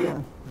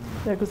India.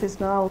 Because there's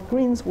now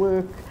Green's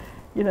work,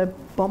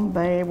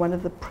 Bombay, one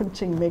of the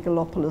printing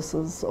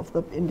megalopolises of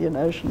the Indian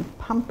Ocean,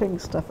 pumping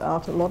stuff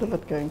out, a lot of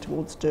it going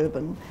towards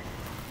Durban.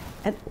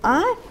 And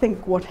I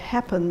think what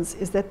happens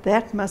is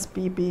that must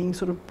be being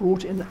sort of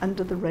brought in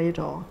under the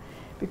radar.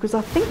 Because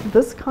I think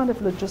this kind of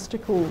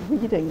logistical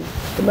reading,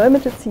 the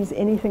moment it sees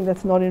anything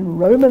that's not in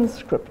Roman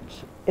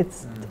script,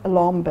 it's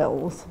alarm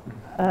bells.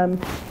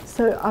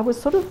 So I was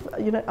sort of,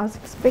 I was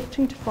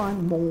expecting to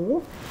find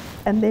more.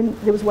 And then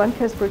there was one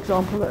case, for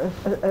example,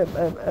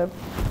 a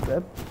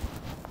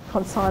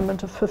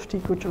consignment of 50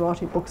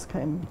 Gujarati books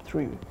came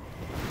through.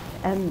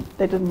 And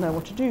they didn't know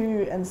what to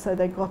do, and so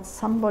they got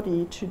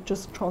somebody to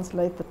just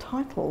translate the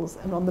titles,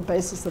 and on the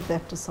basis of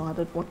that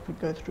decided what could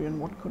go through and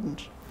what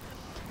couldn't.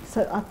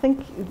 So I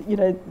think,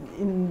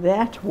 in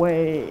that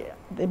way,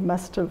 they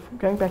must have,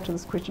 going back to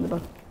this question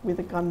about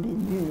whether Gandhi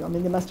knew, I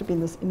mean, there must have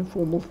been this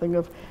informal thing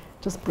of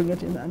just bring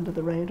it in under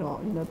the radar,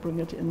 bring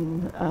it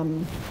in.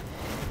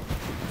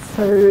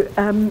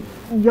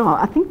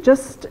 I think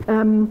just,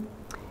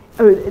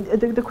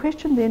 the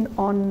question then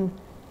on,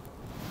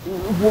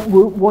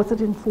 was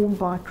it informed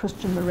by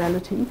Christian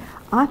morality?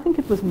 I think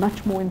it was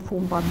much more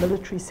informed by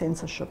military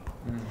censorship.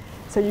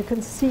 So you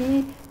can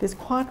see there's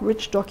quite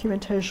rich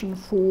documentation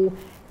for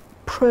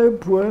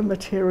pro-Boer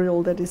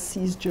material that is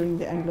seized during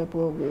the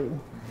Anglo-Boer War.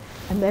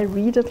 And they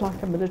read it like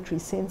a military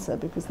censor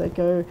because they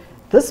go,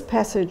 this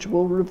passage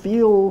will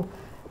reveal,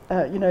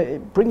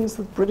 it brings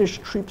the British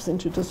troops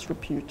into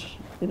disrepute.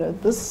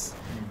 This,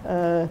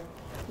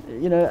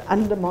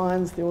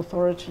 undermines the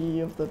authority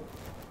of the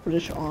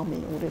British Army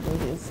or whatever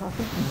it is. So I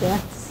think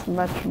that's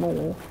much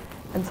more.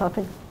 And so I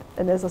think,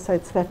 and as I say,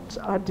 it's that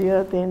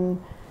idea then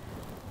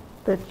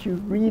that you're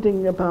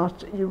reading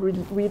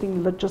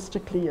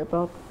logistically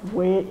about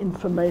where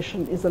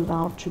information is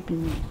allowed to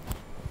be.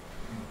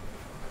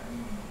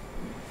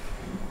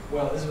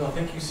 Well, Isabel,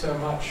 thank you so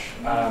much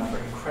for an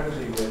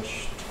incredibly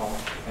rich talk,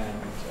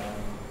 and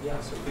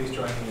so please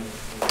join me in